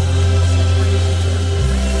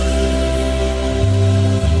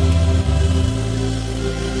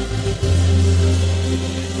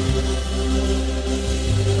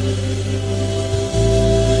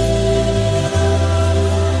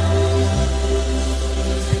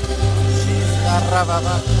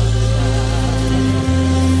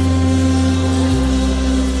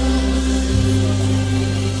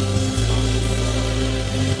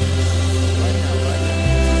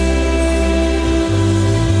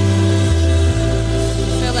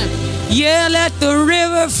 Yeah, let the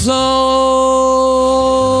river flow.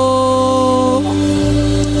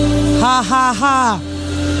 Ha ha ha.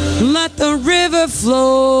 Let the river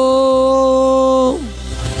flow.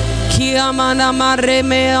 Kiamana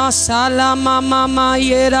mareme asala mama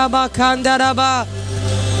yera bakandaraba.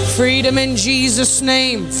 Freedom in Jesus'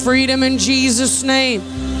 name. Freedom in Jesus' name.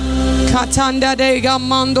 Katanda de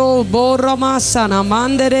gamando boramasana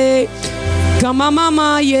mandere.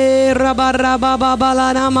 Kamamama ye rabaraba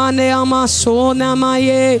babalana mane amasona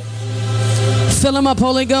maye. Fill him up,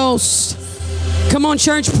 Holy Ghost. Come on,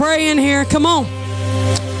 church, pray in here. Come on.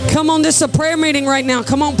 Come on, this is a prayer meeting right now.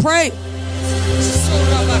 Come on, pray. Fill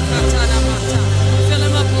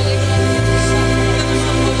him up, Holy Ghost.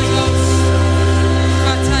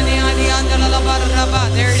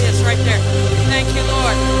 There it is, right there. Thank you,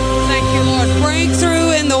 Lord. Thank you, Lord.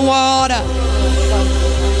 Breakthrough in the water.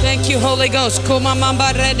 Thank you, Holy Ghost.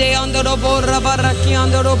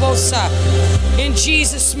 In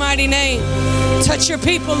Jesus' mighty name. Touch your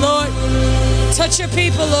people, Lord. Touch your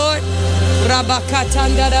people, Lord.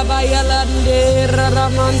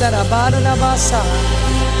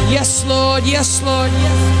 Yes, Lord. Yes, Lord.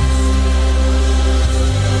 Yes.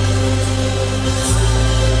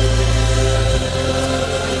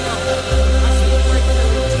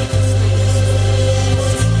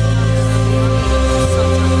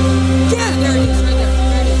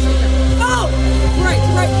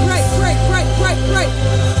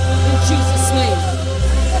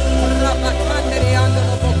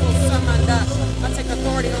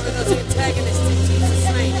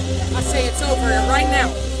 Right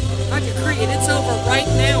now, I decree it. It's over right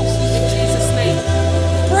now in Jesus' name.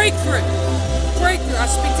 Breakthrough, breakthrough. I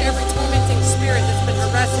speak to every tormenting spirit that's been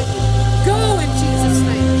harassing you. Go in Jesus'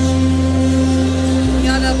 name.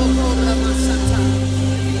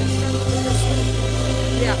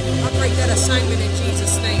 Yeah, I break that assignment in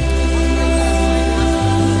Jesus' name.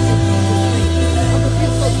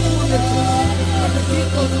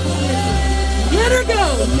 Let her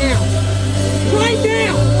go now. Right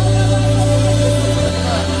now.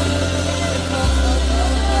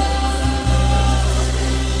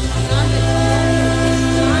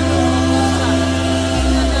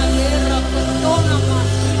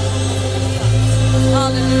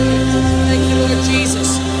 Hallelujah. Thank you, Lord Jesus.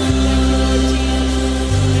 Thank you, Lord Jesus.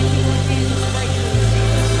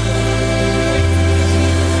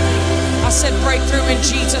 I said breakthrough in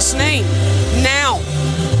Jesus' name. Now.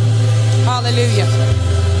 Hallelujah.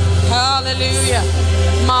 Hallelujah.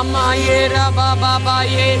 Mama ye raba baba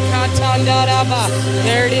ye katanda raba.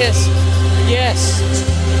 There it is. Yes.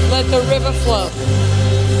 Let the river flow.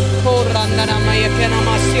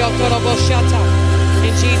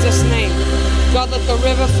 In Jesus' name. God, let the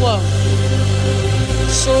river flow.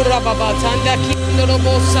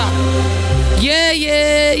 Yeah,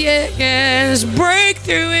 yeah, yeah, yes.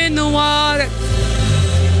 Breakthrough in the water.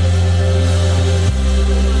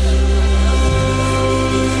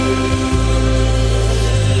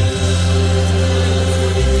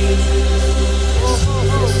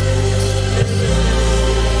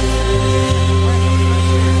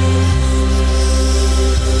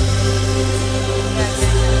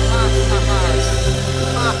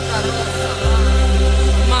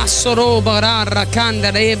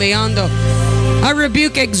 I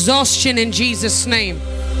rebuke exhaustion in Jesus' name.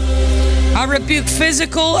 I rebuke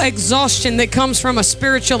physical exhaustion that comes from a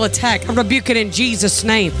spiritual attack. I rebuke it in Jesus'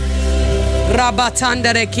 name.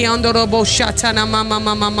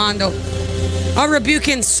 I rebuke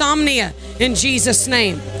insomnia in Jesus'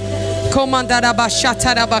 name.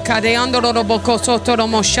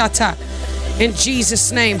 In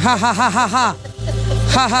Jesus' name. Ha ha ha ha ha.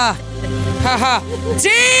 Ha ha. Ha ha.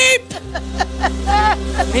 Deep.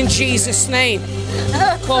 In Jesus' name.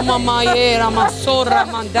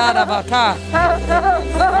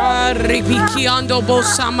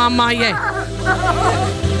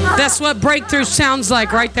 That's what breakthrough sounds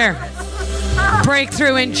like right there.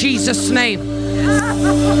 Breakthrough in Jesus' name.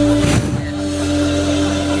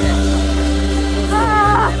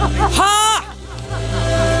 Ha!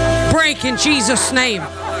 Break in Jesus' name.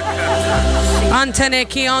 Antene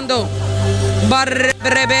kiando.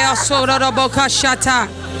 Barrebea sororo bokashata.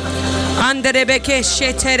 Anderebeke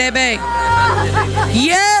sheterebe.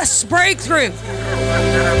 Yes, breakthrough.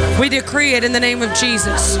 We decree it in the name of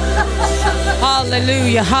Jesus.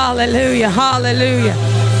 Hallelujah, hallelujah, hallelujah.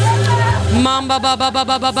 Mamba baba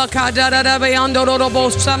baba baba kadara beyando robo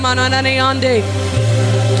samanane ande.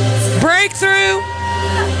 Breakthrough.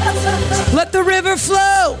 Let the river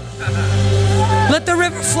flow. Let the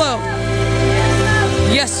river flow.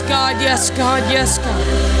 Yes, God, yes, God, yes, God.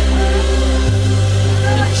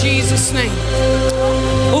 In Jesus' name.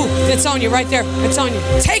 Ooh, it's on you right there. It's on you.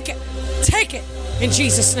 Take it. Take it. In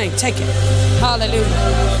Jesus' name, take it. Hallelujah.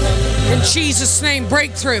 In Jesus' name,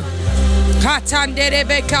 breakthrough.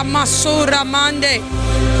 Katanderebeka masura mande.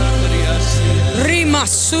 Rima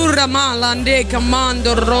sura malande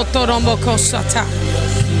kamando roto rombo kosata.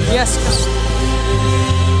 Yes, God.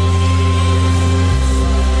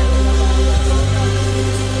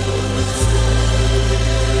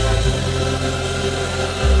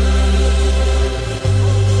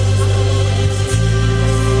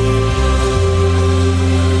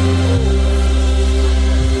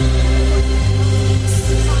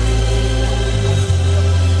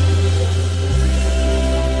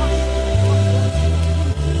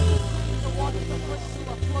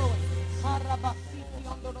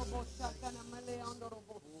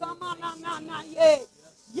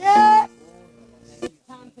 Yeah. It's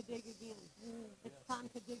time to dig again. It's time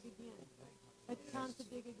to dig again. It's time to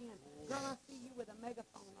dig again. Girl, I see you with a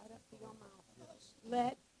megaphone right up to your mouth.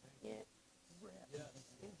 Let it rip.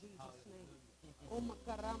 In Jesus' name. Oh,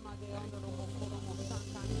 makarama de andorobo koromo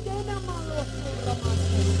sankan. Dena malo surama.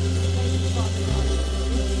 Thank you, Father God.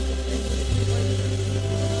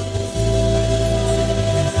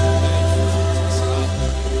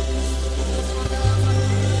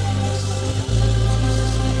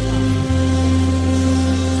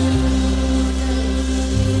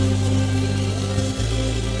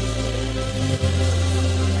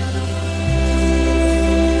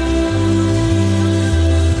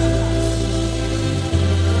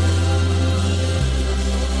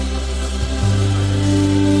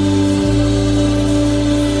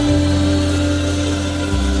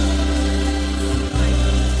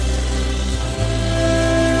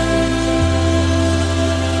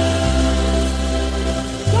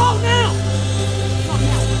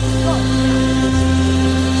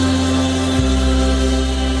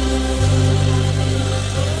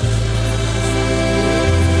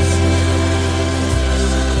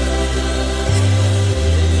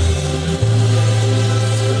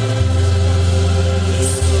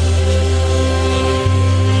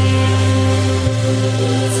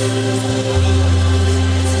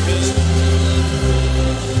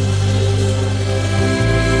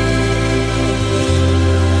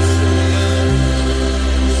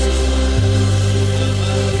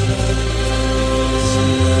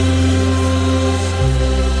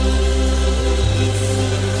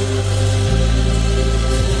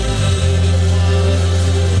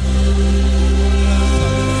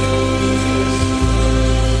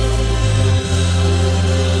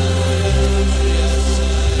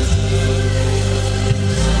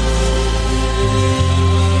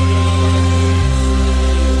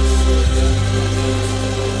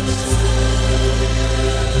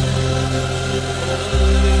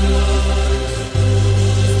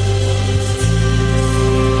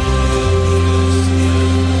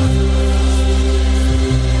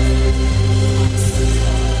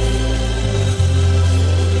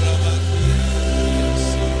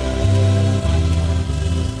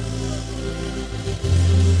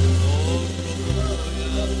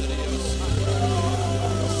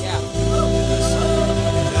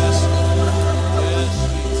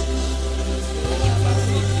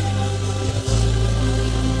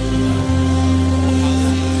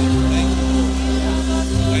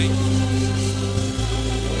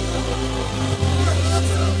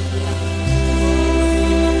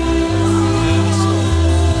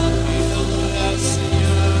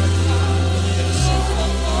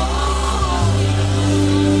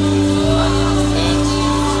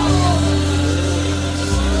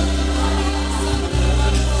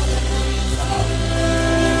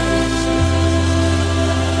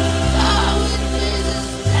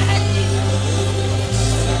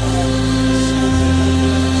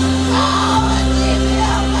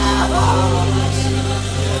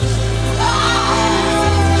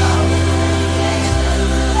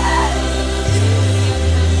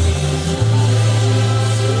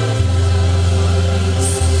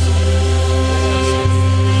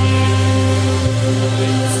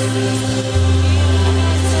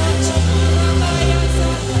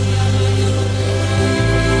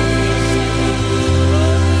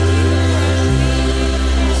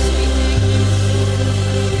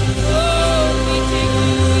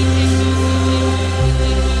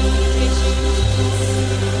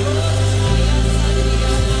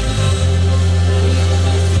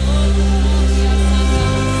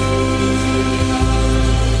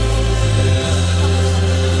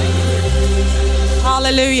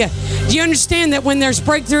 Hallelujah. Do you understand that when there's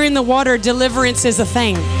breakthrough in the water, deliverance is a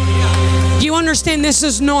thing? You understand this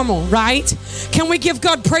is normal, right? Can we give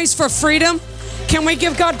God praise for freedom? Can we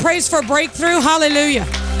give God praise for breakthrough? Hallelujah.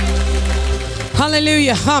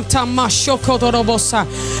 Hallelujah. Come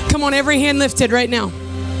on, every hand lifted right now.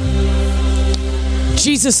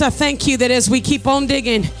 Jesus, I thank you that as we keep on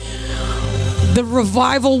digging, the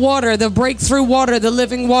revival water, the breakthrough water, the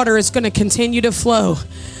living water is going to continue to flow.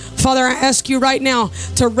 Father, I ask you right now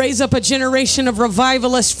to raise up a generation of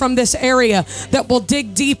revivalists from this area that will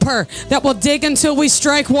dig deeper, that will dig until we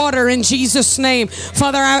strike water in Jesus' name.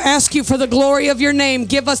 Father, I ask you for the glory of your name,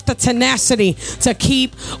 give us the tenacity to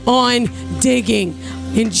keep on digging.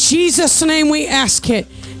 In Jesus' name we ask it.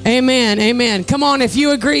 Amen. Amen. Come on, if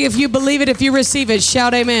you agree, if you believe it, if you receive it,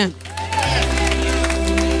 shout amen.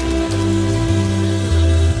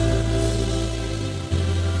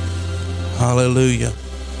 Hallelujah.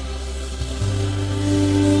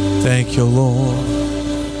 Thank you, Lord.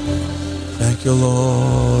 Thank you,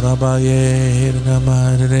 Lord.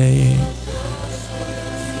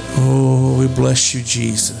 Oh, we bless you,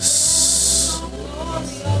 Jesus.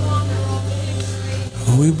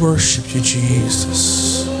 Oh, we worship you,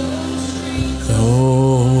 Jesus.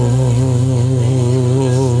 Oh,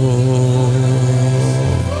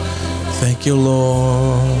 thank you,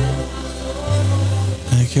 Lord.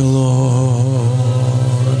 Thank you, Lord.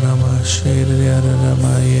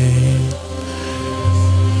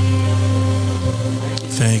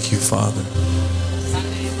 Thank you, Father.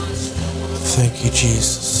 Thank you,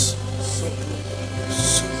 Jesus.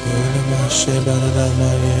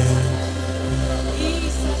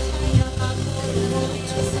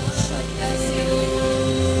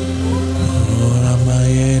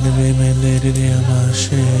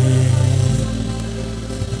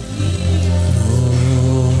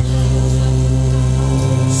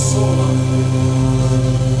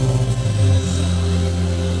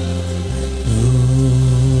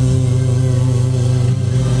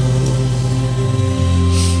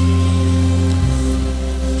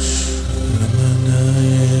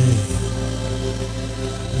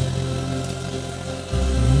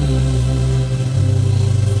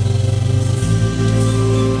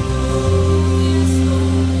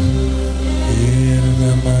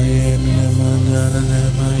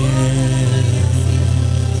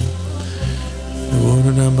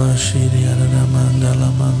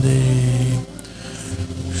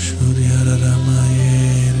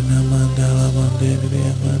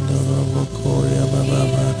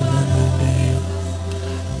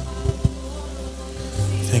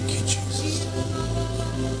 Thank you, Jesus.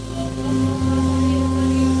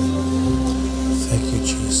 Thank you,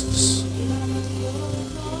 Jesus.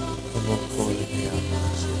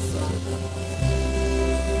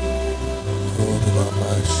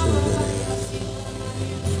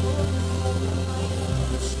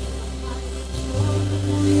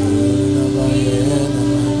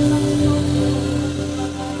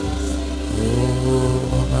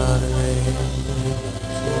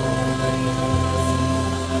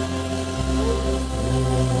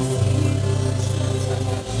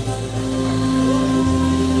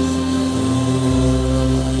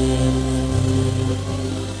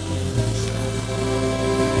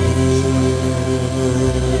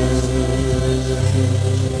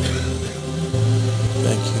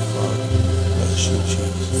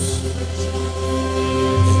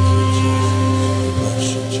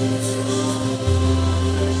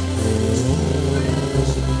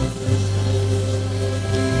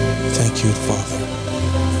 Thank you, Father.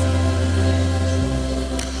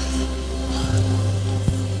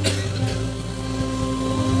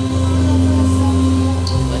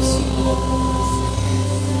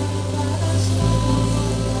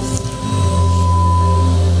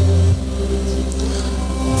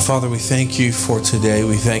 Father, we thank you for today.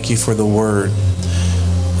 We thank you for the word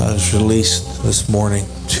that was released this morning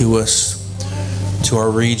to us, to our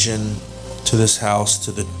region, to this house,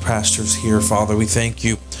 to the pastors here. Father, we thank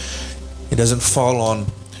you. It doesn't fall on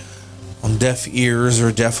deaf ears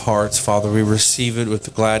or deaf hearts, Father. We receive it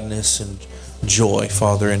with gladness and joy,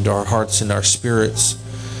 Father, into our hearts and our spirits.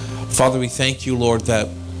 Father, we thank you, Lord, that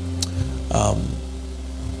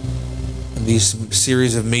these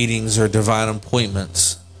series of meetings are divine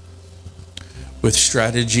appointments with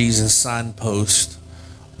strategies and signposts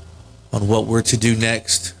on what we're to do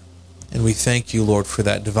next. And we thank you, Lord, for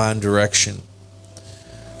that divine direction.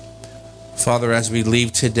 Father, as we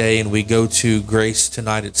leave today and we go to Grace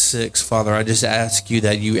tonight at 6, Father, I just ask you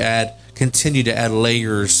that you continue to add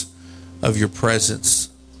layers of your presence.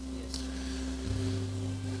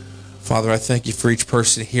 Father, I thank you for each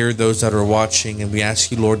person here, those that are watching, and we ask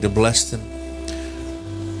you, Lord, to bless them.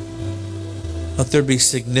 Let there be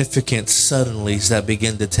significant suddenlies that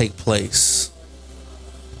begin to take place.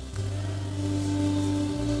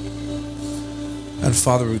 And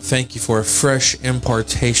Father, we thank you for a fresh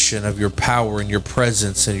impartation of your power and your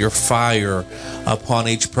presence and your fire upon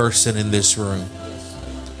each person in this room.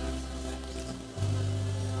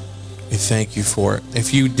 We thank you for it.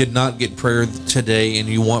 If you did not get prayer today and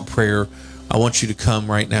you want prayer, I want you to come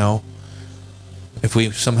right now. If we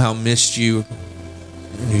somehow missed you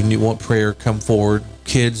and you want prayer, come forward.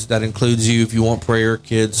 Kids, that includes you. If you want prayer,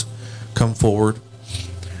 kids, come forward.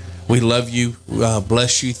 We love you.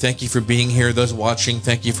 Bless you. Thank you for being here. Those watching,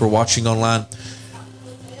 thank you for watching online.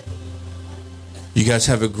 You guys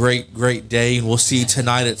have a great, great day. And we'll see you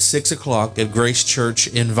tonight at 6 o'clock at Grace Church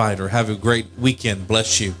in Vidor. Have a great weekend.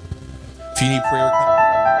 Bless you. If you need prayer, come.